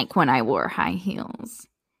didn't God. like when I wore high heels.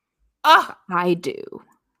 Ah, I do.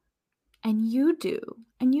 And you do.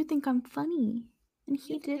 And you think I'm funny. And you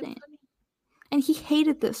he think I'm didn't. funny? And he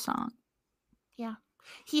hated this song. Yeah.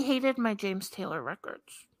 He hated my James Taylor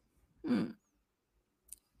records. Mm.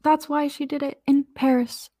 That's why she did it in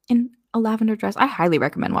Paris in a lavender dress. I highly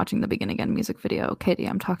recommend watching the Begin Again music video. Katie,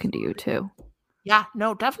 I'm talking to you too. Yeah,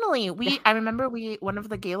 no, definitely. Yeah. I remember one of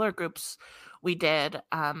the Gaylor groups we did,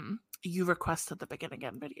 you requested the Begin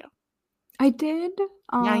Again video. I did? Yeah,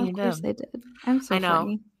 Oh, you of course did. I did. I'm so I know.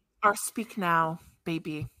 funny. Or Speak Now,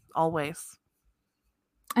 baby. Always.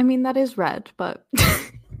 I mean, that is red, but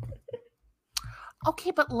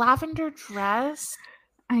Okay, but lavender dress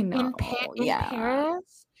I in know. in Yeah.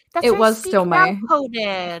 Paris? That's It very was Speak still Now my,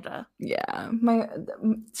 coded. yeah, my,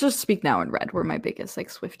 just Speak Now and Red were my biggest, like,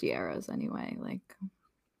 Swiftie eras anyway. Like,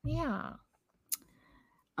 Yeah.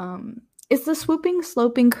 Is the swooping,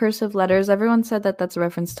 sloping cursive letters, everyone said that that's a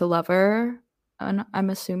reference to Lover. And I'm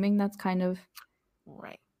assuming that's kind of,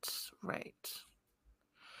 Right. Right.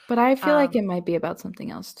 but I feel like Um, it might be about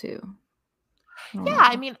something else too. I don't yeah, know.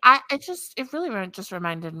 I mean, it really just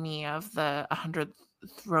reminded me of the 100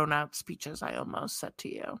 thrown out speeches I almost said to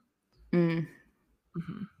you. Mm.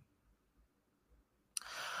 Mhm.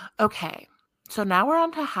 Okay, so now we're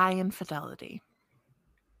on to High Infidelity.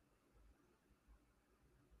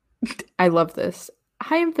 I love this.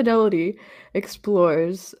 High Infidelity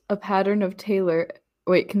explores a pattern of Taylor.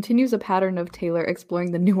 Wait, continues a pattern of Taylor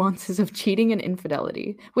exploring the nuances of cheating and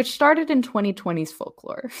infidelity, which started in 2020's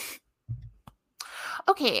folklore.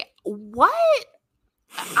 Okay, what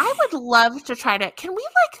I would love to try to can we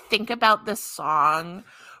like think about this song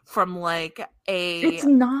from like It's a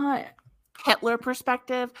not. Hitler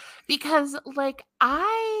perspective? Because like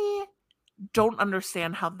I don't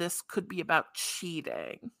understand how this could be about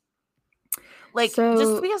cheating. Like just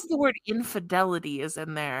So, because the word infidelity is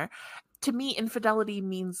in there, to me infidelity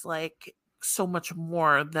means like so much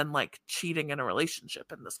more than like cheating in a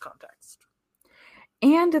relationship in this context.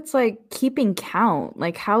 and it's like keeping count.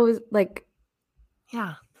 Like, how is, like,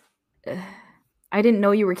 Yeah. I didn't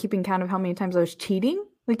know you were keeping count of how many times I was cheating.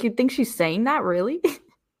 Like, you'd think she's saying that, really?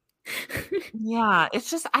 Yeah, it's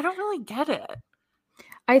just I don't really get it.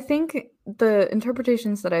 I think the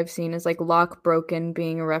interpretations that I've seen is like lock broken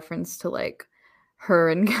being a reference to like her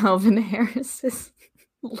and Calvin Harris's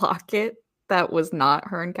locket that was not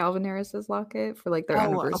her and Calvin Harris's locket for like their Oh,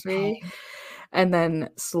 anniversary. okay. And then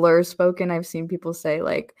slur spoken, I've seen people say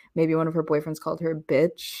like maybe one of her boyfriends called her a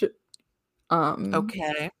bitch.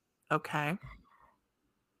 Okay. Okay.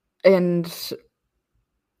 And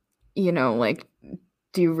like,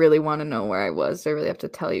 do you really want to know where I was? Do I really have to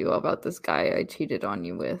tell you about this guy I cheated on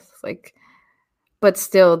you with? Like, but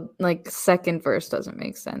still, like, second verse doesn't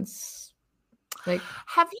make sense. Like,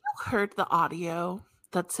 Have you heard the audio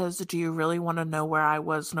that says, "Do you really want to know where I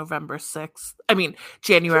was November 6th?" I mean,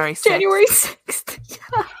 January 6th. January 6th.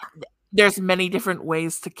 Yeah. There's many different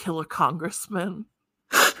ways to kill a congressman.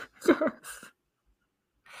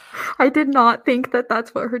 I did not think that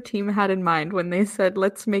that's what her team had in mind when they said,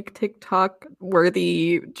 let's make TikTok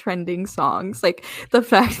worthy trending songs. Like, the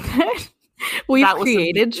fact that we've That was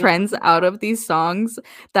created immediate. trends out of these songs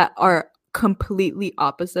that are completely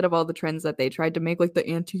opposite of all the trends that they tried to make, like the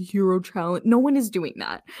anti-hero challenge. No one is doing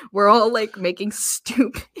that. We're all like making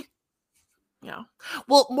stupid. Yeah.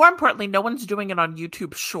 Well, more importantly, no one's doing it on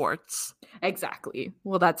YouTube Shorts. Exactly.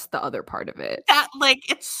 Well, that's the other part of it. That like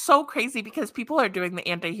it's so crazy because people are doing the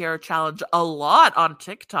anti-hero challenge a lot on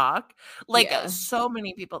TikTok. Like Yeah. so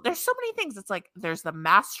many people. There's so many things. It's like there's the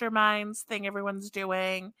masterminds thing everyone's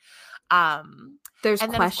doing. There's And then of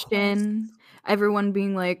course, Question. Everyone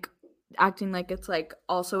being like acting like it's like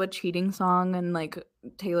also a cheating song and like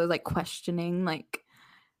Taylor like questioning like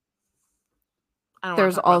I don't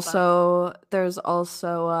want to talk about that. there's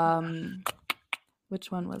also Which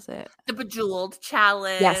one was it? The Bejeweled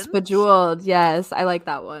challenge. Yes, Bejeweled. Yes, I like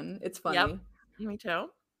that one. It's funny. Yep, me too.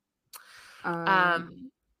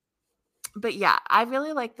 But yeah, I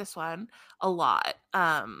really like this one a lot.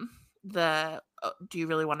 Do you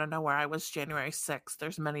really want to know where I was January 6th?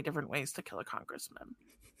 There's many different ways to kill a congressman.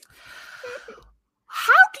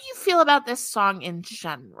 How do you feel about this song in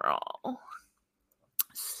general?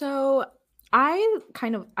 So I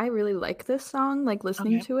really like this song, like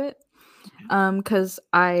listening to it. Because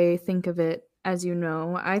I think of it, as you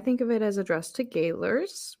know, I think of it as addressed to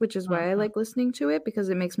Gaylors, which is why I like listening to it, because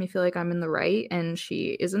it makes me feel like I'm in the right and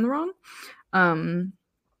she is in the wrong.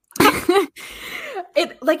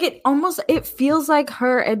 It feels like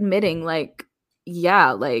her admitting, like,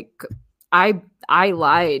 yeah, like I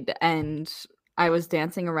lied and I was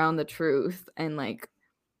dancing around the truth, and like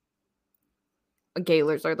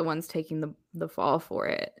Gaylors are the ones taking the fall for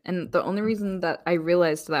it. And the only reason that I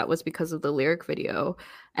realized that was because of the lyric video,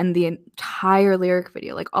 and the entire lyric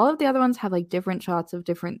video. Like, all of the other ones have like different shots of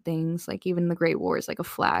different things, like even the Great War is like a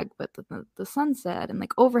flag, but the sunset and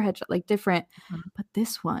like overhead shot, like different. But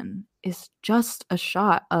this one is just a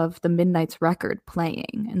shot of the Midnight's record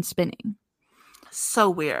playing and spinning. So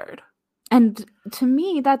weird. And to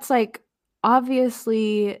me, that's like,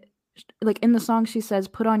 obviously, like in the song she says,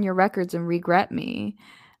 put on your records and regret me.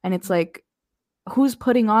 And it's like, who's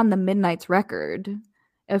putting on the Midnight's record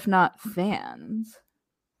if not fans?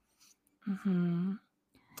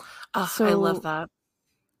 So, I love that.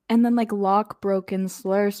 And then like Lock Broken,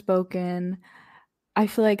 Slur Spoken, I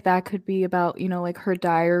feel like that could be about, you know, like her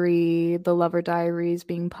diary, the Lover Diaries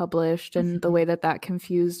being published, and the way that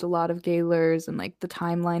confused a lot of Gaylors, and like the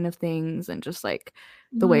timeline of things, and just like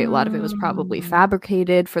the way a lot of it was probably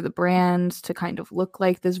fabricated for the brand to kind of look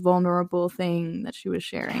like this vulnerable thing that she was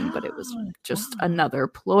sharing, but it was just another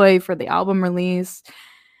ploy for the album release.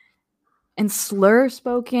 And Slur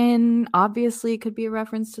Spoken obviously could be a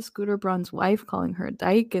reference to Scooter Braun's wife calling her a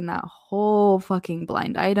dyke, and that whole fucking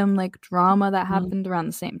Blind Item like drama that happened around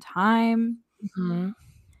the same time.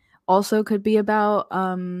 Also could be about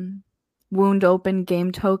Wound Open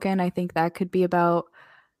Game Token. I think that could be about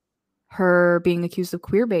her being accused of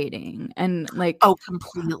queer baiting, and like,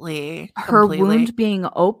 completely her wound being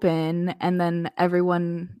open, and then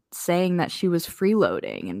everyone saying that she was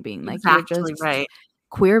freeloading and being like, you're just right,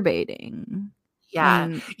 queer baiting. Yeah,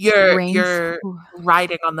 and you're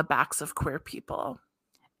riding on the backs of queer people.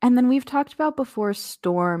 And then we've talked about before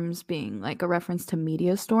storms being like a reference to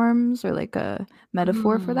media storms, or like a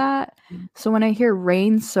metaphor for that. So when I hear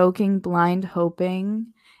rain soaking, blind hoping,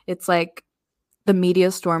 it's like the media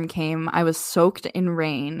storm came, I was soaked in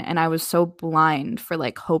rain, and I was so blind for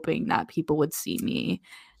like hoping that people would see me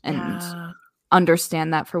and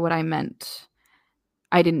understand that for what I meant.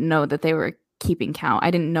 I didn't know that they were keeping count. I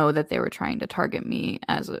didn't know that they were trying to target me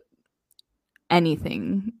as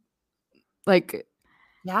anything. Like,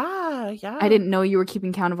 I didn't know you were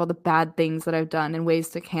keeping count of all the bad things that I've done and ways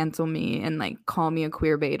to cancel me and like call me a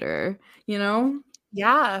queer baiter, you know?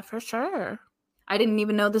 Yeah, for sure. I didn't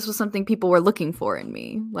even know this was something people were looking for in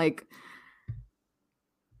me. Like,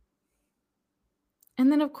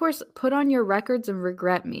 and then of course, put on your records and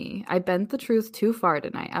regret me. I bent the truth too far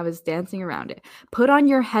tonight. I was dancing around it. Put on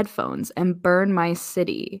your headphones and burn my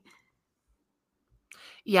city.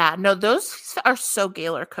 Yeah, no, those are so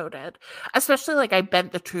Gaylor coded. Especially like, I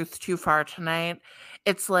bent the truth too far tonight.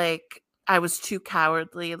 It's like, I was too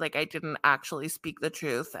cowardly, like I didn't actually speak the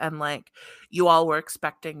truth, and like you all were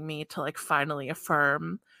expecting me to like finally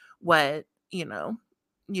affirm what, you know,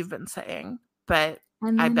 you've been saying, but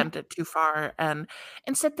I bent it too far, and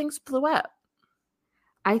instead things blew up.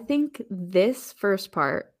 I think this first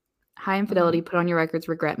part, high infidelity, put on your records,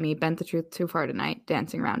 regret me, bent the truth too far tonight,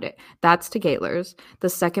 dancing around it, that's to Gaylors. The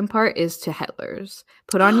second part is to Hetlers.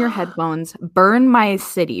 Put on your headphones, burn my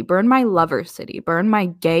city, burn my lover city, burn my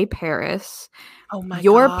gay Paris. Oh my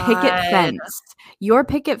your God. Your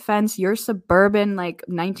picket fence, your suburban like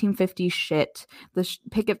 1950s shit, the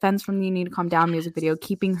picket fence from the You Need to Calm Down music video,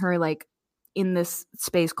 keeping her like in this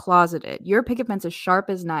space closeted. Your picket fence is sharp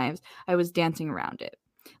as knives. I was dancing around it.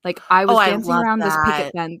 Like, I was dancing around this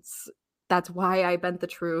picket fence. That's why I bent the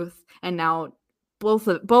truth. And now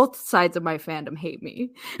both sides of my fandom hate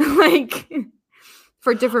me. Like,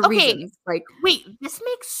 for different reasons. Like, wait, this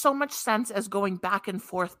makes so much sense as going back and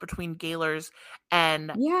forth between Gaylors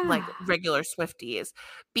and like regular Swifties,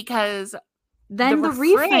 because then the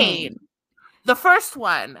refrain, the first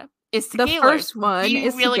one is to Gaylors. First one Do you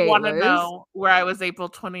is really to want to know where I was April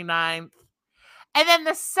 29th? And then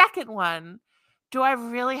the second one, do I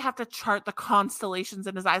really have to chart the constellations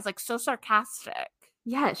in his eyes? Like, so sarcastic.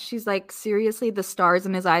 Yeah, she's like, seriously, the stars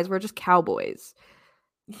in his eyes were just cowboys.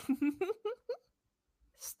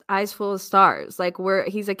 Eyes Full of Stars. Like,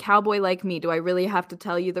 he's a cowboy like me. Do I really have to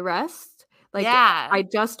tell you the rest? Like, Yeah. I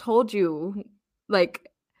just told you. Like,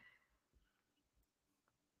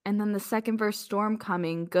 and then the second verse, Storm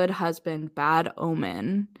Coming, Good Husband, Bad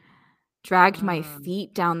Omen, Dragged my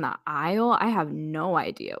feet down the aisle. I have no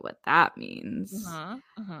idea what that means.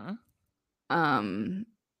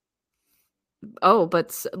 Oh,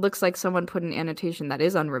 but looks like someone put an annotation that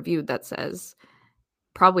is unreviewed that says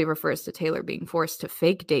probably refers to Taylor being forced to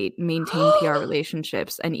fake date, maintain PR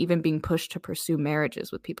relationships, and even being pushed to pursue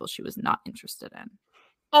marriages with people she was not interested in.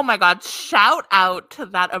 Oh my God, shout out to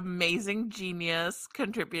that amazing genius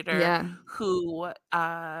contributor who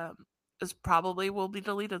is probably will be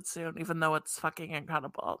deleted soon, even though it's fucking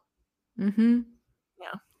incredible. Mm-hmm.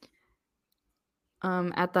 Yeah.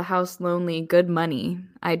 At the House Lonely, Good Money,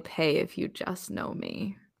 I'd pay if you just know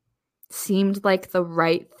me. Seemed like the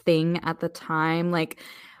right thing at the time. Like,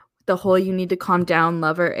 the whole you need to calm down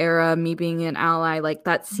lover era, me being an ally, like,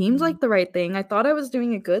 that seemed like the right thing. I thought I was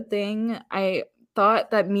doing a good thing. I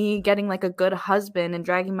thought that me getting like a good husband and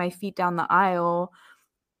dragging my feet down the aisle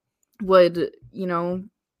would, you know,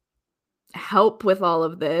 help with all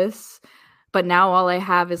of this. But now all I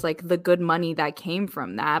have is like the good money that came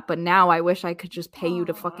from that. But now I wish I could just pay you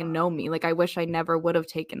to fucking know me. Like, I wish I never would have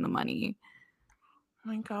taken the money. Oh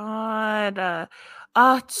my God.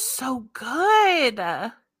 It's so good.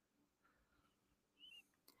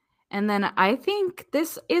 And then I think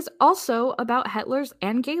this is also about Hetlers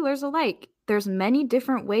and Gaylors alike. There's many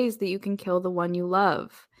different ways that you can kill the one you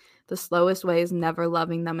love. The slowest way is never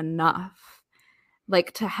loving them enough.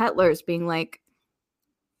 Like, to Hetlers being like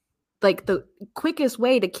the quickest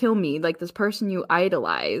way to kill me, like this person you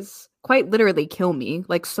idolize, quite literally kill me.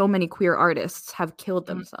 Like, so many queer artists have killed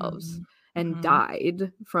themselves and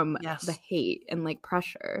died from the hate and like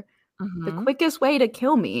pressure. The quickest way to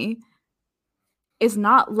kill me is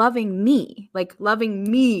not loving me, like loving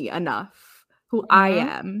me enough, who I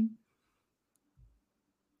am.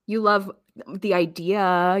 You love the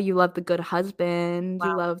idea, you love the good husband,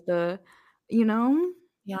 you love the, you know?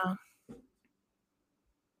 Yeah.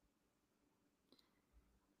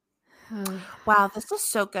 Wow, this is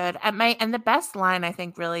so good. And the best line I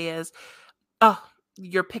think really is, "Oh,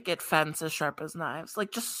 your picket fence is sharp as knives."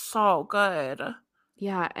 Like, just so good.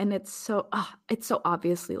 Yeah, and it's so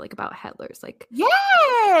obviously like about Hetlers. Like,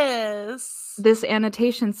 yes, this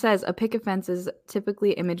annotation says a picket fence is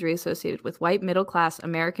typically imagery associated with white middle class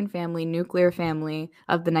American family, nuclear family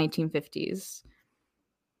of the 1950s.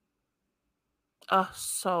 Oh,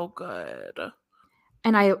 so good.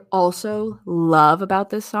 And I also love about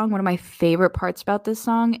this song, one of my favorite parts about this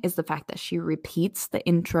song is the fact that she repeats the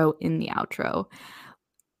intro in the outro.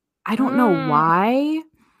 I don't know why.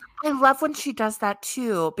 I love when she does that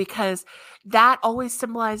too, because that always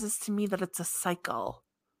symbolizes to me that it's a cycle.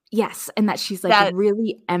 Yes, and that she's like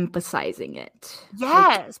really emphasizing it.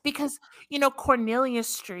 Yes, because, Cornelia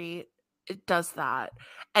Street, it does that.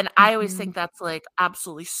 And I always think that's like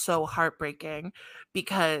absolutely so heartbreaking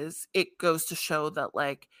because it goes to show that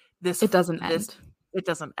like it doesn't end. It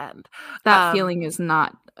doesn't end. That feeling is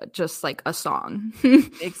not just like a song.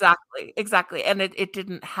 Exactly. And it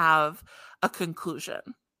didn't have a conclusion.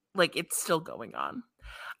 Like, it's still going on.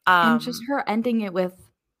 And just her ending it with,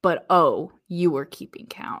 but oh, you were keeping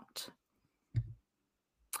count.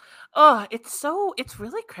 Oh, it's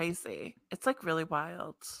really crazy. It's like really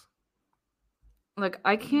wild. Like,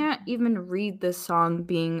 I can't even read this song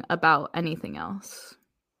being about anything else.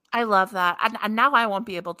 I love that. And now I won't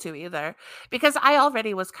be able to either, because I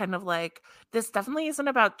already was kind of like, this definitely isn't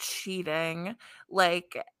about cheating.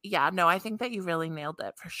 Like, yeah, no, I think that you really nailed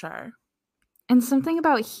it for sure. And something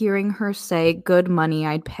about hearing her say, good money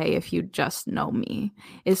I'd pay if you just know me,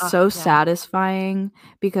 is so satisfying,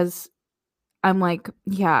 because I'm like,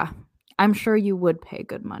 yeah, I'm sure you would pay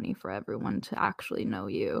good money for everyone to actually know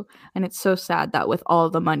you. And it's so sad that with all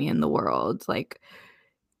the money in the world, like,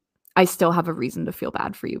 I still have a reason to feel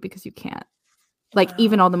bad for you because you can't. Like,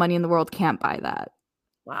 even all the money in the world can't buy that.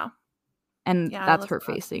 Wow. And that's her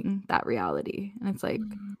facing that reality. And it's like,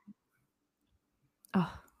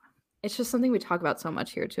 oh, it's just something we talk about so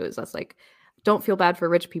much here too, is that's like, don't feel bad for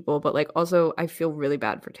rich people, but like also I feel really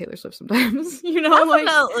bad for Taylor Swift sometimes.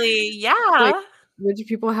 Definitely, yeah. Like, rich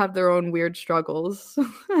people have their own weird struggles.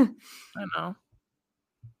 I know.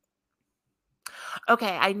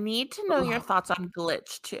 Okay, I need to know your thoughts on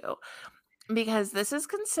Glitch too, because this is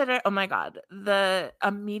considered, oh my God, the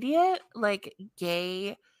immediate like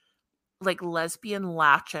gay, like lesbian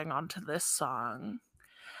latching onto this song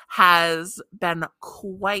has been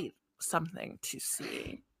quite something to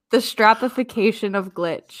see. The strapification of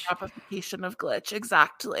Glitch. Strapification of Glitch,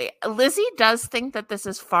 exactly. Lizzie does think that this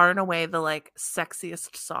is far and away the like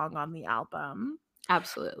sexiest song on the album.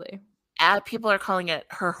 Absolutely. People are calling it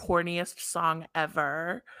her horniest song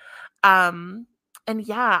ever. And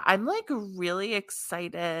yeah, I'm like really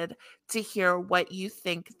excited to hear what you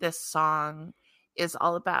think this song is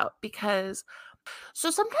all about, because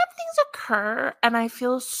sometimes things occur and I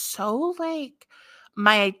feel so like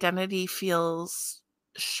my identity feels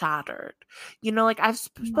shattered. You know, like I've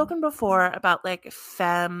spoken before about like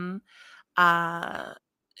femme uh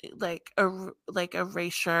like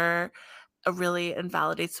erasure really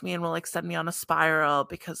invalidates me and will like send me on a spiral,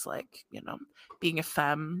 because like, you know, being a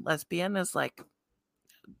femme lesbian is like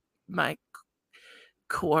my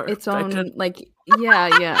core Its own identity. like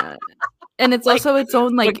yeah. And it's Like also its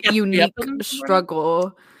own what like gets me up unique in the morning.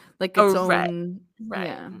 struggle. Like its Oh, right, own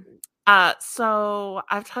right. yeah. So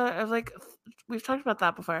I've like we've talked about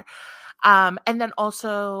that before. And then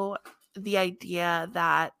also the idea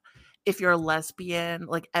that if you're a lesbian,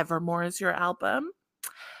 like Evermore is your album.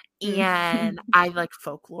 And I like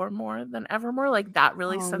folklore more than Evermore. Like that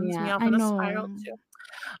really Oh sends me yeah, off I in a spiral know. too.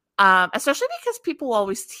 Especially because people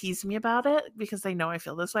always tease me about it because they know I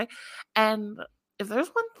feel this way. And if there's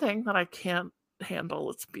one thing that I can't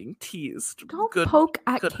handle, it's being teased. Don't Good, poke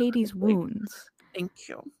at good. Katie's wounds. Thank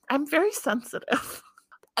you. I'm very sensitive.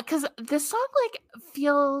 Because this song like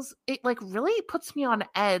feels, it like really puts me on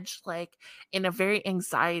edge, like in a very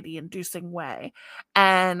anxiety inducing way,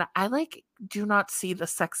 and I like do not see the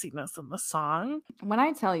sexiness in the song. When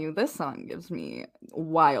I tell you this song gives me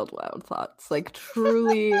wild thoughts. Like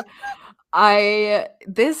truly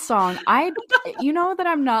this song, you know that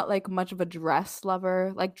I'm not like much of a dress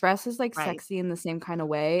lover. Like dress is like Right. sexy in the same kind of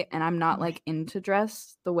way, and I'm not Right. like into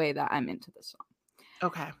dress the way that I'm into this song.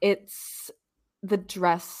 Okay. It's the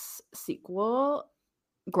Dress sequel,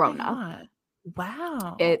 Grown Up. God.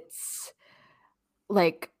 Wow. It's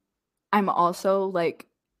like I'm also like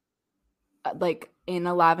in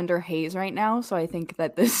a lavender haze right now, so I think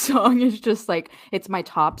that this song is just like it's my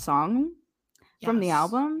top song from the Yes.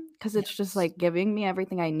 album because it's just like giving me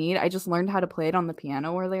everything I need. I just learned how to play it on the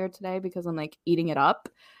piano earlier today because I'm like eating it up.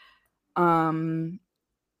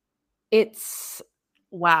 It's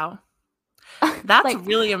Wow. That's like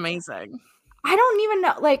really amazing. I don't even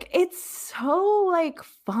know, like it's so like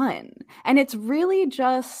fun, and it's really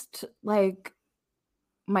just like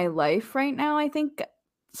my life right now, I think.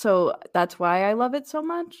 So that's why I love it so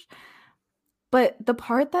much. But the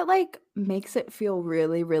part that like makes it feel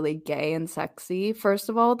really, really gay and sexy, first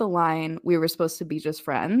of all, the line, "We were supposed to be just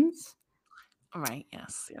friends." Right.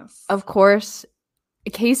 Yes. Of course,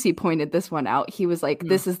 Casey pointed this one out. He was like,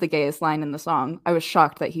 "This is the gayest line in the song." I was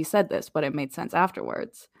shocked that he said this, but it made sense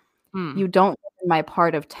afterwards. "You don't live in my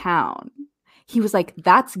part of town." He was like,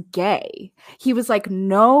 "That's gay." He was like,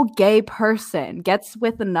 "No gay person gets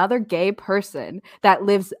with another gay person that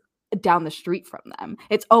lives down the street from them.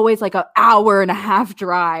 It's always like an hour and a half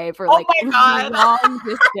drive or like long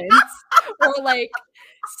distance or like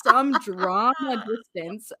some drama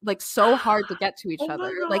distance, like so hard to get to each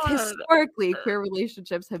other. Like historically, queer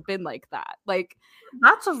relationships have been like that. Like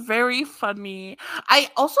that's a very funny. I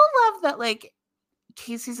also love that like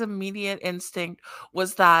Casey's immediate instinct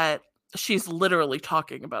was that she's literally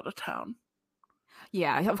talking about a town.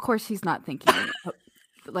 Yeah, of course he's not thinking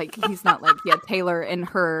like he's not like Taylor in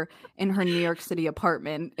her New York City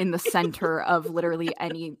apartment in the center of literally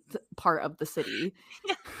any part of the city.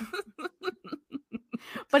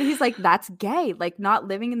 But he's like, that's gay. Like not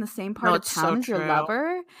living in the same part of town as your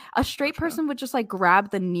lover. A straight person would just like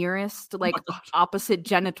grab the nearest like opposite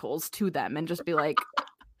genitals to them and just be like,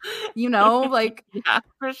 you know, like yeah,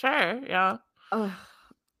 for sure. Yeah.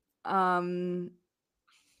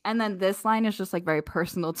 And then this line is just like very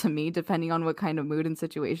personal to me, depending on what kind of mood and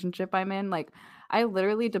situationship I'm in. Like, I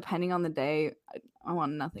literally, depending on the day, I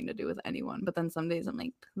want nothing to do with anyone. But then some days I'm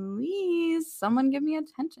like, please, someone give me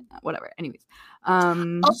attention. Whatever. Anyways.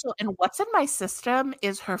 Also, and What's in My System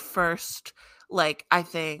is her first, like, I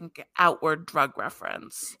think, outward drug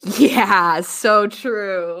reference. Yeah, so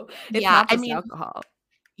true. It's not just alcohol.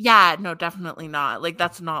 Yeah, no, definitely not. Like,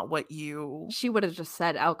 that's not what she would have just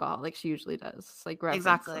said alcohol like she usually does. Like,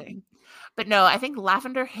 exactly. But no, I think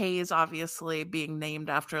Lavender Haze obviously being named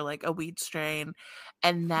after like a weed strain,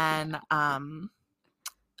 and then some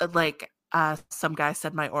guy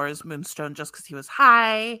said my aura is moonstone just because he was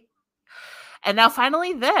high, and now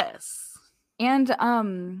finally this.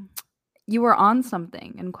 And you were on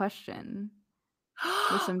something in question.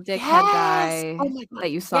 with some dickhead Yes! guy Oh my god,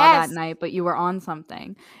 that you saw that yes! night, but you were on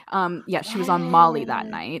something. Yeah, she was on Molly that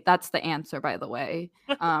Yes. night. That's the answer, by the way.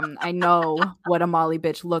 I know what a Molly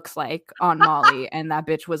bitch looks like on Molly, and that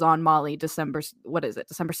bitch was on Molly what is it,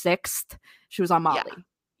 December 6th? She was on Yeah. Molly.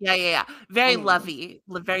 Yeah. Very Anyway,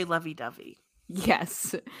 very lovey-dovey.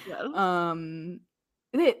 yes. Yes. Um,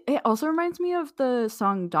 it also reminds me of the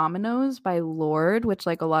song Dominoes by Lorde, which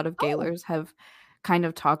like a lot of Oh. Gaylors have kind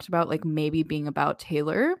of talked about, like maybe being about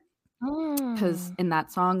Taylor. Because Mm. in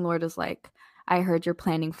that song, Lorde is like, I heard you're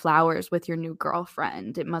planting flowers with your new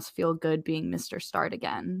girlfriend. It must feel good being Mr. Start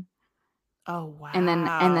again. Oh, And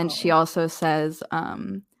then she wow. also says,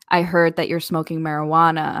 I heard that you're smoking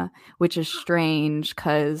marijuana, which is strange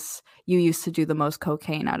because you used to do the most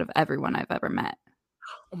cocaine out of everyone I've ever met.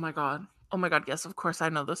 Oh my god. Oh my god, yes, of course I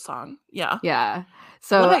know this song. Yeah. Yeah. What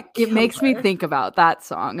So a it makes me killer. think about that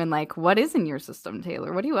song and like, what is in your system,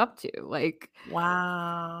 Taylor? What are you up to? Like,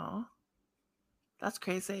 Wow. That's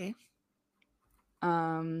crazy.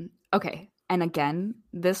 Okay. And again,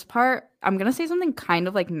 this part, I'm gonna say something kind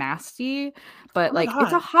of like nasty, Oh but my like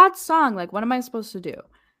it's a god. hot song. Like, what am I supposed to do?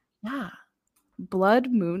 Yeah.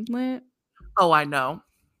 Blood Moonlit? Oh, I know.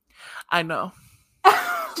 I know.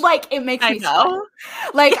 Like, it makes I me sweat. know.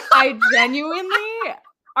 Like, I genuinely,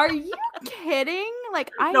 are you kidding?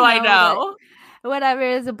 Like, I No, I know that know. whatever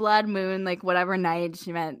is a blood moon, like whatever night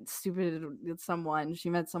she met someone, she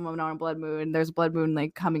met someone on a blood moon, there's a blood moon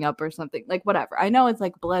like coming up or something, like whatever. I know it's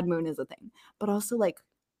like blood moon is a thing, but also like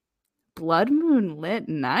blood moon lit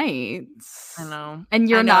I nights. know. And I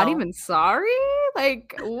you're not know. even sorry?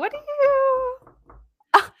 Like, what do you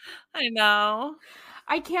I know.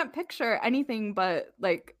 I can't picture anything but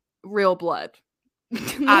like real blood.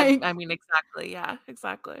 I Like, I mean, exactly. Yeah,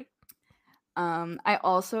 exactly. I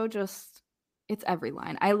also just it's every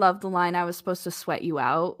line. I love the line I was supposed to sweat you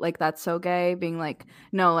out. Like that's so gay being like,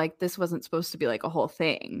 no, like this wasn't supposed to be like a whole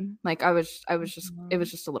thing. Like I was just it was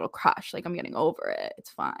Mhm. just a little crush. Like I'm getting over it. It's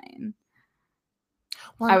fine.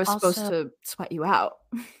 Well, I and was supposed also, to sweat you out.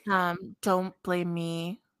 don't blame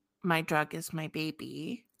me. My drug is my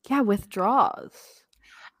baby. Yeah, withdraws.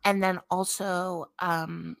 And then also,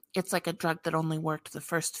 it's like a drug that only worked the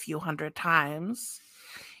first few hundred times.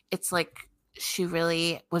 It's like she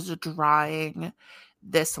really was drawing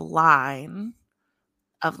this line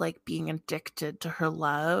of like being addicted to her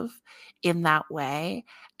love in that way.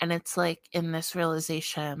 And it's like in this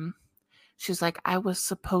realization, she's like, I was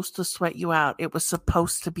supposed to sweat you out. It was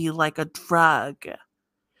supposed to be like a drug.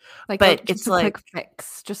 Like But just it's a like, quick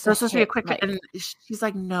fix, just it a was supposed to be a hit. quick, Like and she's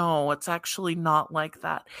like, no, it's actually not like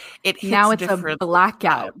that. It now hits it's a different this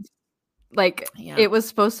blackout. time. Like Yeah. it was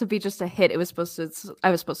supposed to be just a hit. I was supposed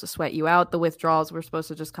to sweat you out. The withdrawals were supposed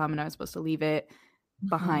to just come and I was supposed to leave it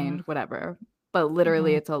behind, Mhm. whatever. But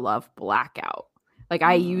literally Mhm. it's a love blackout. Like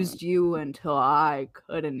I Mm. used you until I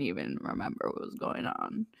couldn't even remember what was going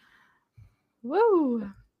on. Woo.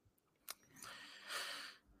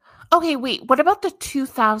 Okay, wait. What about the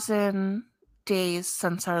 2000 days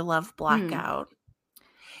since our love Hmm. blackout?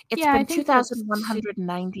 It's Yeah, been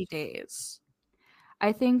 2,190 days.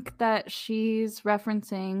 I think that she's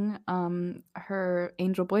referencing her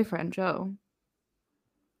angel boyfriend, Joe.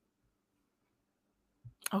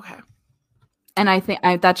 Okay.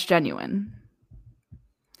 And that's genuine.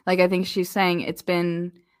 Like I think she's saying it's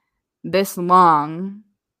been this long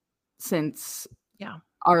since Yeah.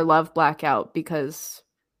 our love blackout because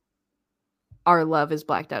our love is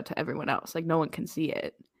blacked out to everyone else. Like no one can see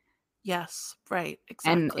it. Yes. Right.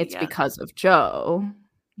 And Exactly. it's Yes. because of Joe,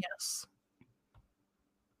 Yes.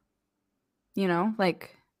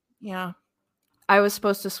 like Yeah. I was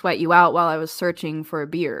supposed to sweat you out while I was searching for a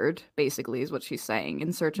beard, basically, is what she's saying,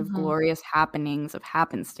 in search of Mhm. glorious happenings of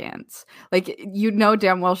happenstance. Like,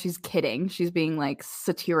 damn well she's kidding. She's being like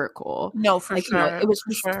satirical. No, for Like, sure. it was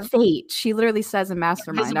For just sure. fate. She literally says in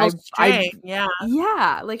Mastermind, Invisible string. Yeah.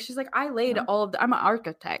 yeah, like she's like, I laid Yeah. I'm an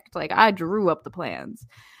architect. Like, I drew up the plans.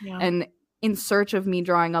 Yeah. And in search of me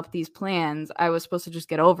drawing up these plans, I was supposed to just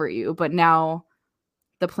get over you. But now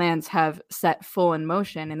the plans have set full in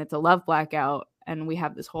motion and it's a love blackout and we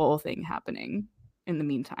have this whole thing happening in the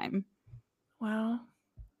meantime. Wow.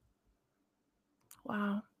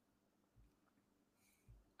 Wow.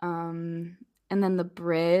 And then the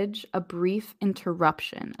bridge, a brief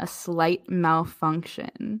interruption, a slight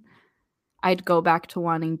malfunction. I'd go back to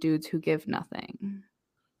wanting dudes who give nothing.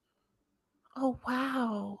 Oh,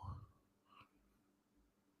 wow.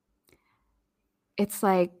 It's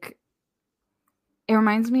like it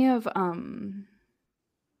reminds me of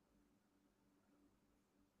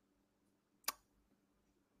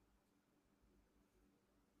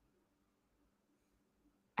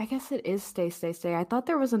I guess it is Stay, Stay, Stay. I thought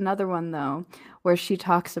there was another one though, where she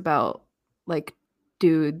talks about like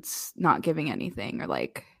dudes not giving anything or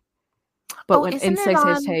like. But Oh, when in isn't it Stay, Stay,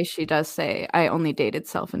 on? Stay, she does say, "I only dated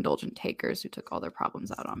self-indulgent takers who took all their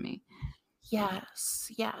problems out on me."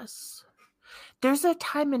 Yes, yes. There's a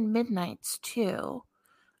time in Midnights too.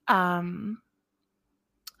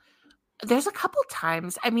 There's a couple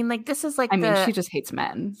times. I mean, like this is like I mean, the she just hates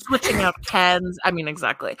men. switching out Kens. I mean,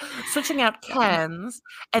 exactly. Switching out Yeah. Kens,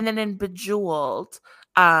 and then in Bejeweled,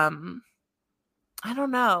 I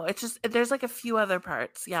don't know. It's just there's like a few other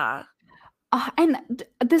parts. Yeah. And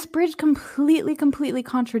this bridge completely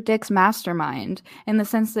contradicts Mastermind in the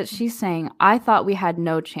sense that she's saying, "I thought we had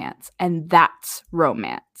no chance, and that's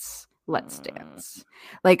romance. Let's dance."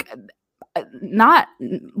 Like, not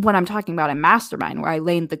what I'm talking about in Mastermind, where I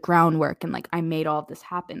laid the groundwork and like I made all of this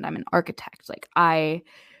happen. I'm an architect. Like I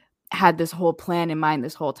had this whole plan in mind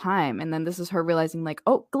this whole time, and then this is her realizing like,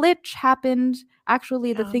 oh, glitch happened.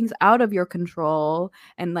 Actually, the Yeah. thing's out of your control,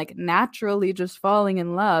 and like naturally just falling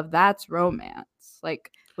in love, that's romance.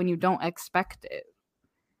 Like when you don't expect it.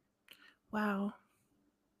 Wow.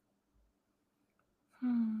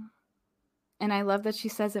 And I love that she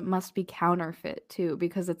says it must be counterfeit too,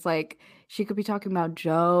 because it's like she could be talking about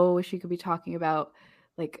Joe, she could be talking about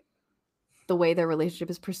like the way their relationship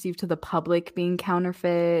is perceived to the public being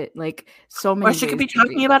counterfeit, like so many Or she could ways be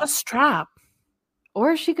talking about a strap.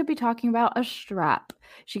 Or she could be talking about a strap.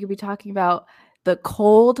 She could be talking about the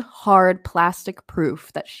cold, hard plastic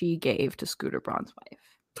proof that she gave to Scooter Braun's wife.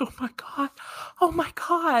 Oh my God. Oh my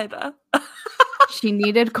God. She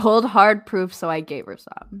needed cold, hard proof, so I gave her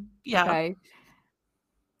some. Yeah. Okay.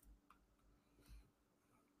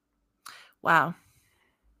 Wow.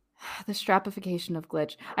 The strapification of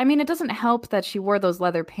Glitch. I mean, it doesn't help that she wore those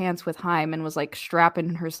leather pants with Haim and was like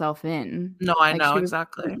strapping herself in. No, I like, know, she was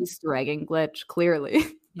exactly. Easter egging Glitch, clearly.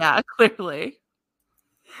 Yeah, clearly.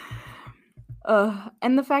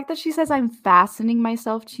 And the fact that she says I'm fastening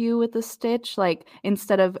myself to you with a stitch, like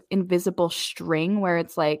instead of invisible string, where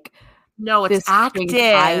it's like no, it's this string active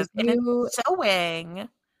ties you. It's sewing.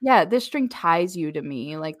 Yeah, this string ties you to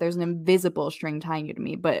me. Like there's an invisible string tying you to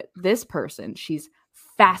me, but this person, she's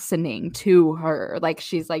fastening to her. Like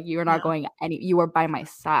she's like, you're not going you are by my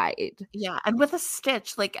side. Yeah, and with a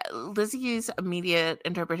stitch, like Lizzie's immediate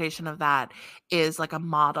interpretation of that is like a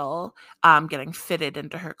model getting fitted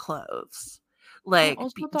into her clothes. Like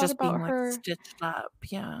just being like stitched up.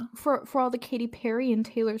 Yeah. For all the Katy Perry and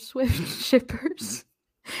Taylor Swift shippers.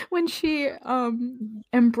 When she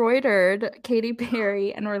embroidered Katy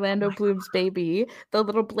Perry and Orlando Bloom's baby, the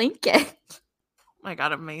little blanket. Oh my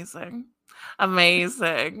God, amazing.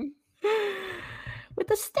 Amazing. With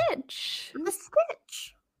the stitch. The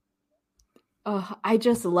stitch. Oh, I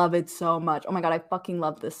just love it so much. Oh my God, I fucking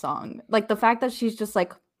love this song. Like the fact that she's just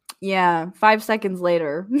like, yeah, 5 seconds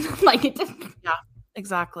later. Like it just... Yeah,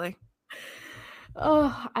 exactly.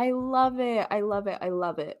 Oh, I love it. I love it. I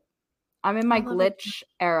love it. I'm in my glitch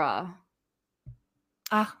era.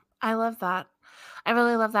 I love that. I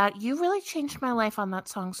really love that. You really changed my life on that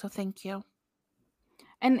song, so thank you.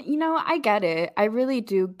 And, you know, I get it. I really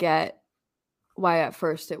do get why at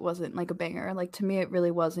first it wasn't like a banger. Like to me, it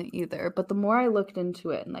really wasn't either. But the more I looked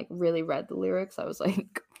into it and like really read the lyrics, I was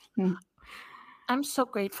like, I'm so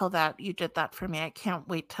grateful that you did that for me. I can't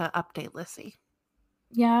wait to update Lissy.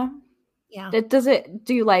 Yeah. Yeah.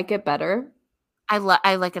 Do you like it better? I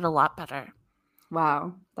like it a lot better.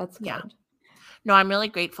 Wow. That's good. Yeah. No, I'm really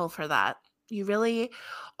grateful for that. You really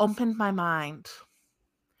opened my mind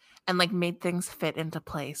and like made things fit into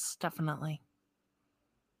place. Definitely.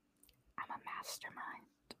 I'm a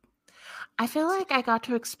mastermind. I feel like I got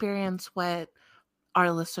to experience what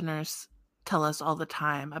our listeners tell us all the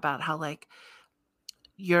time about how like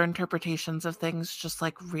your interpretations of things just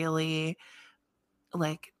like really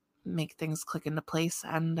like make things click into place.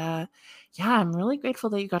 And yeah, I'm really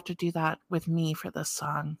grateful that you got to do that with me for this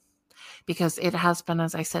song, because it has been,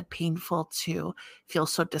 as I said, painful to feel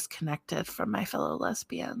so disconnected from my fellow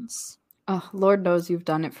lesbians. Oh, Lord knows you've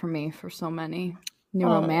done it for me for so many. New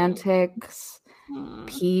Romantics,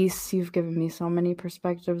 Peace, you've given me so many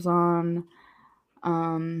perspectives on.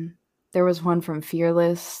 There was one from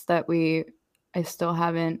Fearless that I still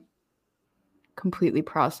haven't completely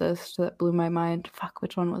processed that blew my mind. Fuck,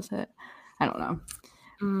 which one was it? I don't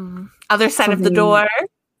know. Other Side of the Door.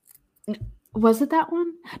 Was it that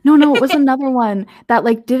one? No, it was another one that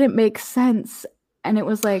like didn't make sense, and it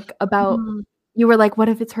was like about you were like, what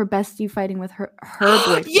if it's her bestie fighting with her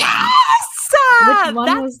boyfriend? Yes, which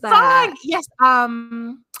one was that? Song. Yes.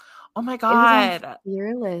 Oh my God.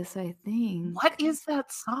 Fearless, I think. What is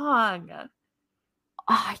that song?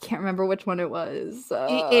 I can't remember which one it was.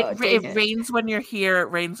 It Dang it. rains when you're here,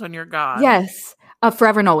 it rains when you're gone. Yes.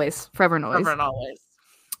 Forever and Always. Forever and Forever Always. and always.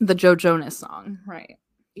 The Joe Jonas song. Right.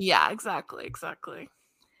 Yeah, exactly.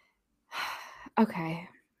 Okay.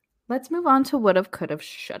 Let's move on to Would've, Could've,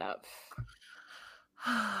 Should've.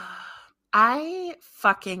 I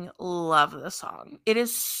fucking love the song. It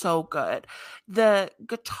is so good. The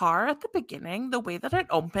guitar at the beginning, the way that it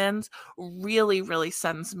opens, really, really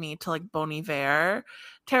sends me to like Bon Iver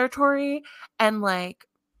territory. And like,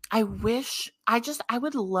 I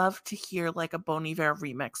would love to hear like a Bon Iver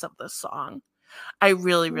remix of this song. I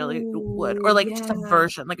really, really would. Or Ooh, like just a yeah.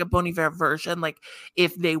 version, like a Bon Iver version, like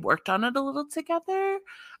if they worked on it a little together.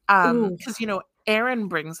 Ooh. Because Aaron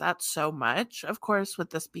brings that so much, of course, with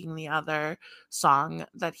this being the other song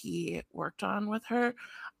that he worked on with her.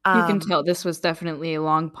 You can tell this was definitely a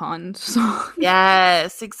Long Pond song.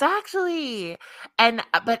 Yes, exactly. And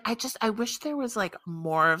but I wish there was like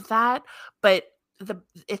more of that, but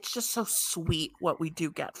it's just so sweet what we do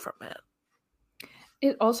get from it.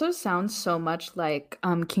 It also sounds so much like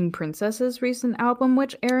King Princess's recent album,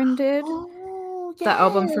 which Aaron did. Oh, The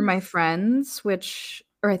album For My yes. Friends,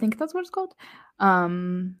 or I think that's what it's called.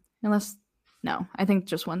 Unless no, I think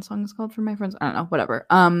just one song is called For My Friends. I don't know, whatever.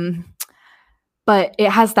 But it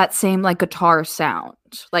has that same like guitar sound.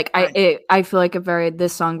 Like Right. I feel like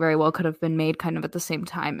this song very well could have been made kind of at the same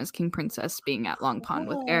time as King Princess being at Long Pond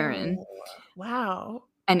with Aaron. Oh, wow.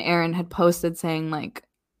 And Aaron had posted saying like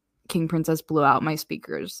King Princess blew out my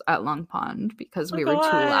speakers at Long Pond because Oh my we were too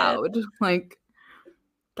God. loud. Like,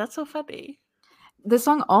 That's so funny. this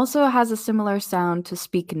song also has a similar sound to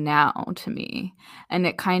Speak Now to me, and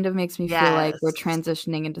it kind of makes me feel like we're Yes,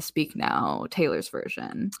 transitioning into Speak Now, Taylor's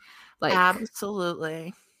version. Like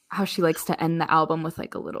absolutely. how she likes to end the album with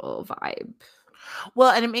like a little vibe.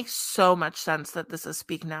 Well, and it makes so much sense that this is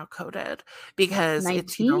Speak Now coded because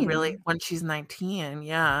it's, really 19. when she's 19,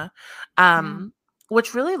 yeah. Yeah.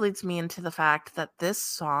 Which really leads me into the fact that this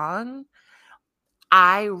song,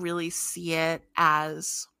 I really see it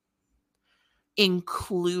as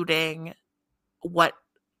including what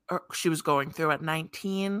she was going through at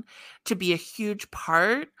 19 to be a huge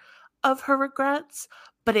part of her regrets,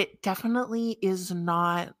 but it definitely is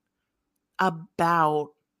not about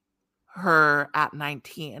her at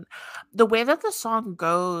 19. The way that the song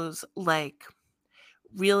goes, like,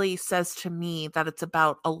 really says to me that it's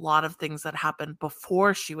about a lot of things that happened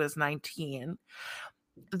before she was 19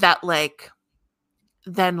 that, like,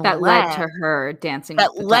 then That led to her dancing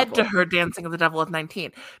that with the led to devil. her dancing with the devil at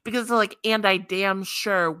 19. Because, like, and I damn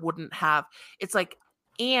sure wouldn't have. It's like,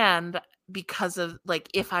 and because of, like,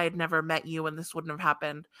 if I had never met you and this wouldn't have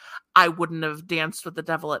happened, I wouldn't have danced with the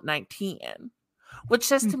devil at 19. Which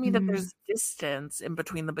says to me that Mhm. there's distance in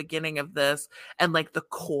between the beginning of this and like the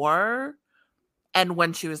core and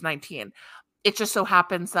when she was 19. It just so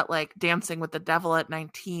happens that like dancing with the devil at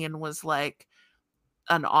 19 was like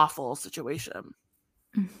an awful situation.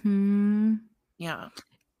 Mhm. Yeah.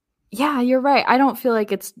 Yeah, you're right. I don't feel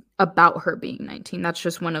like it's about her being 19. That's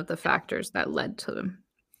just one of the factors that led to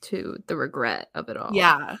the regret of it all.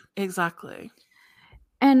 Yeah, exactly.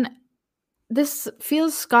 And this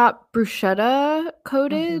feels Scott Bruschetta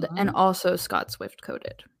coded and Mhm. also Scott Swift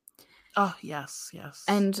coded. Oh, yes.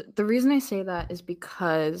 And the reason I say that is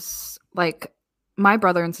because, like, my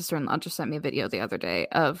brother and sister-in-law just sent me a video the other day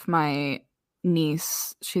of my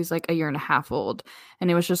niece. She's like a year and a half old,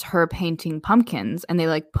 and it was just her painting pumpkins, and they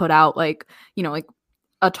like put out like, like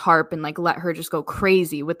a tarp and like let her just go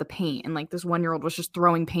crazy with the paint. And like this 1-year-old was just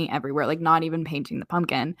throwing paint everywhere, like not even painting the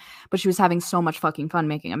pumpkin, but she was having so much fucking fun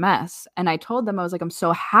making a mess. And I told them, I was like, I'm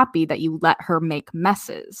so happy that you let her make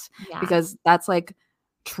messes, Yeah. because that's like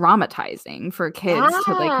traumatizing for kids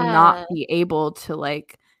to like not Yeah. be able to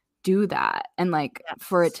like do that, and like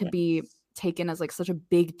for it Yes. to be taken as like such a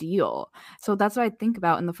big deal. So that's what I think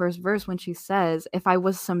about in the first verse when she says, if I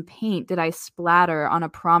was some paint, did I splatter on a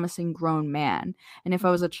promising grown man? And if I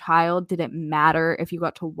was a child, did it matter if you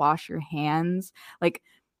got to wash your hands? Like,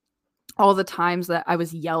 all the times that I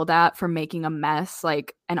was yelled at for making a mess,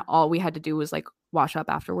 like, and all we had to do was like wash up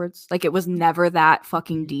afterwards. Like, it was never that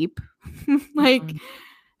fucking deep. Like, Mhm.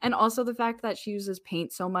 and also the fact that she uses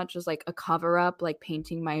paint so much as like a cover up, like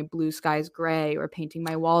painting my blue skies gray or painting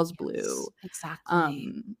my walls blue. Yes, exactly.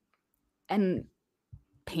 Um, and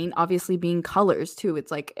paint obviously being colors too. It's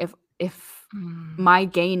like, if Mm. my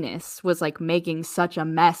gayness was like making such a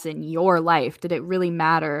mess in your life, did it really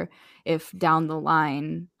matter if down the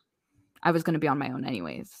line I was going to be on my own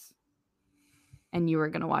anyways, and you were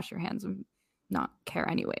going to wash your hands and not care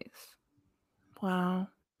anyways? Wow.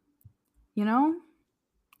 You know?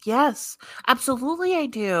 Yes, absolutely I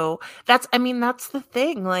do. I mean, that's the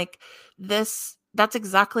thing. Like that's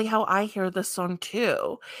exactly how I hear this song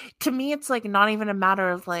too. To me, it's like not even a matter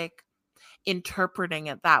of like interpreting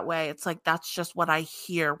it that way. It's like that's just what I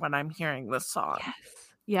hear when I'm hearing this song. Yes.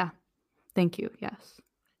 Yeah. Thank you. Yes.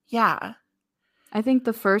 Yeah. I think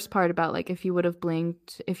the first part about like if you would have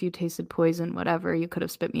blinked, if you tasted poison, whatever, you could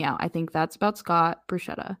have spit me out. I think that's about Scott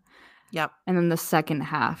Bruschetta. Yep. And then the second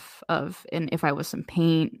half of and if I was some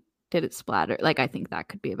paint, did it splatter? Like I think that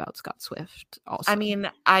could be about Scott Swift I also. mean,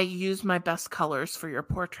 I use my best colors for your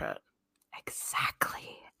portrait.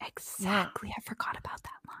 Exactly. Yeah. Exactly. I forgot about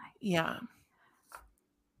that line. Yeah.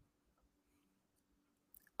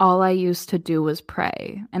 All I used to do was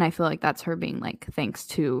pray. And I feel like that's her being like, thanks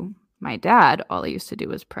to my dad, all I used to do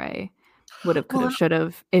was pray. Would have, could Well, have, should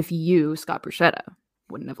have, if you, Scott Bruschetta,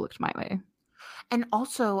 wouldn't have looked my way. and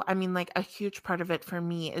also, I mean, like a huge part of it for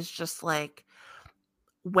me is just like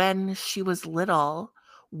when she was little,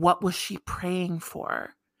 what was she praying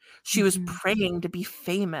for? She was Mm-hmm. praying to be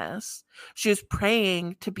famous. She was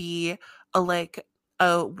praying to be like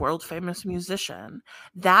a world famous musician.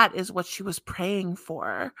 That is what she was praying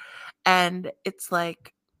for. And it's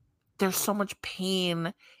like there's so much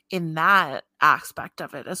pain in that aspect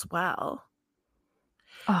of it as well.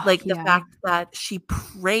 Oh, Like the yeah. fact that she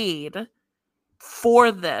prayed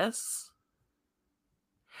for this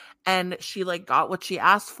and she like got what she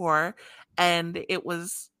asked for, and it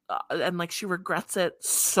was and like she regrets it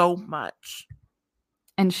so much.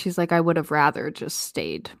 And she's like, I would have rather just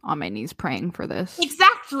stayed on my knees praying for this.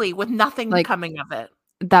 Exactly, with nothing Like, coming of it.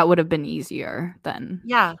 that would have been easier than.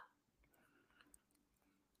 Yeah.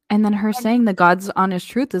 And then her And saying the God's honest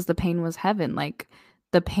truth is the pain was heaven. Like,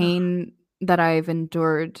 the ugh, pain that I've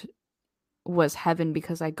endured was heaven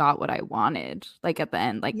because I got what I wanted. Like at the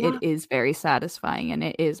end, like it yeah. is very satisfying and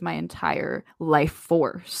it is my entire life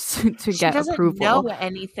force to She get doesn't know approval.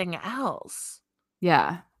 anything else.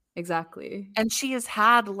 Yeah, exactly. And she has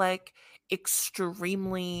had like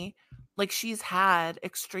extremely like she's had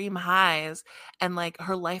extreme highs, and like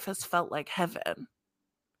her life has felt like heaven.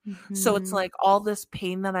 So it's Hmm. like all this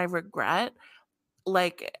pain that I regret,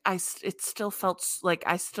 like it still felt like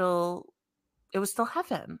it was still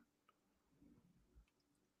heaven.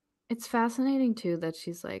 It's fascinating too that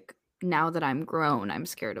she's like, now that I'm grown, I'm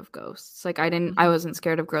scared of ghosts. Like I Mhm. wasn't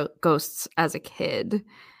scared of ghosts as a kid,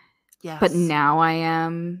 but Yes. now I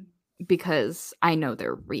am because I know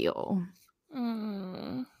they're real.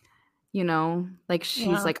 Mm, You know, like she's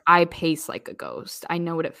yeah. like, I pace like a ghost. I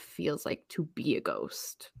know what it feels like to be a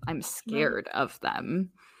ghost. I'm Yeah. scared of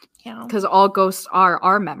them Yeah. because all ghosts are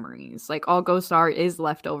our memories. Like all ghosts are is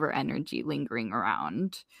leftover energy lingering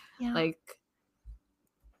around. Yeah. Like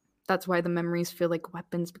that's why the memories feel like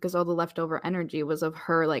weapons because all the leftover energy was of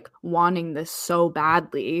her like wanting this so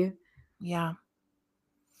badly. Yeah.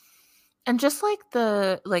 And just like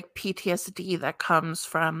the like PTSD that comes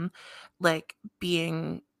from like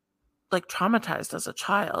being like traumatized as a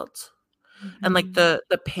child, and like Mhm.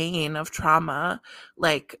 the pain of trauma,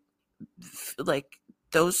 like like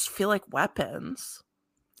those feel like weapons.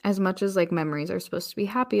 As much as like memories are supposed to be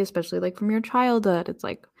happy, especially like from your childhood, it's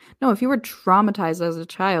like, no, if you were traumatized as a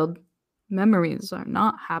child, memories are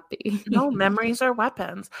not No, happy. memories are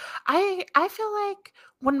weapons. I feel like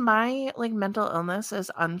when my like mental illness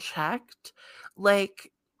is unchecked,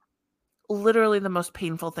 like literally the most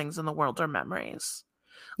painful things in the world are memories.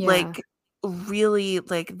 Yeah. Like really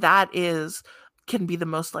like that is can be the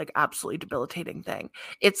most like absolutely debilitating thing.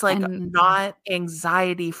 It's like And not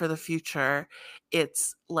anxiety for the future.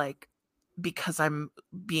 It's like because I'm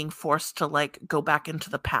being forced to like go back into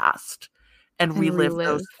the past and relive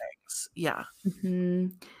those relive. things. Yeah. Hmm.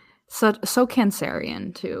 So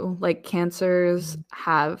Cancerian too. Like cancers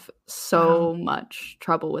have Yeah. so much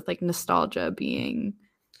trouble with like nostalgia being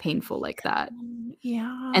painful like that.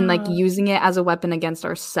 And like Yeah. using it as a weapon against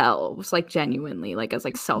ourselves, like genuinely, like as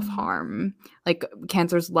like Mhm. self-harm. Like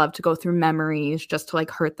cancers love to go through memories just to like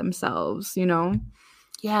hurt themselves, you know?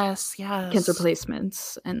 Yes, Cancer yes.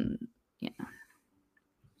 placements and yeah.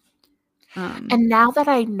 And now that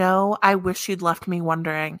I know, I wish you'd left me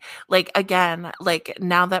wondering. Like again, like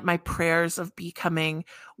now that my prayers of becoming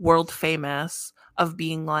world famous, of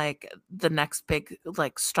being like the next big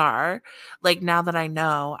like star, like now that I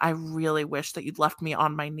know, I really wish that you'd left me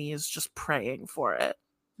on my knees just praying for it.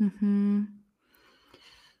 Mhm.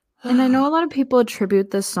 And I know a lot of people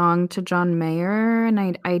attribute this song to John Mayer, and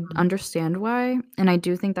I understand why, and I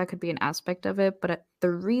do think that could be an aspect of it, but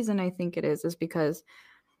the reason I think it is because,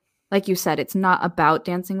 like you said, it's not about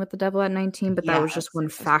dancing with the devil at 19, but that was just Yes, one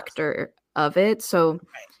yes, yes, yes. factor of it. So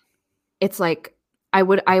Right. it's like I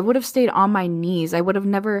would have stayed on my knees. I would have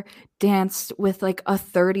never danced with like a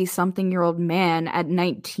 30-something-year-old man at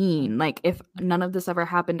 19. Like if none of this ever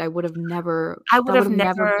happened, I would have never I would that would have have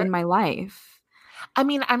never never. been my life. I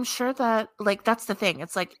mean, I'm sure that, like, that's the thing.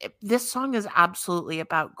 It's like this song is absolutely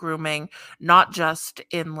about grooming, not just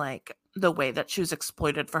in like the way that she was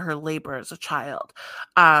exploited for her labor as a child.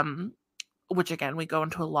 Which again, we go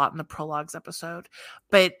into a lot in the prologues episode,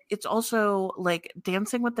 but it's also like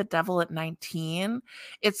dancing with the devil at 19.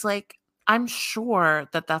 It's like, I'm sure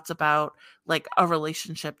that that's about like a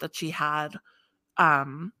relationship that she had,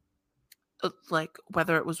 um, like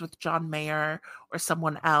whether it was with John Mayer or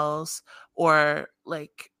someone else, or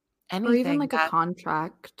like Or even anything like a that.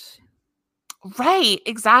 contract. Right,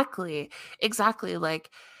 exactly, like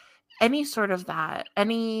any sort of that,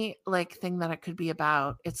 any like thing that it could be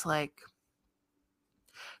about. It's like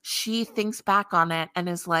she thinks back on it and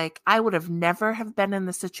is like, I would have never have been in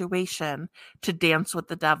the situation to dance with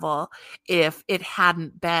the devil if it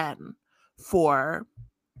hadn't been for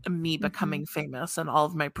me Mhm. becoming famous and all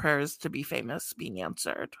of my prayers to be famous being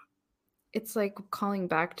answered. It's like calling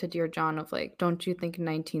back to Dear John of like, don't you think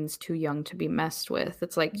 19's too young to be messed with?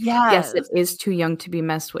 It's like, yes, it Yes. is too young to be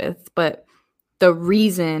messed with, but the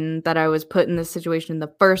reason that I was put in this situation in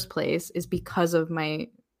the first place is because of my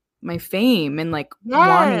fame and like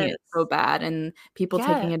wanting Yes. it so bad and people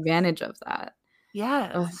taking Yes. advantage of that.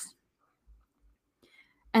 Ugh. Yes.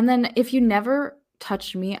 And then if you never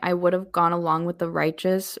touched me, I would have gone along with the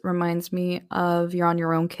righteous reminds me of You're on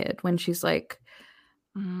Your Own Kid when she's like,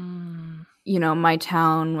 Mm. you know, my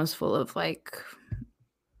town was full of like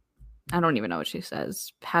I don't even know what she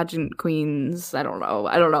says. Pageant queens. I don't know.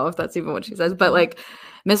 I don't know if that's even what she says, but Mhm. like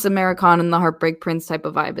Miss Americana and the Heartbreak Prince type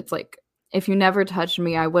of vibe. It's like if you never touched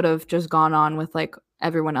me, I would have just gone on with like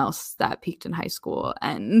everyone else that peaked in high school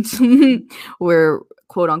and were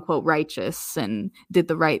quote unquote righteous and did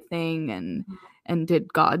the right thing and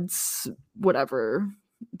did God's whatever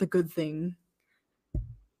the good thing.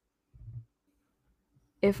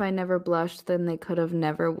 If I never blushed, then they could have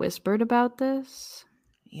never whispered about this.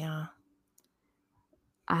 Yeah.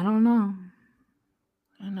 I don't know.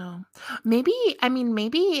 I know. Maybe, I mean,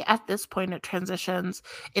 maybe at this point it transitions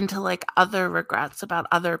into like other regrets about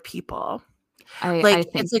other people. I Like,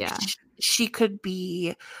 think it's like yeah. she could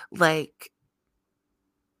be like,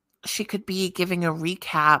 she could be giving a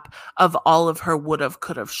recap of all of her would've,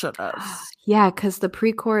 could've, should'ves. Yeah, because the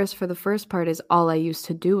pre-chorus for the first part is all I used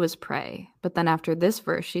to do was pray. But then after this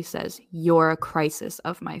verse, she says, "You're a crisis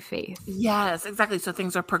of my faith." Yes, exactly. So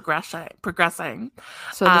things are progressing.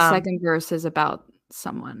 So the Um, second verse is about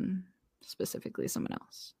someone, specifically someone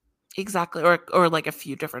else. exactly. Or like a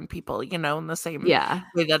few different people, you know, in the same Yeah.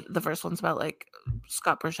 way that the first one's about like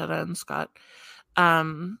Scott Borchetta and Scott.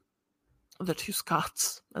 Um, the two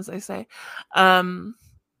Scots, as I say. Um,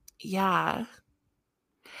 yeah.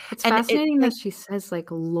 It's And it's fascinating like, that she says like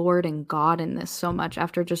Lord and God in this so much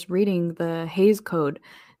after just reading the Hays Code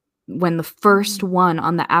when the first mm, one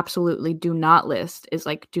on the absolutely do not list is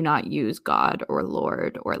like do not use God or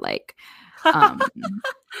Lord or like um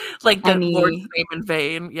like the Lord's any name in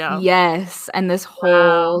vain. Yeah. yes, and this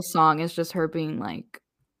Wow. whole song is just her being like,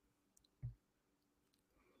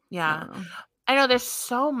 I Yeah. don't know. I know there's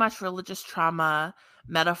so much religious trauma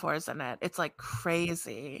metaphors in it. It's like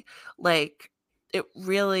crazy. Like it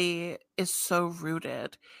really is so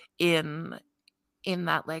rooted in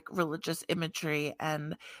that like religious imagery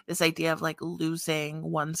and this idea of like losing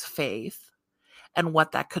one's faith and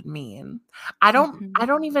what that could mean. I Mhm.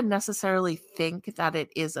 don't even necessarily think that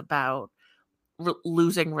it is about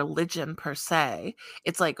losing religion per se.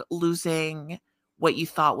 It's like losing what you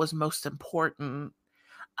thought was most important,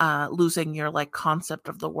 losing your like concept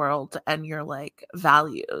of the world and your like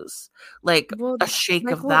values, like Well, a shake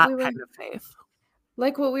like of what that we were kind of faith.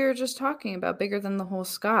 like what we were just talking about, bigger than the whole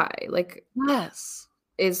sky, like, Yes,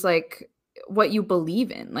 is, like, what you believe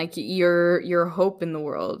in, like, your hope in the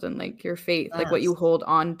world and, like, your faith, like, what you yes, hold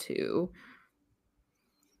on to.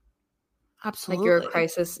 Like, absolutely.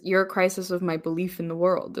 you're a crisis of my belief in the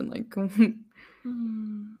world, and, like,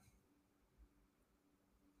 Mm.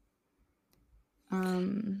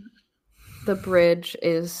 um, the bridge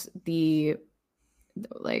is the,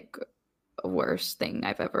 like, worst thing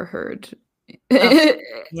I've ever heard. Ugh,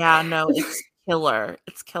 yeah, no, it's killer.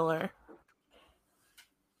 It's killer.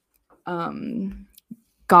 Um,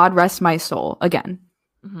 God rest my soul, again.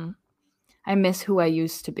 Mhm. I miss who I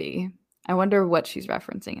used to be. I wonder what she's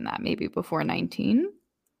referencing in that. Maybe before 19,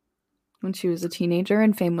 when she was a teenager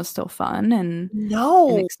and fame was still fun and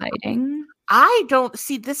No, exciting. I don't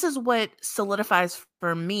see. This is what solidifies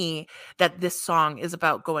for me that this song is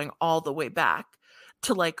about going all the way back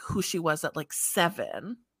to like who she was at like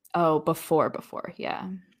 7. Oh, before, yeah.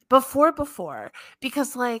 Before,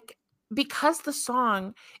 because the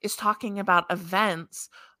song is talking about events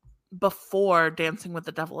before Dancing with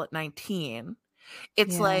the Devil at 19.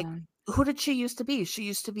 It's like, Yeah. who did she used to be? She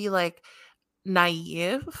used to be like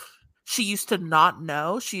naive. She used to not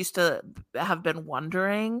know. She used to have been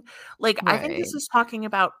wondering. Like, I think Right. this is talking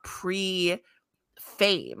about pre-fame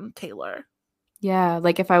Taylor. Yeah,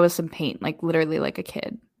 like if I was some paint, like literally like a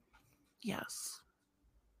kid. Yes.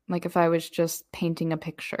 Like if I was just painting a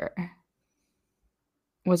picture.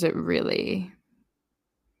 Was it really?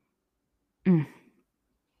 Mm.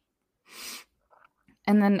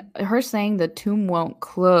 And then her saying the tomb won't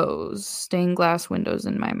close, stained glass windows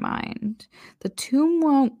in my mind. The tomb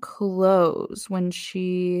won't close when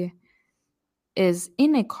she is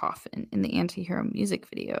in a coffin in the anti-hero music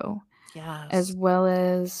video. As Yes. well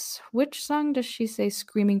as, which song does she say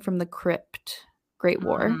screaming from the crypt? Great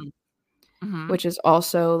War, Mm-hmm. which is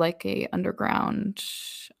also like a underground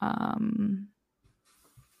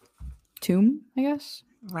tomb, I guess.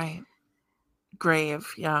 Right.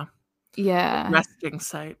 Grave, yeah. Yeah. Resting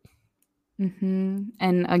site. And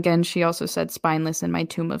again, she also said spineless in my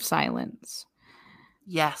tomb of silence.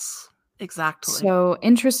 Yes, exactly. So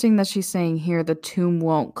interesting that she's saying here the tomb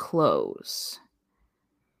won't close.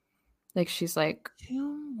 Like she's like,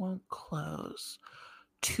 Tomb won't close.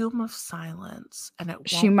 Tomb of silence, and it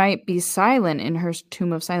she won't. might be silent in her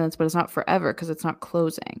tomb of silence, but it's not forever because it's not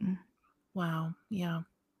closing. Wow. Yeah.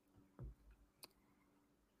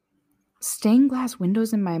 Stained glass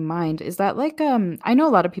windows in my mind. Is that like I know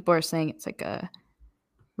a lot of people are saying it's like a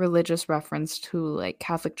religious reference to like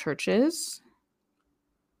Catholic churches.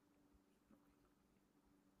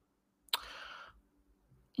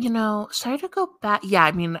 Sorry to go back. Yeah,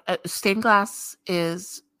 I mean, stained glass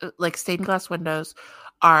is like stained glass windows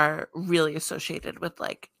are really associated with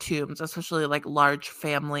like tombs, especially like large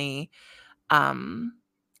family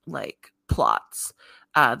like plots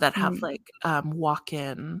that have like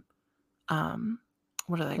walk-in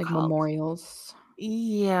what are they Like called? memorials.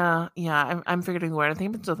 Yeah, I'm forgetting the word. I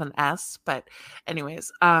think it's with an S, but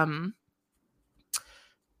anyways,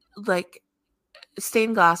 like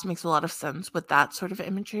stained glass makes a lot of sense with that sort of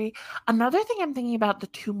imagery. Another thing I'm thinking about the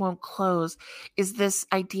tomb won't close is this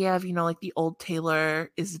idea of, like the old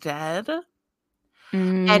Taylor is dead.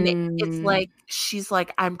 And it's Mm. like she's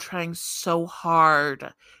like, I'm trying so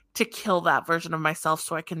hard to kill that version of myself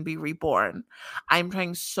so I can be reborn. I'm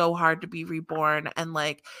trying so hard to be reborn and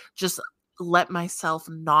like just let myself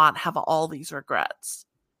not have all these regrets.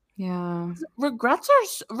 Yeah. Regrets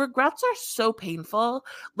are so painful.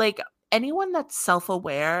 Like anyone that's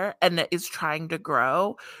self-aware and is trying to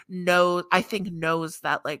grow knows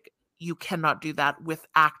that like you cannot do that with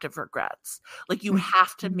active regrets. Like you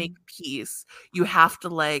have to make peace. You have to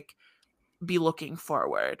like be looking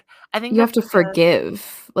forward. I think You have that's to like a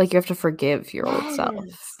forgive. Like you have to forgive your old self.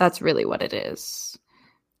 yes. That's really what it is.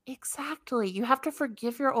 Exactly. You have to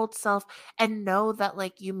forgive your old self and know that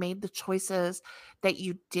like you made the choices that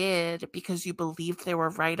you did because you believed they were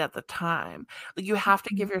right at the time. Like you have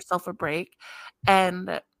to give yourself a break.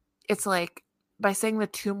 And it's like by saying the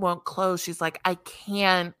tomb won't close, she's like, I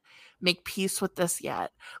can't make peace with this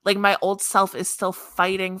yet. Like my old self is still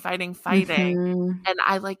fighting, Mhm. and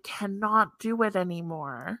I like cannot do it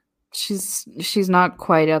anymore. She's not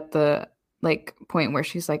quite at the like point where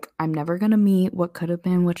she's like, I'm never gonna meet what could have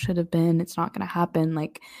been, what should have been. It's not gonna happen.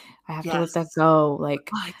 Like I have to let that Yes. go. Like,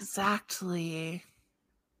 Oh, exactly.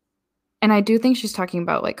 and I do think she's talking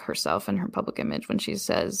about like herself and her public image when she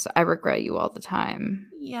says, I regret you all the time.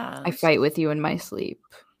 I Yes. fight with you in my sleep.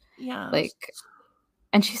 Yes. Like,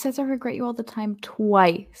 and she says, I regret you all the time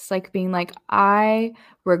twice. Like being like, I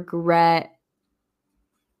regret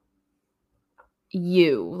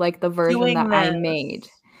you, like the version that Doing I this. made.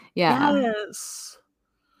 Yeah. Yes.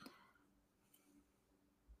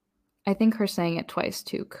 I think her saying it twice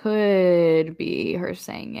too could be her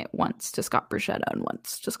saying it once to Scott Bruschetta and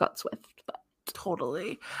once to Scott Swift. But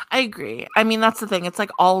Totally. I agree. I mean, that's the thing. It's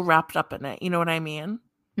like all wrapped up in it. You know what I mean?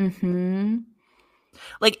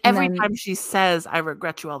 Like and every then time she says, I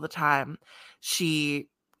regret you all the time, she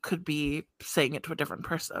could be saying it to a different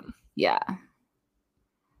person. yeah.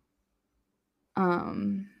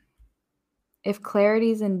 If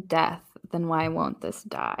clarity's in death, then why won't this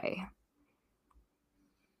die?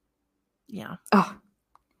 Yeah. Oh.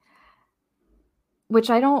 Which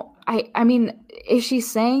I mean, is she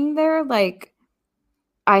saying there like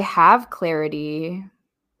I have clarity,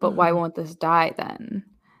 but why Mhm. won't this die then?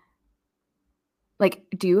 Like,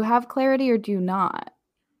 do you have clarity or do you not?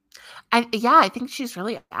 I think she's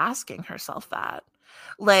really asking herself that.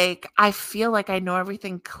 Like, I feel like I know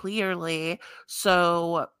everything clearly,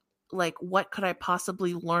 so, like, what could I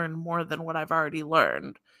possibly learn more than what I've already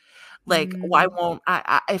learned? Like, why Mm, won't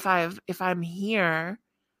if I'm here,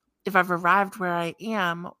 if I've arrived where I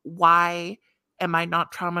am, why am I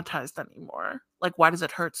not traumatized anymore? Like, why does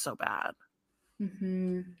it hurt so bad?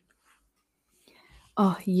 mhm.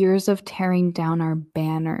 Oh, years of tearing down our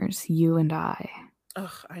banners, you and I.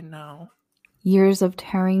 Ugh, I know. Years of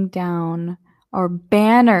tearing down our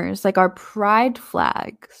banners, like our pride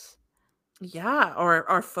flags. Yeah, or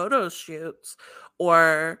our photo shoots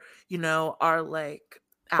or, our, like,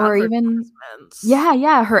 Or even, advertisements.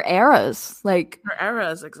 yeah, her eras. Like, Our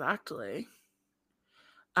eras, exactly.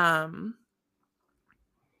 Um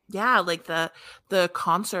Yeah, like the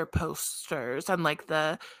concert posters and like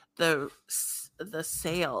the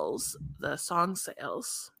sales, the song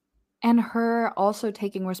sales. and her also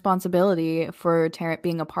taking responsibility for Tarrant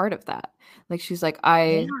being a part of that. Like, she's like,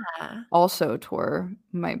 I Yeah. also tore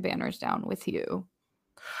my banners down with you.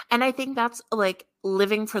 And I think that's like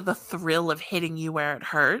living for the thrill of hitting you where it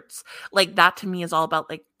hurts. Like that to me is all about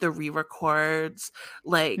like the re-records,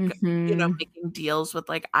 like Hmm. making deals with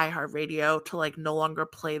like iHeartRadio to like no longer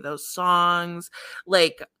play those songs,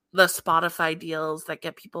 like the Spotify deals that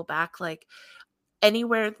get people back, like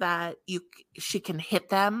anywhere that she can hit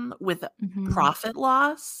them with Hmm. profit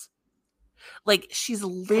loss, like she's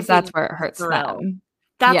Because living that's where it the hurts thrill. them.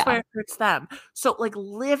 That's where Yeah. it hurts them. So like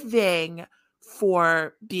living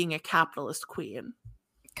for being a capitalist queen.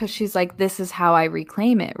 Because she's like, this is how I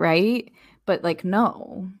reclaim it, right? But like,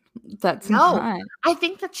 no, that's No, not. I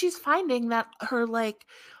think that she's finding that her like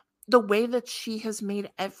the way that she has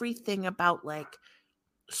made everything about like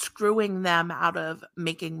screwing them out of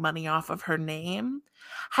making money off of her name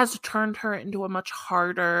has turned her into a much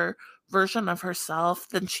harder version of herself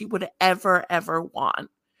than she would ever want,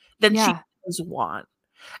 than she Yeah. does want.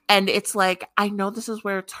 And it's like, I know this is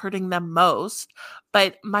where it's hurting them most,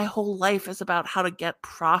 but my whole life is about how to get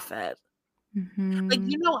profit. Like,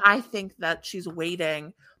 Hmm. I think that she's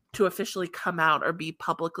waiting to officially come out or be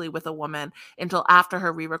publicly with a woman until after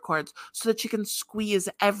her re-records so that she can squeeze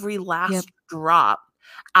every Yep. last drop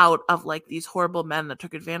out of like these horrible men that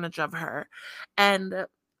took advantage of her. And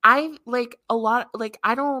I like a lot, like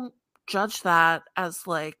I don't judge that as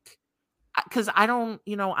like, because I don't,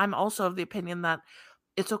 I'm also of the opinion that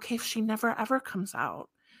it's okay if she never ever comes out.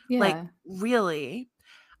 Like Yeah. really.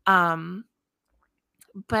 Um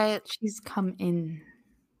but She's come in.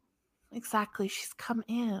 exactly, she's come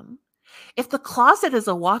in. If the closet is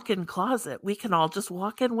a walk-in closet, we can all just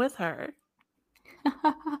walk in with her.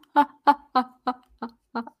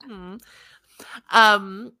 Hmm.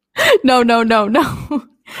 Um, No, no, no, no.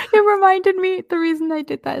 It reminded me, the reason I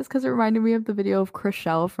did that is because it reminded me of the video of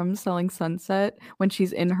Chriselle from Selling Sunset when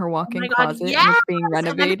she's in her oh my walk-in god, closet and yes! it's being And then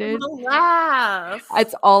her renovated. little laugh.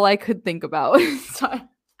 It's all I could think about. So-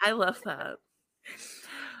 I love that.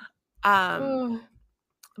 Um, Ugh.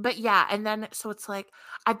 but yeah, and then so it's like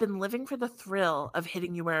I've been living for the thrill of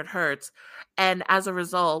hitting you where it hurts, and as a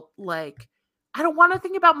result, like I don't want to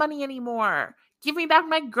think about money anymore. Give me back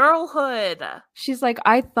my girlhood. She's like,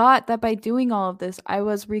 I thought that by doing all of this, I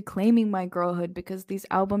was reclaiming my girlhood because these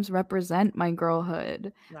albums represent my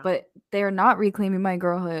girlhood, Yeah. but they're not reclaiming my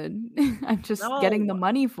girlhood. I'm just getting the No.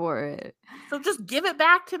 money for it. So just give it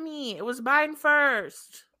back to me. It was mine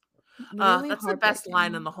first. Really That's the best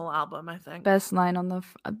line in heartbreaking. the whole album, I think. Best line on the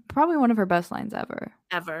probably one of her best lines ever.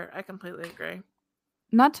 Ever. I completely agree.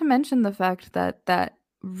 Not to mention the fact that that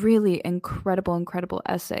really incredible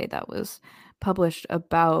essay that was published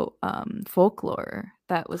about folklore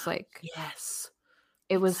that was like Yes.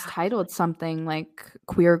 it was Exactly. titled something like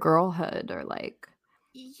queer girlhood or like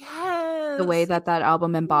the way Yes. that that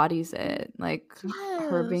album embodies it, like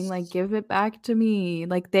her being like, Yes. give it back to me,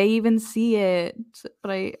 like they even see it,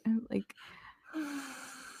 but I like.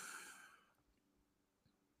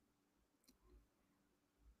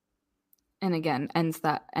 And again, ends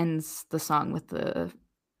the song with the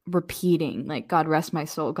repeating, like, "God rest my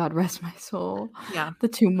soul, God rest my soul. Yeah. The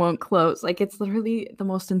tomb won't close." Like, it's literally the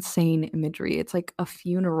most insane imagery. It's like a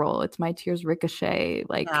funeral. It's My Tears Ricochet,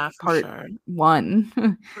 like, Yeah, for part sure. 1.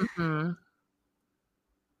 Mhm.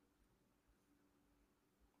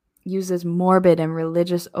 Uses morbid and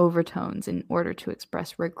religious overtones in order to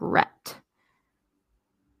express regret.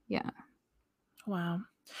 Yeah. Wow.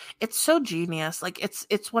 It's so genius. Like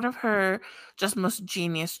it's one of her just most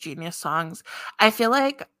genius songs. I feel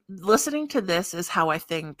like listening to this is how I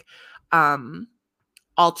think um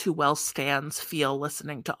All Too Well stands feel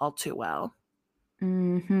listening to All Too Well.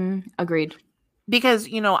 Mhm. Agreed. Because, I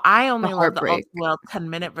The only love the All Too heartbreak. Well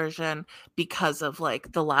 10-minute version because of,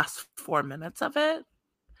 like, the last 4 minutes of it.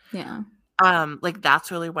 Yeah. Like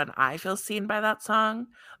that's really when I feel seen by that song.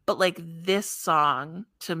 But like this song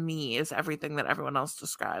to me is everything that everyone else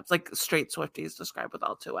describes. Like straight Swifties describe with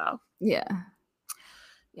All Too Well. Yeah.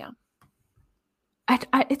 Yeah.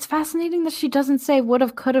 It's fascinating that she doesn't say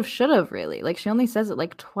would've, could've, should've, really. Like, she only says it,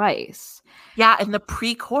 like, twice. Yeah, in the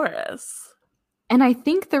pre-chorus. And I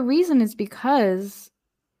think the reason is because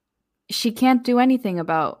she can't do anything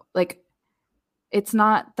about, like, it's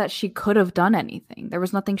not that she could have done anything. There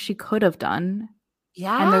was nothing she could have done.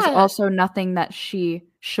 And there's Yeah. also nothing that she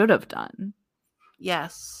should have done.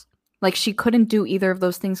 Yes. Like, she couldn't do either of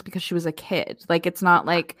those things because she was a kid. Like, it's not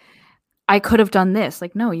like, I could have done this.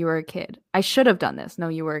 Like, no, you were a kid. I should have done this. No,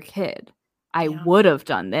 you were a kid. I Yeah. would have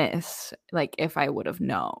done this, like, if I would have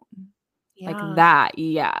known. Like Yeah. that,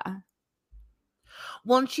 yeah.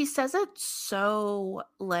 Well, and she says it so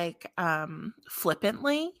like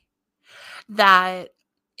flippantly that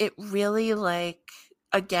it really like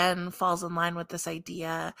again falls in line with this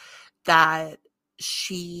idea that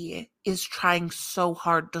she is trying so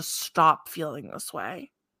hard to stop feeling this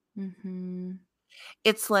way. Mm-hmm.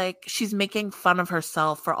 It's like she's making fun of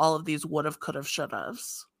herself for all of these would have, could have, should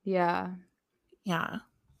have's. Yeah. Yeah.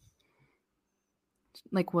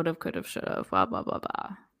 Like would have, could have, should have, blah, blah, blah,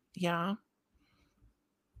 blah. Yeah.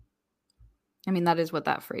 I mean, that is what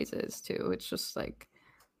that phrase is, too. It's just like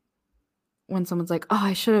when someone's like, oh,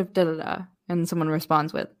 I should have da-da-da. And someone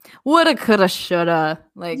responds with, woulda, coulda, shoulda.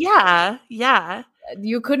 Like, yeah. Yeah.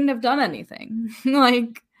 You couldn't have done anything.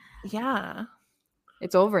 Like, yeah.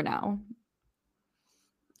 It's over now.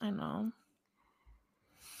 I know.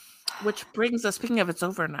 Which brings us, speaking of it's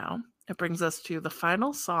over now, it brings us to the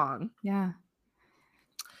final song. Yeah.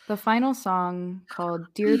 The final song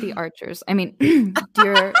called Dear the Archers. I mean,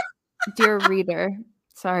 Dear Reader.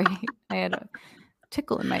 Sorry, I had a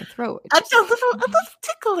tickle in my throat. A little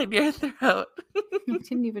tickle in your throat. I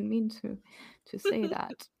didn't even mean to say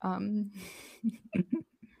that.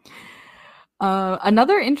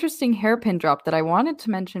 Another interesting hairpin drop that I wanted to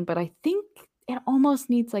mention, but I think it almost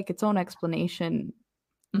needs like its own explanation.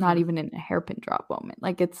 Not even in a hairpin drop moment.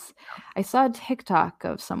 Like I saw a TikTok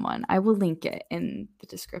of someone. I will link it in the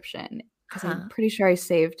description because I'm pretty sure I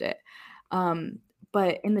saved it.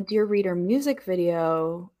 But in the Dear Reader music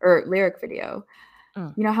video or lyric video,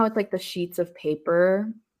 you know how it's like the sheets of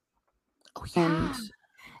paper? Oh, yeah. And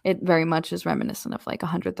it very much is reminiscent of like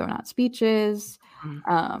 100 Thrown Out Speeches.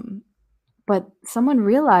 But someone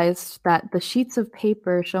realized that the sheets of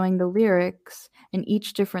paper showing the lyrics in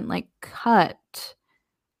each different like cut,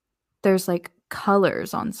 there's like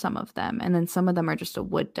colors on some of them, and then some of them are just a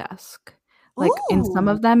wood desk. Like in some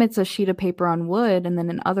of them it's a sheet of paper on wood, and then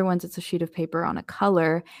in other ones it's a sheet of paper on a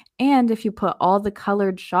color. And if you put all the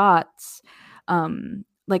colored shots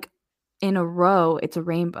like in a row, it's a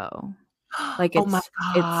rainbow. Like it goes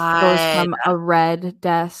from a red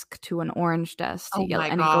desk to an orange desk to yellow,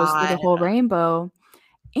 and it goes through the whole rainbow.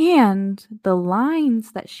 And the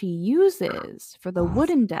lines that she uses for the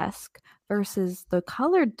wooden desk versus the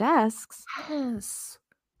colored desks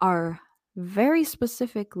are very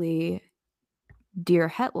specifically Dear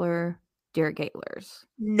Hitler, Dear Gaylors.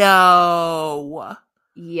 No.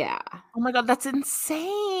 Yeah. Oh my god, that's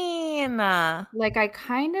insane. Like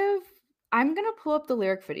I'm gonna pull up the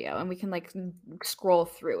lyric video and we can like scroll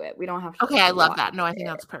through it. We don't have to. Okay, I love that. No, I think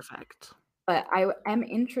that's perfect. But I am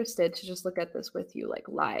interested to just look at this with you like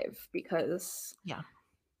live because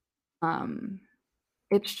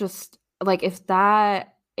it's just like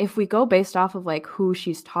if we go based off of like who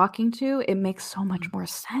she's talking to, it makes so much more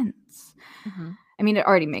sense. I mean, it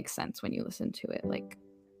already makes sense when you listen to it. Like,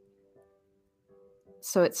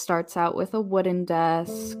 so it starts out with a wooden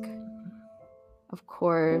desk, of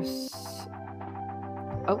course.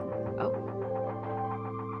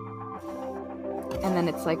 And then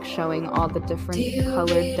it's like showing all the different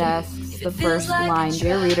colored desks. The first line,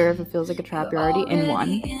 Dear Reader, if it feels like a trap, you're already in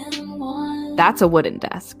one. That's a wooden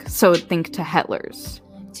desk. So think to Hitler's.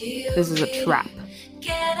 This is a trap.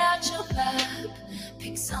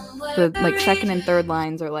 The like second and third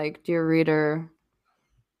lines are like, Dear Reader,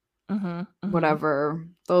 whatever.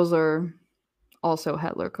 Those are also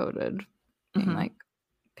Hitler coded. Being like,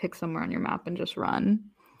 pick somewhere on your map and just run.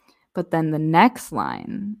 But then the next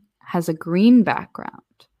line has a green background.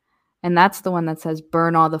 And that's the one that says,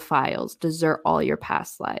 burn all the files, desert all your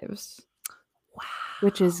past lives. Wow.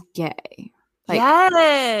 Which is gay. Like,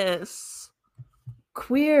 yes.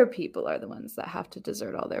 Queer people are the ones that have to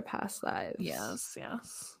desert all their past lives. Yes,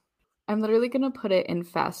 yes. I'm literally going to put it in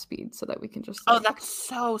fast speed so that we can just that's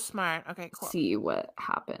so smart. Okay, cool. See what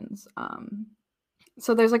happens.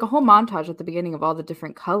 So there's like a whole montage at the beginning of all the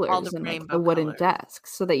different All colors the and like rainbow the wooden colors.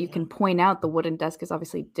 desks so that you Yeah. can point out the wooden desk is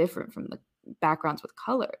obviously different from the backgrounds with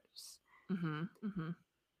colors.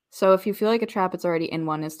 So if you feel like a trap it's already in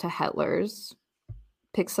one is to Hettlers.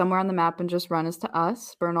 Pick somewhere on the map and just run is to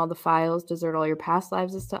us. Burn all the files, desert all your past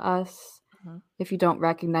lives is to us. If you don't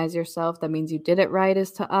recognize yourself, that means you did it right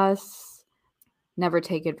is to us. Never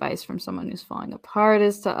take advice from someone who's falling apart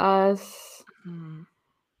is to us.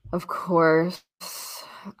 Of course.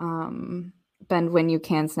 Bend when you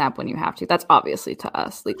can, snap when you have to. That's obviously to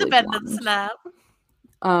us. The Legally bend and blonde. snap.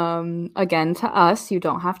 Again, to us, you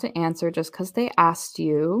don't have to answer just because they asked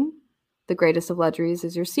you. The greatest of luxuries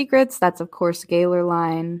is your secrets. That's, of course, Gaylor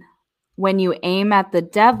line. When you aim at the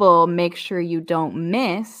devil, make sure you don't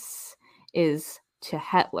miss is to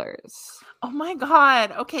Hettlers. Oh my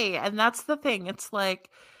God. Okay. And that's the thing. It's like,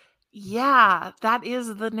 yeah, that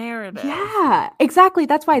is the narrative. Yeah, exactly.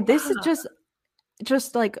 That's why this is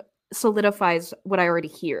just like solidifies what I already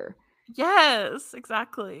hear. Yes,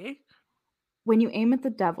 exactly. When you aim at the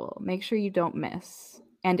devil, make sure you don't miss.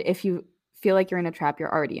 And if you feel like you're in a trap,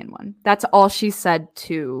 you're already in one. That's all she said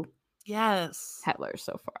to Hettlers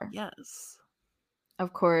so far. Yes.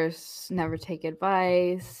 Of course, never take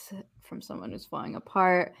advice from someone who's falling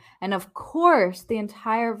apart. And of course, the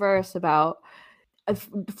entire verse about a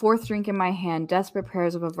fourth drink in my hand, desperate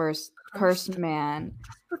prayers of a cursed man.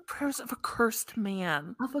 Desperate prayers of a cursed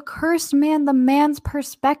man. Of a cursed man, the man's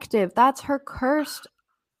perspective. That's her cursed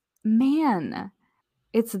man.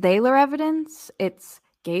 It's Thaler evidence. It's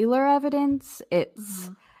Gaylor evidence.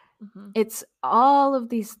 It's all of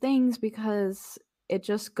these things because it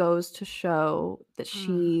just goes to show that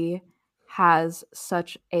she has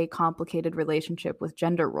such a complicated relationship with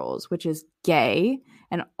gender roles, which is gay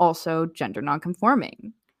and also gender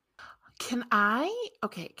nonconforming. Can I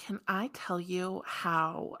tell you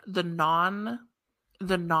how the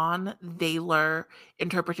non-Thaler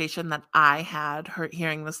interpretation that I had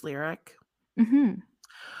hearing this lyric?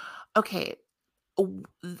 Okay,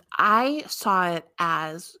 I saw it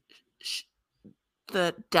as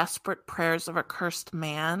the desperate prayers of a cursed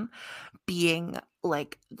man being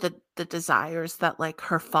like the desires that like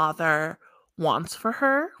her father wants for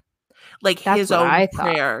her, like That's his what own I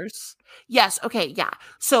thought. prayers. Yes, okay, yeah.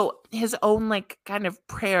 So his own like kind of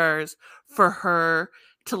prayers for her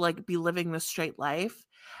to like be living this straight life.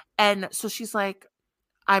 And so she's like,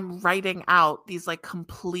 I'm writing out these like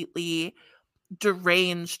completely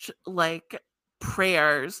deranged like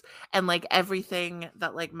prayers and like everything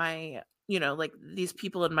that like my like these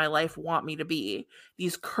people in my life want me to be,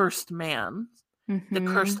 these cursed men, the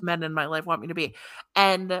cursed men in my life want me to be.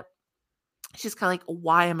 And she's kind of like,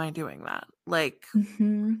 why am I doing that? Like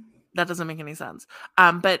that doesn't make any sense.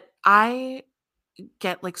 But I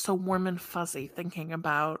get like so warm and fuzzy thinking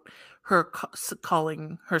about her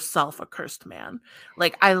calling herself a cursed man.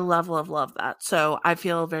 Like I love that. So I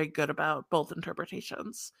feel very good about both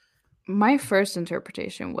interpretations. My first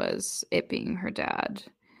interpretation was it being her dad.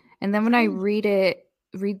 And then when I read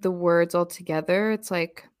the words all together, it's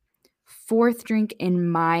like fourth drink in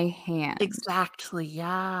my hand. Exactly,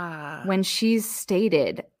 yeah. When she's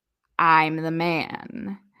stated, I'm the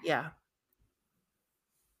man. Yeah.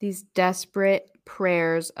 These desperate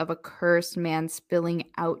prayers of a cursed man spilling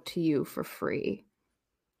out to you for free.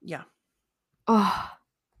 Yeah. Oh.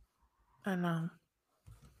 I know.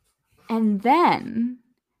 And then,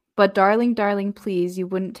 but darling, darling, please, you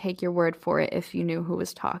wouldn't take your word for it if you knew who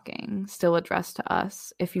was talking. Still addressed to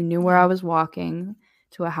us. If you knew where I was walking,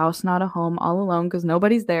 to a house, not a home, all alone, because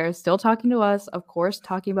nobody's there, still talking to us, of course,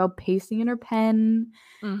 talking about pacing in her pen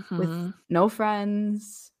with no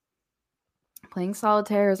friends, playing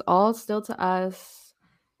solitaire is all still to us.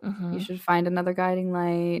 You should find another guiding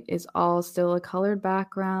light is all still a colored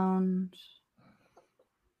background.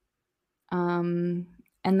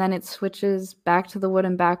 And then it switches back to the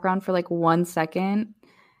wooden background for like 1 second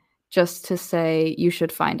just to say you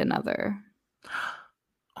should find another.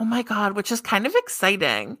 Oh my God, which is kind of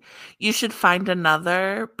exciting. You should find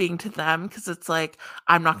another being to them because it's like,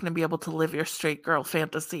 I'm not going to be able to live your straight girl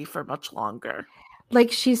fantasy for much longer.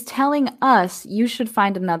 Like she's telling us you should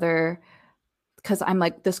find another because I'm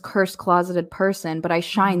like this cursed closeted person, but I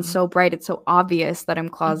shine so bright. It's so obvious that I'm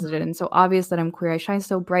closeted and so obvious that I'm queer. I shine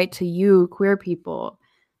so bright to you, queer people.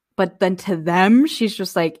 But then to them, she's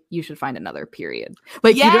just like, you should find another period.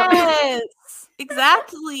 Like, yes,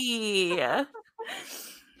 exactly.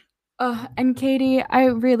 And Katie, I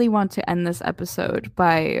really want to end this episode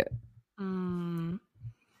by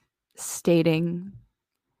stating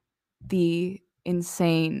the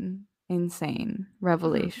insane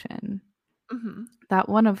revelation that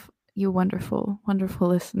one of you wonderful, wonderful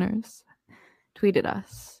listeners tweeted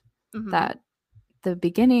us Mhm. that the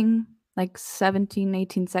beginning, like 17,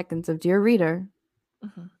 18 seconds of Dear Reader,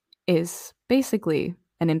 Mhm. is basically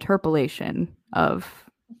an interpolation of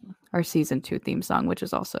Mhm. our season 2 theme song, which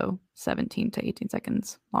is also 17 to 18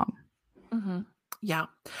 seconds long. Mhm. Yeah.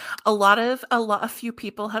 A few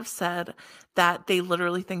people have said that they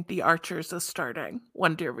literally think The Archers is starting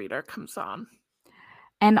when Dear Reader comes on.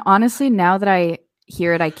 And honestly, now that I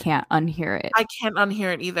hear it, I can't unhear it. I can't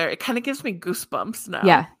unhear it either. It kind of gives me goosebumps now.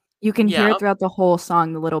 Yeah, you can hear Yeah. it throughout the whole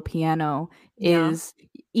song. The little piano Yeah. is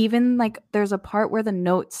even like there's a part where the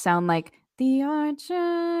notes sound like the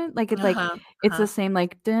archer, like Uh-huh. it's the Uh-huh. same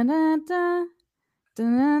like da da da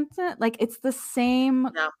da da, like it's the same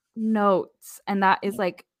Yeah. notes, and that is Yeah.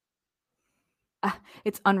 like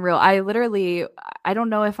it's unreal. I don't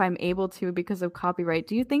know if I'm able to because of copyright.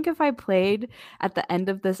 Do you think if I played at the end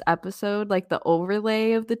of this episode like the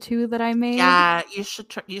overlay of the two that I made? Yeah, you should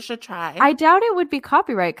try. I doubt it would be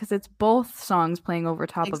copyright because it's both songs playing over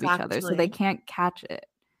top of each other, so they Exactly. can't catch it.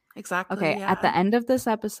 Exactly, Okay, at yeah. the end of this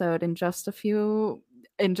episode, in just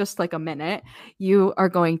like a minute, you are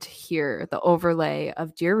going to hear the overlay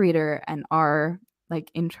of Dear Reader and our like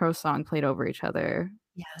intro song played over each other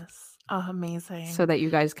Yes. Oh, so amazing. that you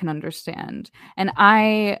guys can understand. And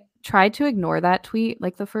I tried to ignore that tweet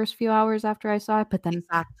like the first few hours after I saw it, but then a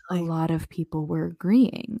Exactly. lot of people were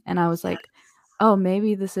agreeing. And I was Yes. like, oh,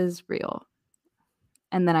 maybe this is real.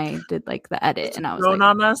 And then I did like the edit It's and I was grown like,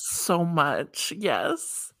 on us so much.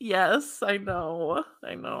 Yes. Yes, I know.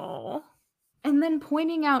 I know. and then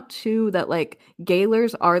pointing out too that like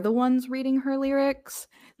Gaylors are the ones reading her lyrics.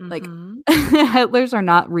 Like Mhm. Hitlers are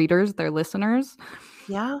not readers, they're listeners.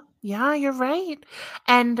 Yeah. Yeah, you're right.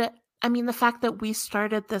 And I mean, the fact that we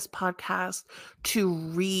started this podcast to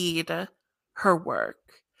read her work,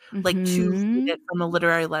 like to read Mhm. it from a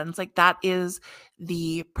literary lens, like that is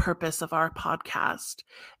the purpose of our podcast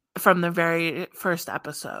from the very first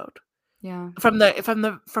episode. Yeah. From the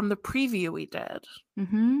preview we did,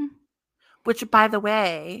 Mhm. which by the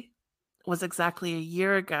way was exactly a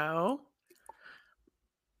year ago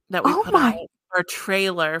that we Oh put my, out our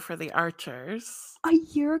trailer for The Archers. a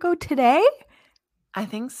year ago today? I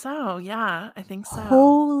think so. Yeah, I think so.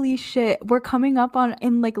 Holy shit. We're coming up on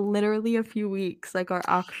in like literally a few weeks, like our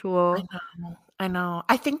I actual. know. I know.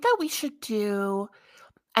 I think that we should do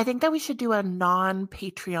a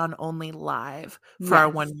non-Patreon only live for our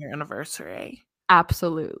Yes, 1 year anniversary.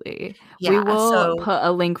 absolutely. We Yeah, will so put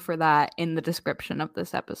a link for that in the description of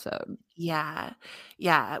this episode. yeah.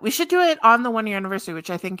 Yeah, we should do it on the 1 year anniversary, which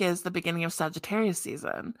I think is the beginning of Sagittarius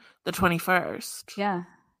season, the 21st. Yeah.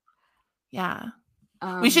 Yeah.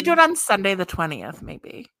 We should do it Um, on Sunday the 20th,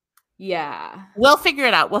 maybe. yeah. We'll figure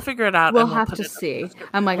it out. We'll figure it out We'll and we'll have put to it in the see. I'm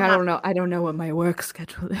description. like, We'll have I don't know what my work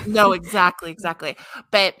schedule is. No, exactly, exactly.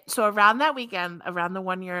 But so around that weekend, around the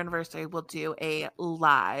 1 year anniversary, we'll do a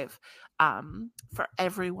live for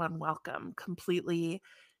everyone welcome, completely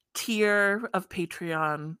tier of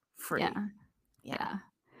Patreon Yeah. free. Yeah. Yeah.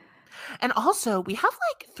 And also, we have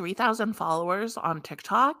like 3,000 followers on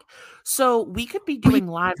TikTok. So we could be We doing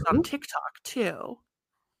lives on do? TikTok too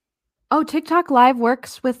Oh, TikTok Live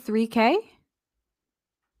works with 3K?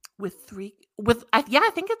 yeah, I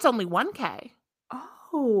think it's only 1K.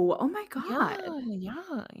 Oh my God. Yeah,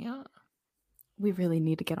 yeah, yeah. We really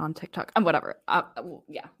need to get on TikTok. Whatever.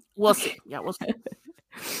 Yeah. We'll Okay. see. Yeah, we'll see.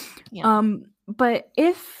 Yeah. But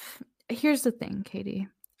if here's the thing, Katie.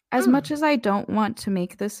 As Mm. much as I don't want to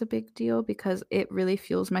make this a big deal because it really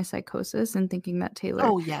fuels my psychosis and thinking that Taylor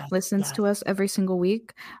Oh, yes, listens yes. to us every single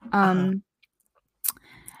week. Uh-huh.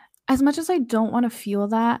 As much as I don't want to feel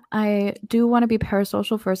that, I do want to be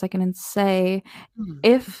parasocial for a second and say Mhm,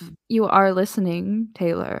 if mhm, you are listening,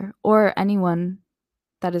 Taylor, or anyone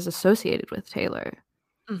that is associated with Taylor,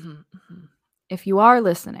 mhm, mhm, if you are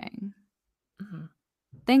listening, mhm.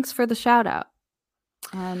 thanks for the shout out.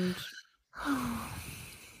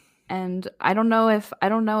 And I don't know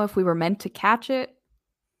if we were meant to catch it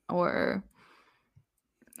or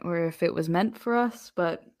if it was meant for us,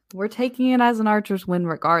 but we're taking it as an Archer's win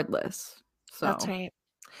regardless. That's So, right.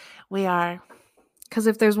 We are. because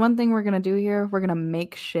if there's one thing we're gonna do here, we're gonna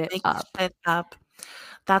make shit Make up. shit up.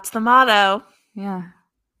 That's the motto. Yeah.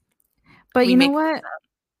 But We you know make what?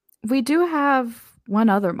 We do have one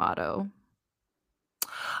other motto.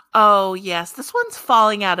 Oh, yes. This one's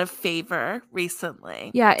falling out of favor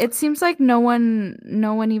recently. Yeah, it seems like no one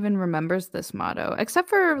even remembers this motto except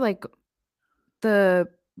for like the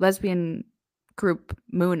lesbian group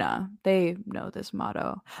Muna. They know this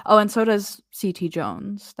motto. Oh, and so does C.T.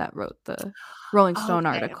 Jones that wrote the Rolling Stone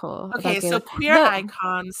Okay. article about Okay, so Gaelic. queer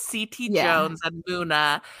icons C.T. Yeah. Jones and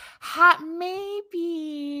Muna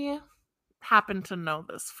maybe happen to know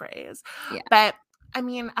this phrase. Yeah. But I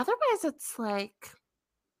mean, otherwise it's like,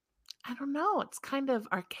 I don't know, it's kind of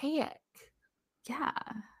archaic. Yeah.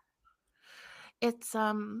 It's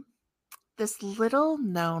this little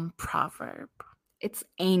known proverb. It's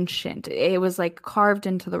ancient. It was like carved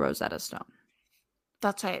into the Rosetta Stone.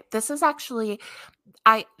 That's right. This is actually,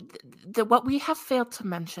 what we have failed to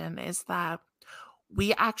mention is that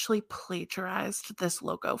we actually plagiarized this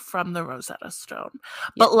logo from the Rosetta Stone.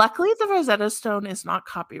 Yeah. But luckily, the Rosetta Stone is not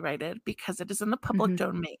copyrighted because it is in the public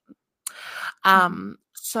domain.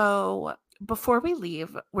 So before we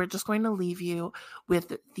leave, we're just going to leave you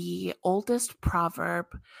with the oldest proverb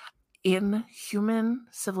in human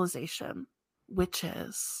civilization, which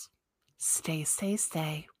is stay, stay,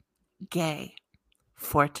 stay, gay,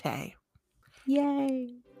 forte.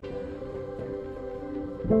 Yay.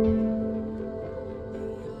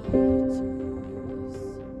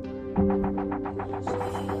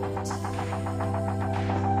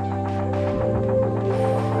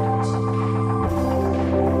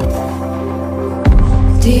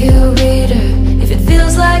 Dear reader, if it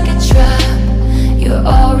feels like a trap, you're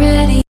already